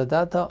have all the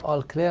data,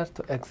 all clear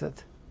to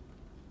exit.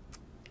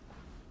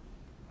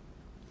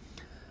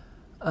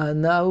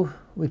 And now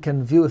we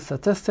can view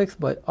statistics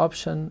by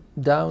option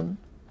down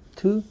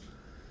 2.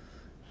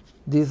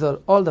 These are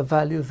all the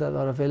values that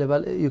are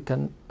available. You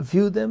can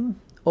view them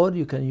or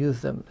you can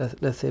use them.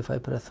 Let's say if I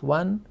press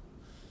 1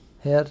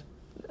 here,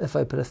 if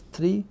I press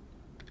 3,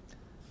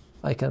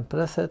 I can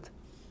press it.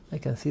 I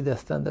can see the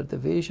standard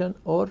deviation,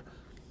 or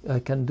I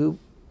can do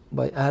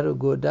by arrow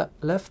go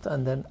left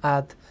and then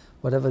add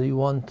whatever you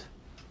want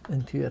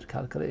into your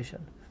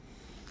calculation.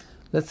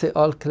 Let's say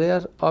all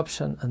clear,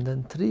 option and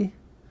then 3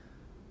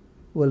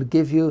 will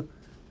give you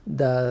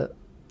the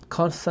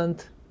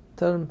constant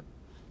term,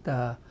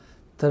 the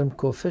term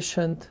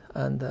coefficient,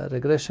 and the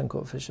regression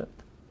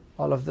coefficient.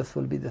 All of this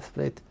will be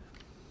displayed,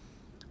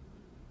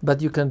 but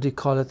you can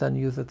recall it and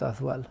use it as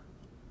well.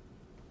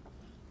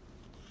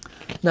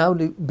 Now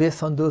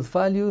based on those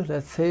values,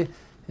 let's say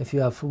if you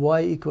have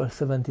y equals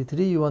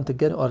 73, you want to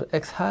get our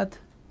x hat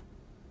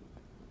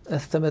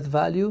estimate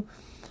value.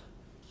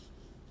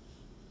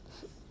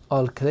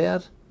 All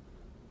clear.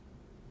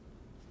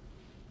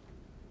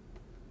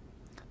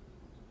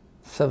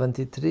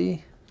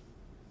 73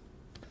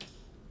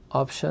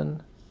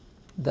 option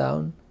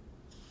down,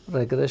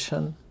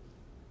 regression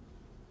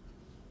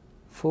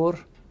 4,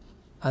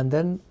 and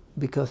then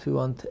because we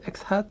want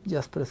x hat,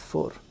 just press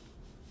 4.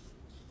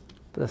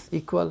 Press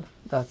equal,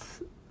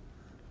 that's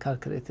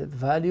calculated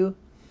value.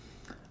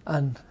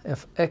 And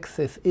if x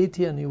is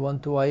 80 and you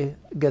want to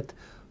get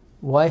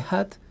y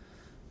hat,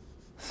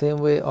 same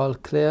way, all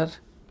clear,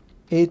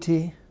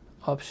 80,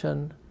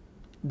 option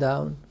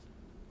down,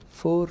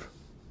 4,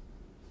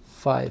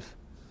 5.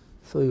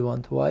 So you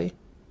want y.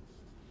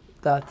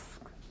 That's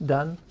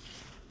done.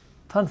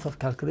 Tons of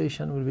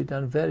calculation will be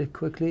done very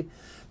quickly.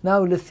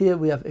 Now let's see,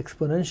 we have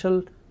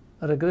exponential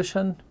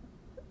regression.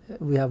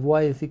 We have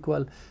y is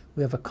equal,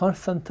 we have a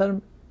constant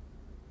term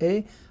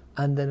a,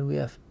 and then we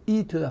have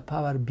e to the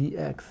power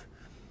bx.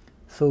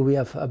 So we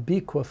have a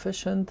b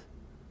coefficient,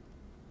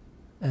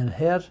 and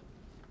here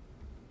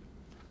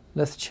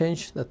let's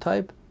change the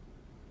type,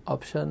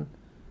 option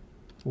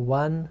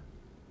 1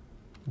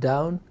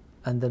 down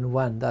and then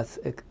 1, that's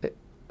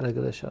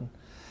regression.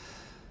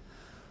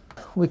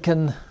 We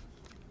can,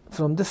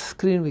 from this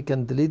screen we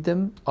can delete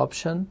them,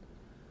 option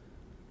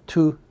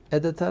 2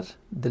 editor,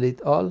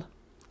 delete all.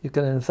 You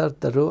can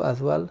insert the row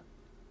as well.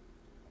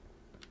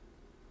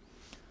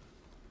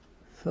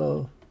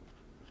 So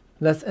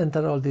let's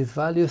enter all these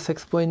values,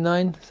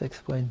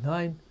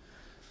 6.9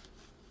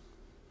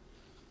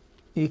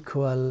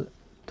 equal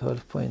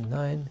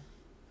 12.9,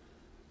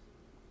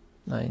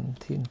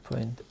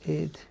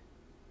 19.8,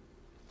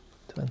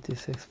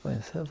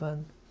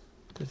 26.7,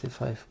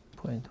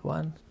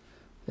 35.1.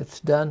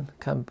 It's done.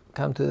 Come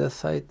to this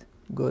side,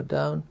 go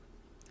down,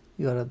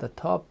 you are at the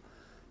top,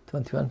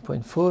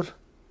 21.4,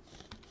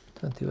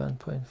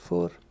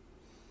 21.4,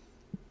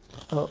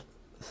 oh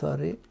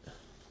sorry,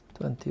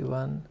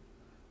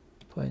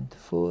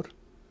 21.4,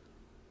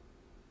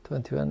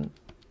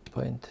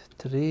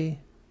 21.3,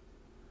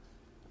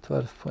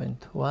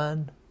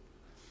 12.1,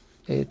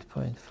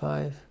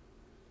 8.5,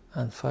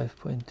 and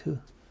 5.2. So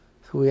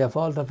we have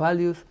all the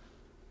values.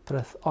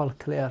 Press all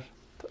clear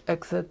to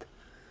exit.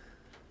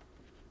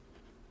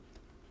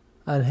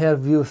 And here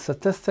view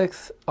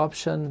statistics,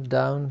 option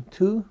down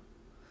 2.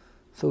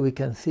 So we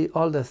can see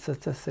all the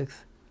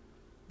statistics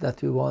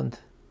that we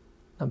want.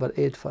 Number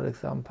 8, for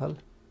example.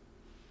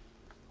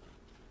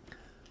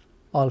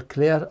 All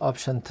clear,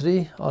 option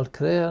 3, all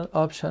clear,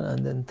 option,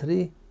 and then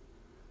 3.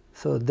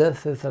 So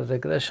this is a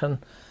regression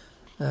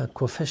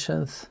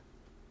coefficients,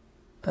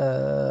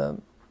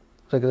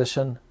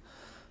 regression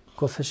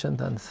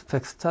coefficient and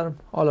fixed term.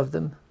 All of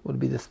them will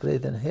be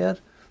displayed in here.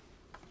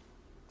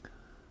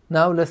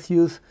 Now let's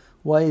use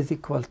y is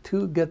equal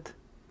to get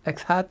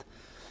x hat.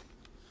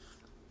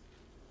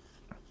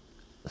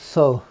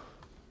 So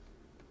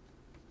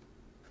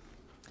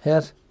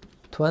here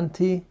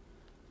 20,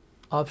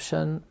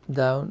 option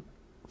down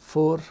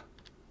 4,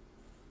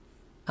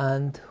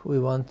 and we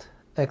want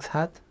x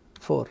hat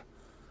 4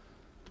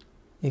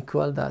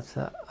 equal, that's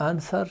the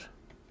answer.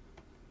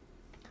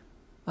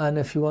 And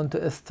if you want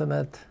to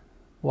estimate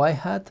y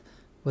hat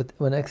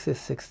when x is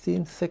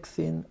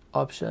 16,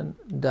 option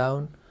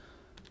down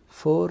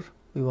 4,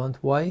 we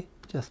want y,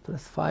 just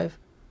press 5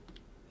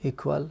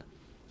 equal,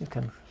 you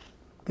can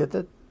get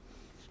it.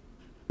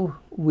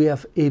 We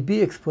have AB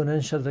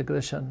exponential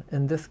regression.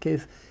 In this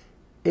case,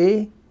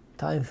 a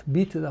times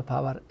b to the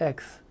power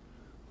x.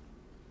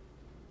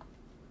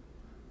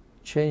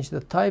 Change the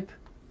type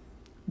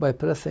by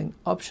pressing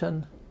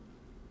option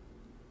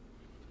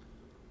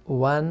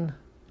 1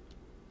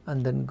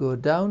 and then go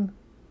down.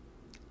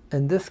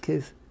 In this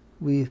case,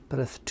 we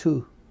press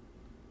 2,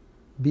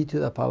 b to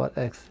the power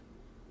x.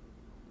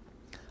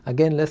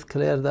 Again, let's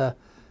clear the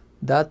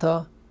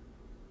data,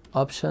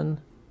 option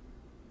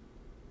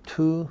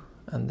 2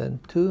 and then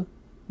 2,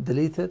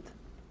 delete it.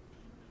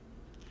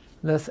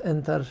 Let's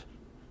enter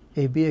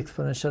AB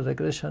exponential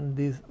regression.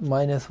 These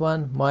minus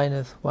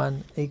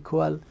 1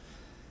 equal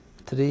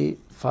 3,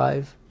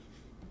 5,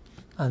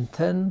 and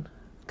 10.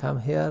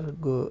 Come here,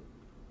 go,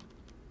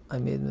 I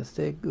made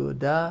mistake, go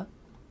down,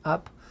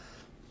 up,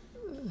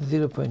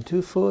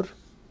 0.24,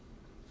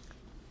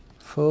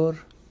 4,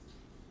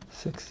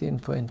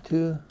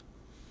 16.2,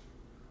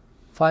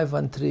 5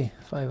 and 3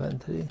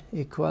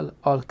 equal,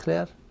 all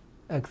clear,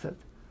 exit.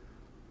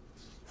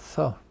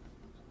 So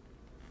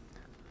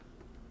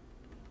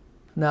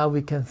now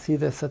we can see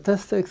the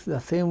statistics the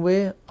same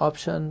way,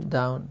 option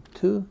down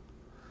 2.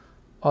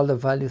 All the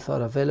values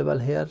are available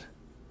here.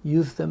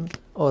 Use them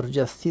or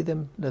just see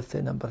them. Let's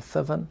say number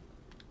 7.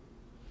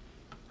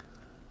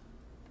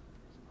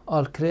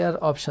 All clear,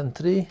 option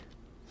 3.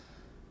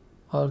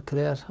 All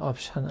clear,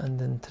 option and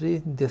then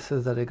 3. This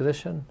is the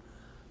regression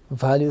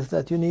values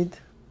that you need.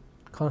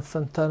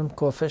 Constant term,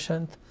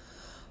 coefficient,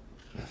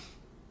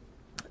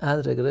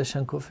 and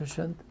regression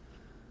coefficient.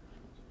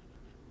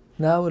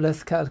 Now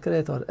let's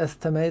calculate or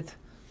estimate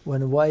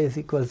when y is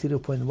equal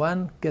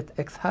 0.1, get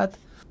x hat.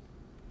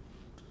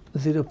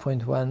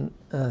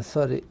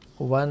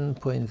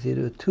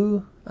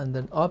 1.02, and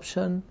then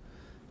option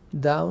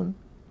down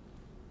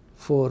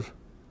 4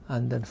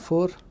 and then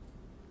 4.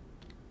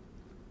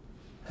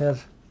 Here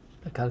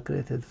the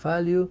calculated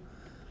value,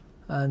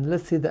 And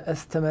let's see the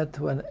estimate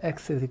when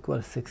x is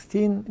equal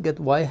 16. Get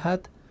y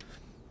hat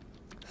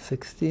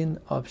 16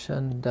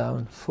 option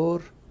down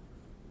 4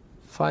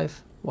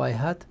 5 y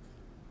hat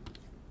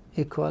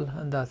equal,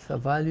 and that's the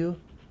value.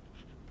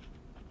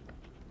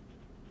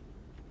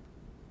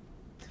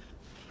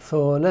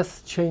 So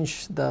let's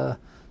change the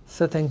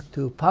setting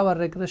to power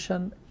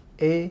regression.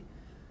 A,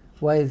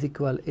 y is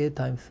equal a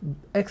times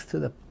x to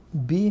the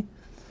b,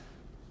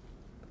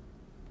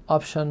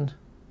 option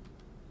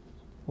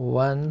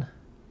 1,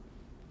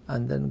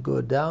 and then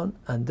go down,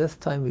 and this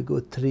time we go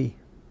 3.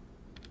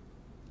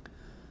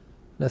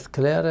 Let's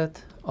clear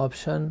it.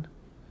 Option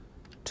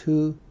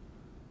 2,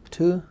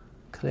 2,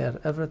 clear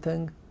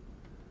everything.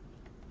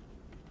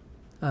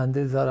 And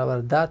these are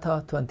our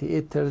data: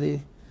 28,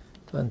 30,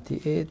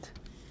 28,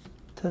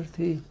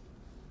 30,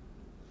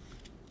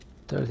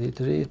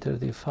 33,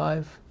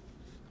 35,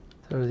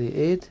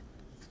 38.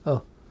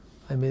 Oh,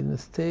 I made a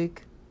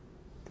mistake.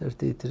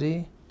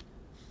 33,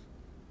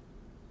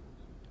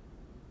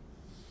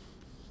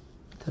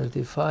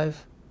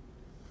 35,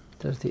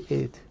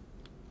 38.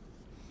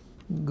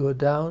 Go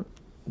down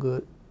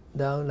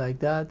like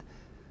that.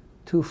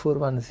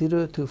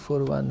 2410,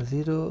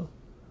 2410,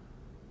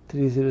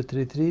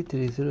 3033,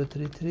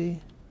 3033,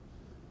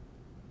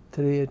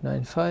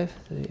 3895,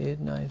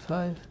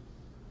 3895,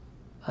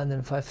 and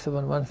then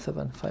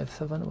 5717,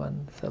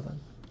 5717.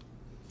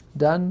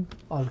 Done,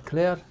 all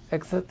clear,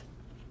 exit,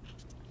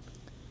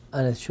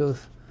 and it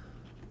shows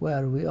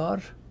where we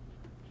are.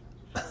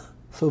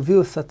 So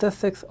view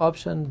statistics,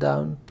 option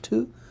down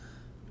 2.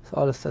 So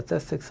all the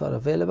statistics are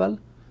available.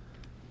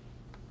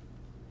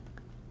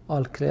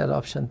 All clear,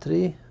 option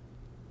 3,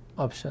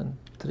 option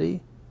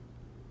 3,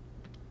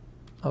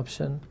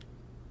 option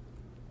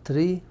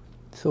 3.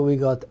 So we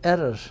got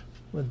error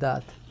with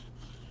that.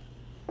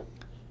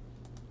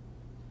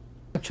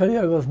 Actually,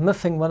 I was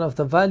missing one of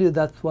the value,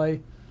 that's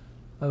why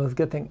I was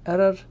getting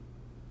error.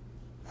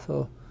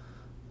 So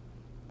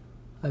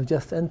I've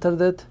just entered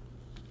it.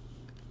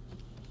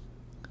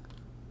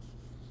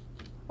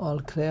 All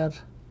clear.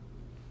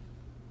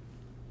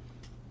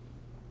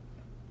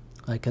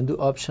 I can do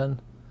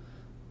option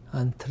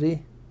and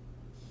 3.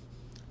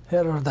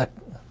 Here are the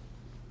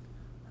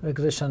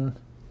regression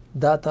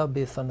data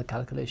based on the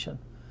calculation.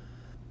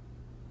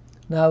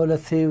 Now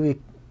let's say we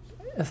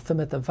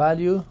estimate a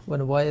value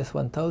when y is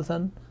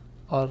 1000,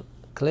 or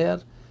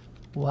clear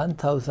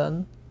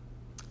 1000,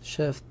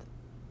 shift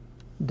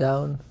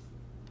down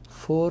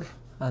 4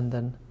 and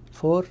then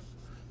 4.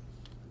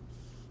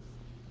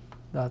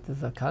 That is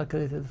the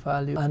calculated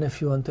value. And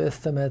if you want to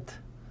estimate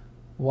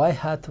y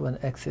hat when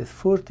x is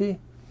 40,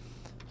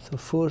 so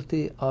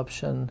 40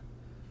 option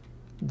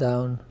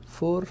down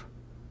 4,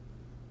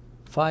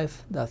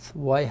 5, that's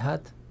y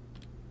hat.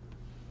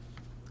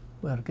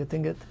 We are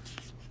getting it.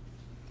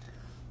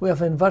 We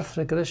have inverse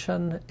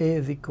regression. A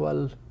is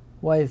equal,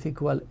 y is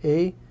equal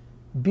a,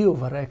 b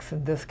over x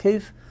in this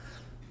case.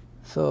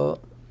 So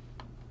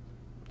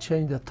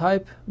change the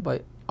type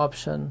by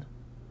option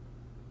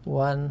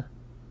 1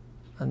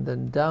 and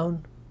then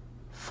down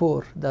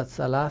 4. That's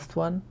the last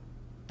one.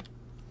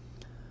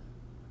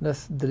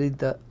 Let's delete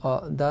the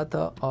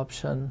data,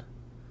 option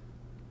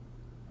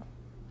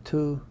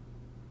 2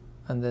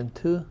 and then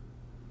 2.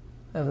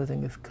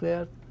 Everything is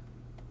cleared.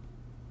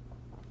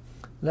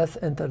 Let's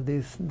enter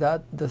this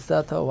data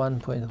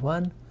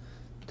 1.1,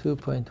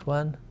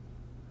 2.1,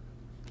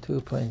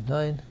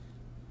 2.9,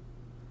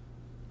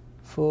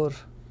 4,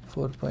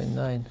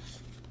 4.9.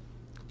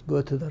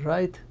 Go to the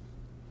right,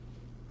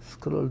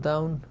 scroll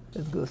down,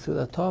 it goes to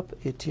the top,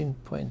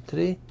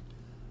 18.3,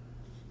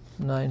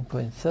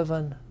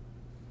 9.7,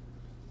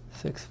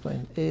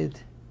 6.8,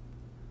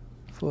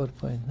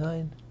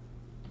 4.9,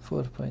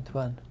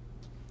 4.1.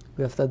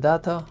 We have the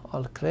data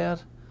all clear.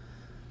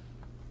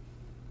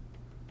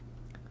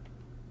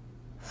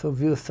 So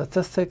view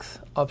statistics,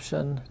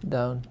 option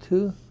down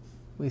 2.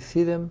 We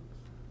see them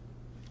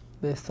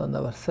based on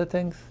our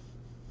settings.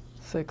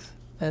 6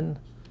 n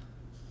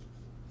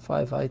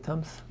 5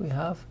 items we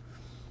have.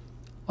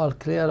 All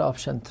clear,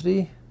 option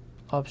 3,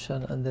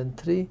 option and then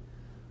 3.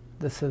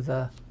 This is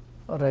a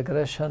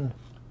regression.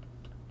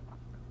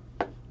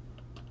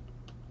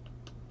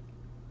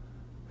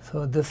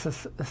 So this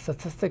is a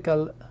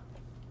statistical.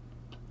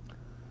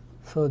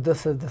 So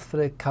this is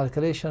the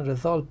calculation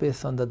result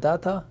based on the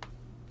data.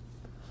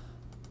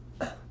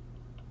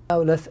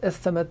 Now let's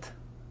estimate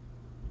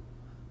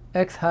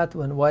x hat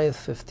when y is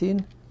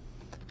 15.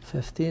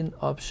 15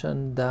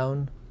 option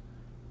down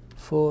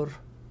 4,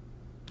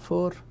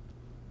 4.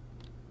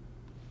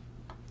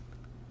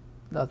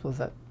 That was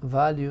a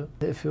value.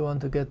 If you want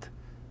to get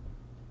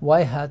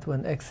y hat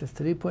when x is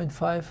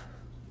 3.5,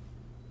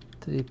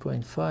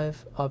 3.5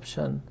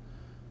 option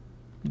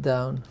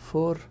down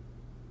 4,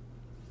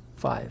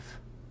 5.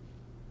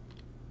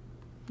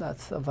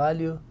 That's a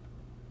value.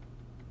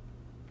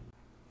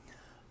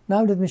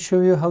 Now let me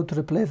show you how to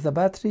replace the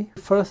battery.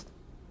 First,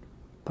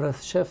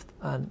 press shift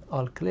and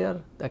all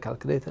clear. The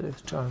calculator is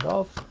turned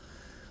off.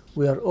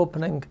 We are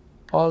opening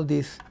all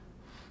these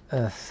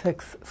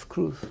 6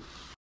 screws.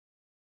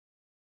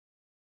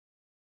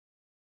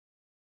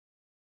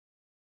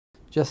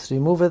 just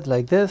remove it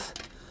like this,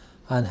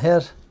 and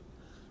here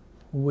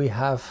we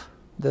have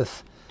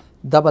this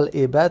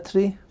AA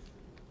battery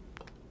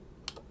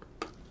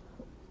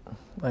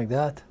like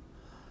that,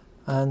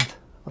 and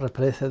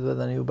replace it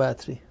with a new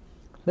battery.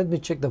 Let me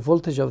check the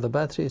voltage of the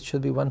battery. It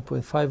should be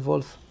 1.5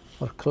 volts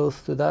or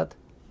close to that.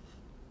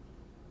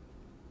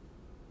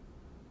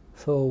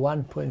 So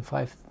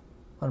 1.5,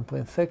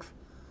 1.6.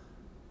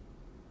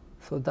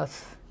 So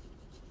that's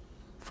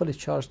fully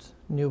charged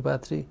new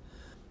battery.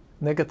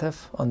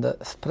 Negative on the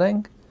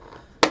spring.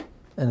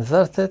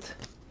 Insert it.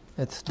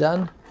 It's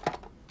done.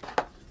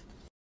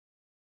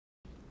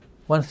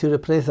 Once you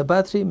replace the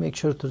battery, make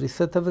sure to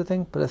reset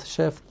everything. Press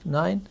Shift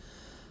 9,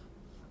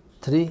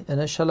 3,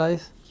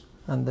 initialize,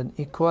 and then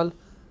equal.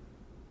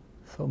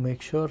 So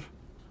make sure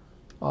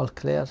all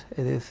clear,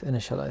 it is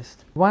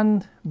initialized.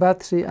 One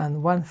battery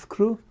and one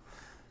screw.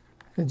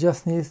 It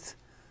just needs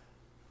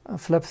a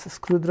Phillips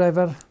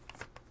screwdriver.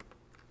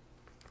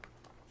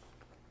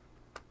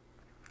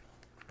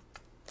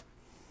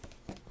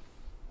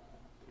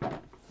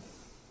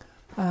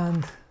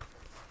 And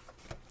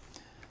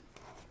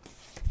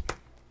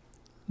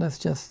let's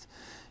just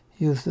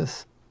use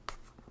this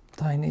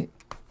tiny,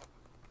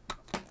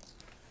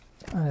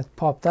 and it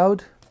popped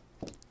out,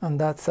 and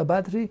that's the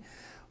battery.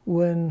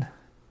 When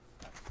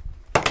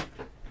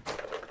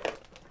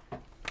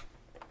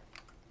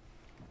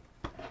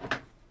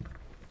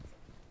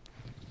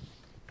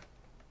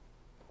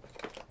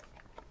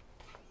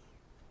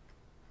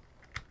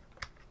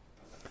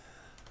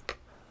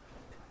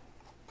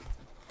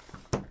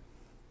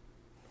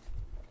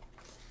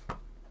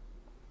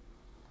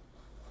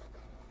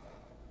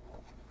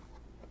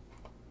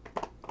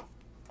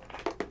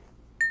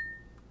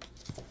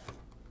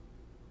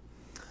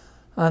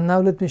and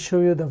now let me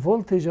show you the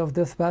voltage of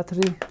this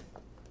battery.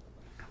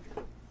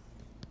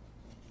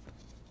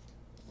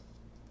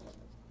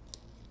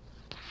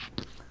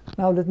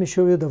 Now let me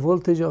show you the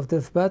voltage of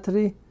this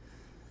battery.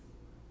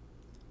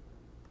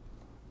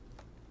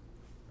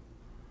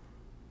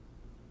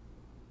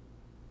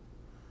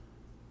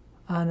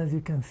 And as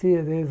you can see,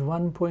 it is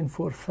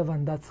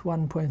 1.47, that's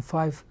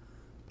 1.5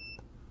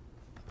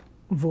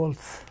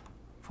 volts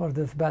for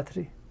this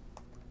battery.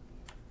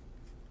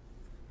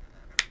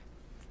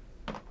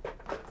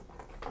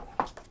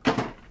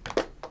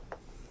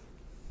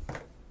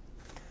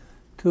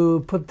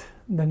 To put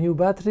the new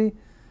battery,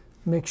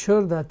 make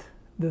sure that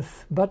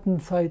this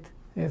button side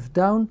is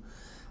down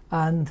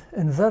and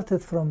insert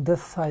it from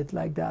this side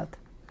like that,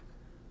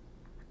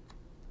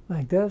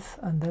 like this,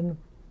 and then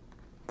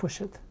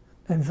push it.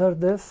 Insert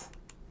this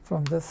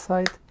from this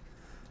side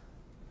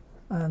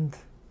and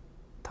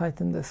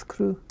tighten the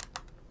screw.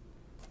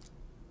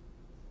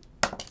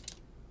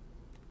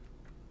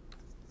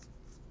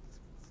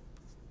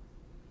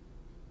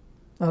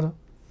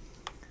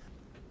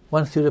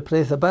 Once you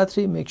replace the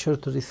battery, make sure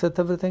to reset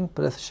everything.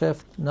 Press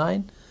Shift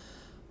 9,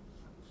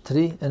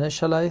 3,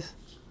 initialize,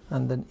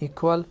 and then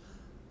equal.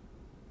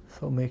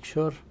 So make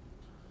sure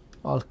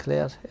all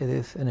clear, it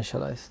is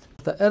initialized.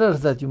 The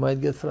errors that you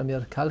might get from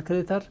your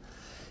calculator,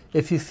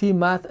 if you see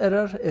math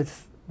error,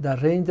 it's the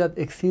range that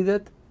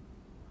exceeded.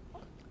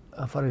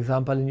 For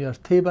example, in your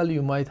table,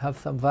 you might have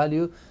some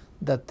value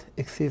that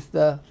exceeds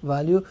the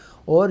value,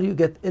 or you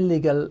get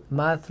illegal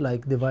math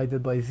like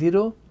divided by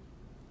 0.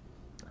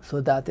 So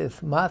that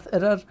is math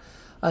error.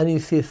 And you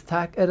see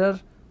stack error,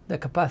 the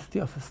capacity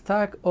of a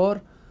stack,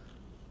 or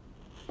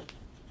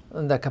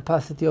the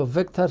capacity of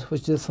vector,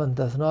 which this one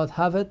does not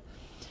have it.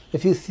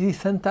 If you see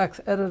syntax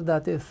error,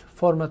 that is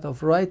format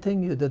of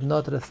writing. You did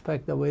not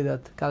respect the way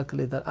that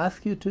calculator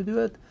asks you to do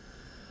it.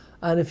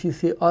 And if you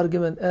see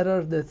argument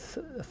error, that's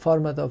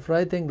format of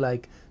writing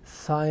like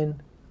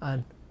sign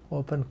and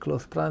open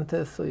close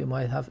parenthesis, so you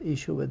might have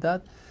issue with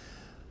that.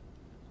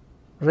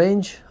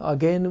 Range,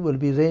 again, will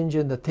be range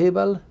in the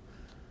table,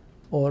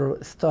 or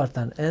start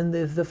and end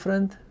is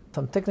different.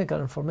 Some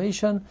technical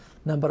information,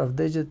 number of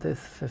digits is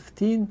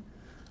 15,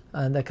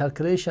 and the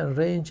calculation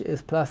range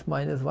is plus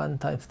minus 1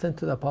 times 10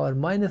 to the power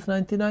minus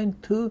 99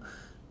 to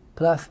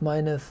plus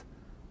minus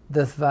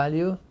this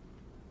value.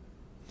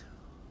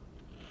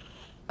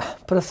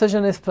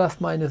 Precision is plus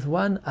minus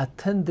 1 at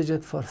 10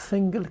 digits for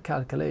single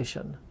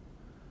calculation,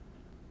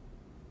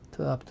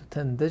 so up to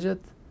 10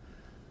 digits.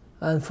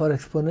 And for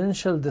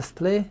exponential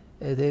display,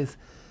 it is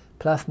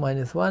plus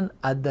minus 1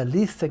 at the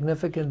least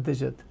significant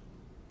digit.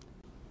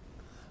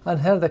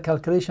 And here the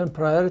calculation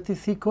priority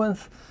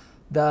sequence,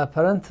 the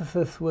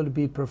parenthesis will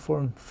be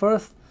performed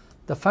first.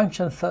 The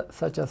functions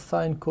such as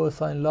sine,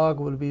 cosine,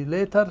 log will be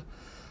later.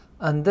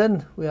 And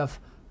then we have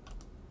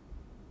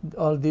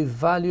all these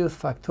values,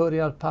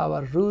 factorial,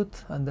 power,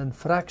 root, and then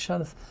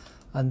fractions,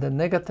 and the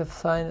negative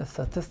sign,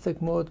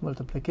 statistic mode,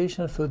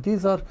 multiplication. So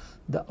these are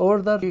the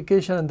order,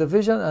 multiplication and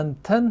division,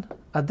 and 10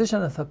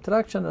 addition and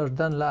subtraction are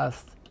done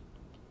last.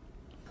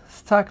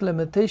 Stack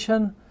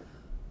limitation,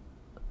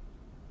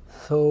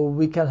 so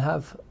we can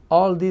have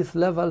all these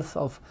levels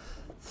of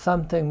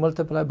something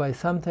multiplied by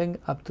something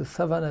up to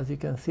 7, as you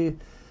can see.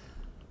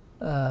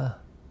 So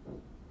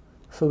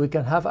we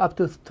can have up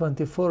to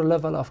 24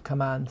 level of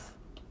commands.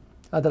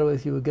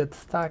 Otherwise you will get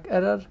stack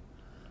error.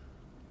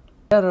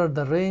 Here are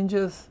the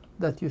ranges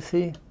that you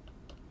see,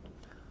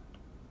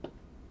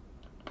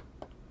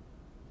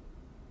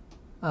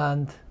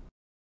 and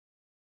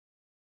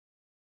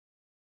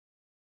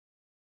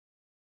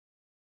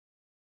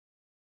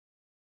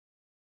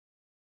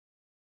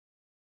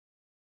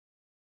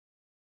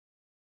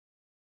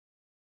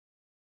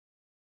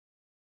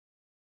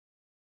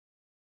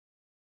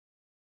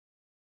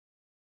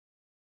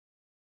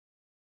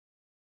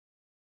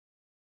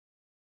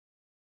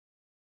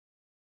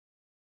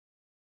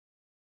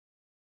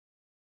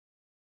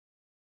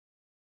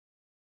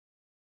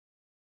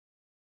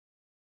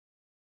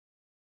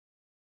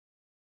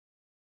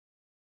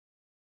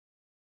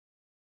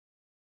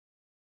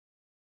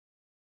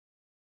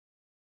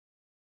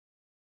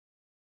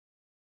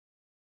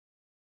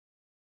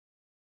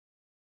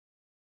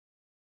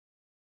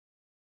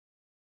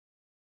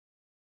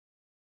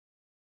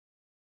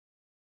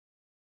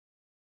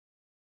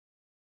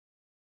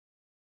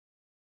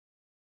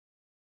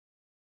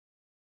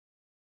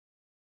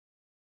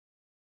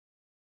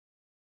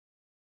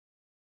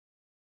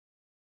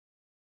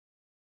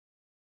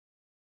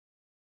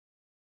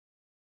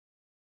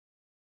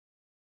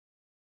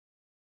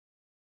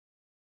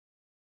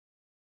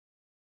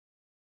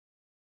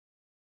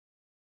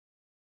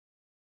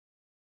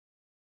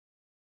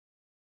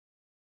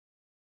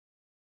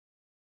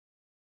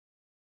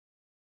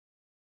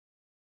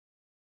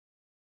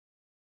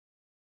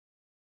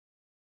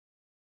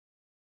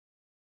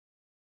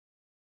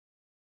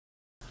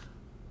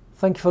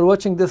thank you for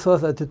watching. This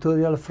was a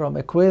tutorial from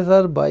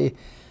Equaser by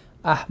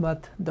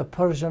Ahmed the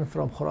Persian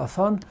from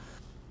Khorasan.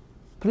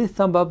 Please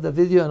thumb up the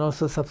video and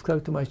also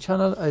subscribe to my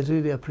channel. I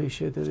really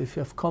appreciate it. If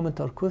you have comment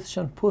or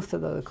question, post it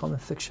in the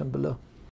comment section below.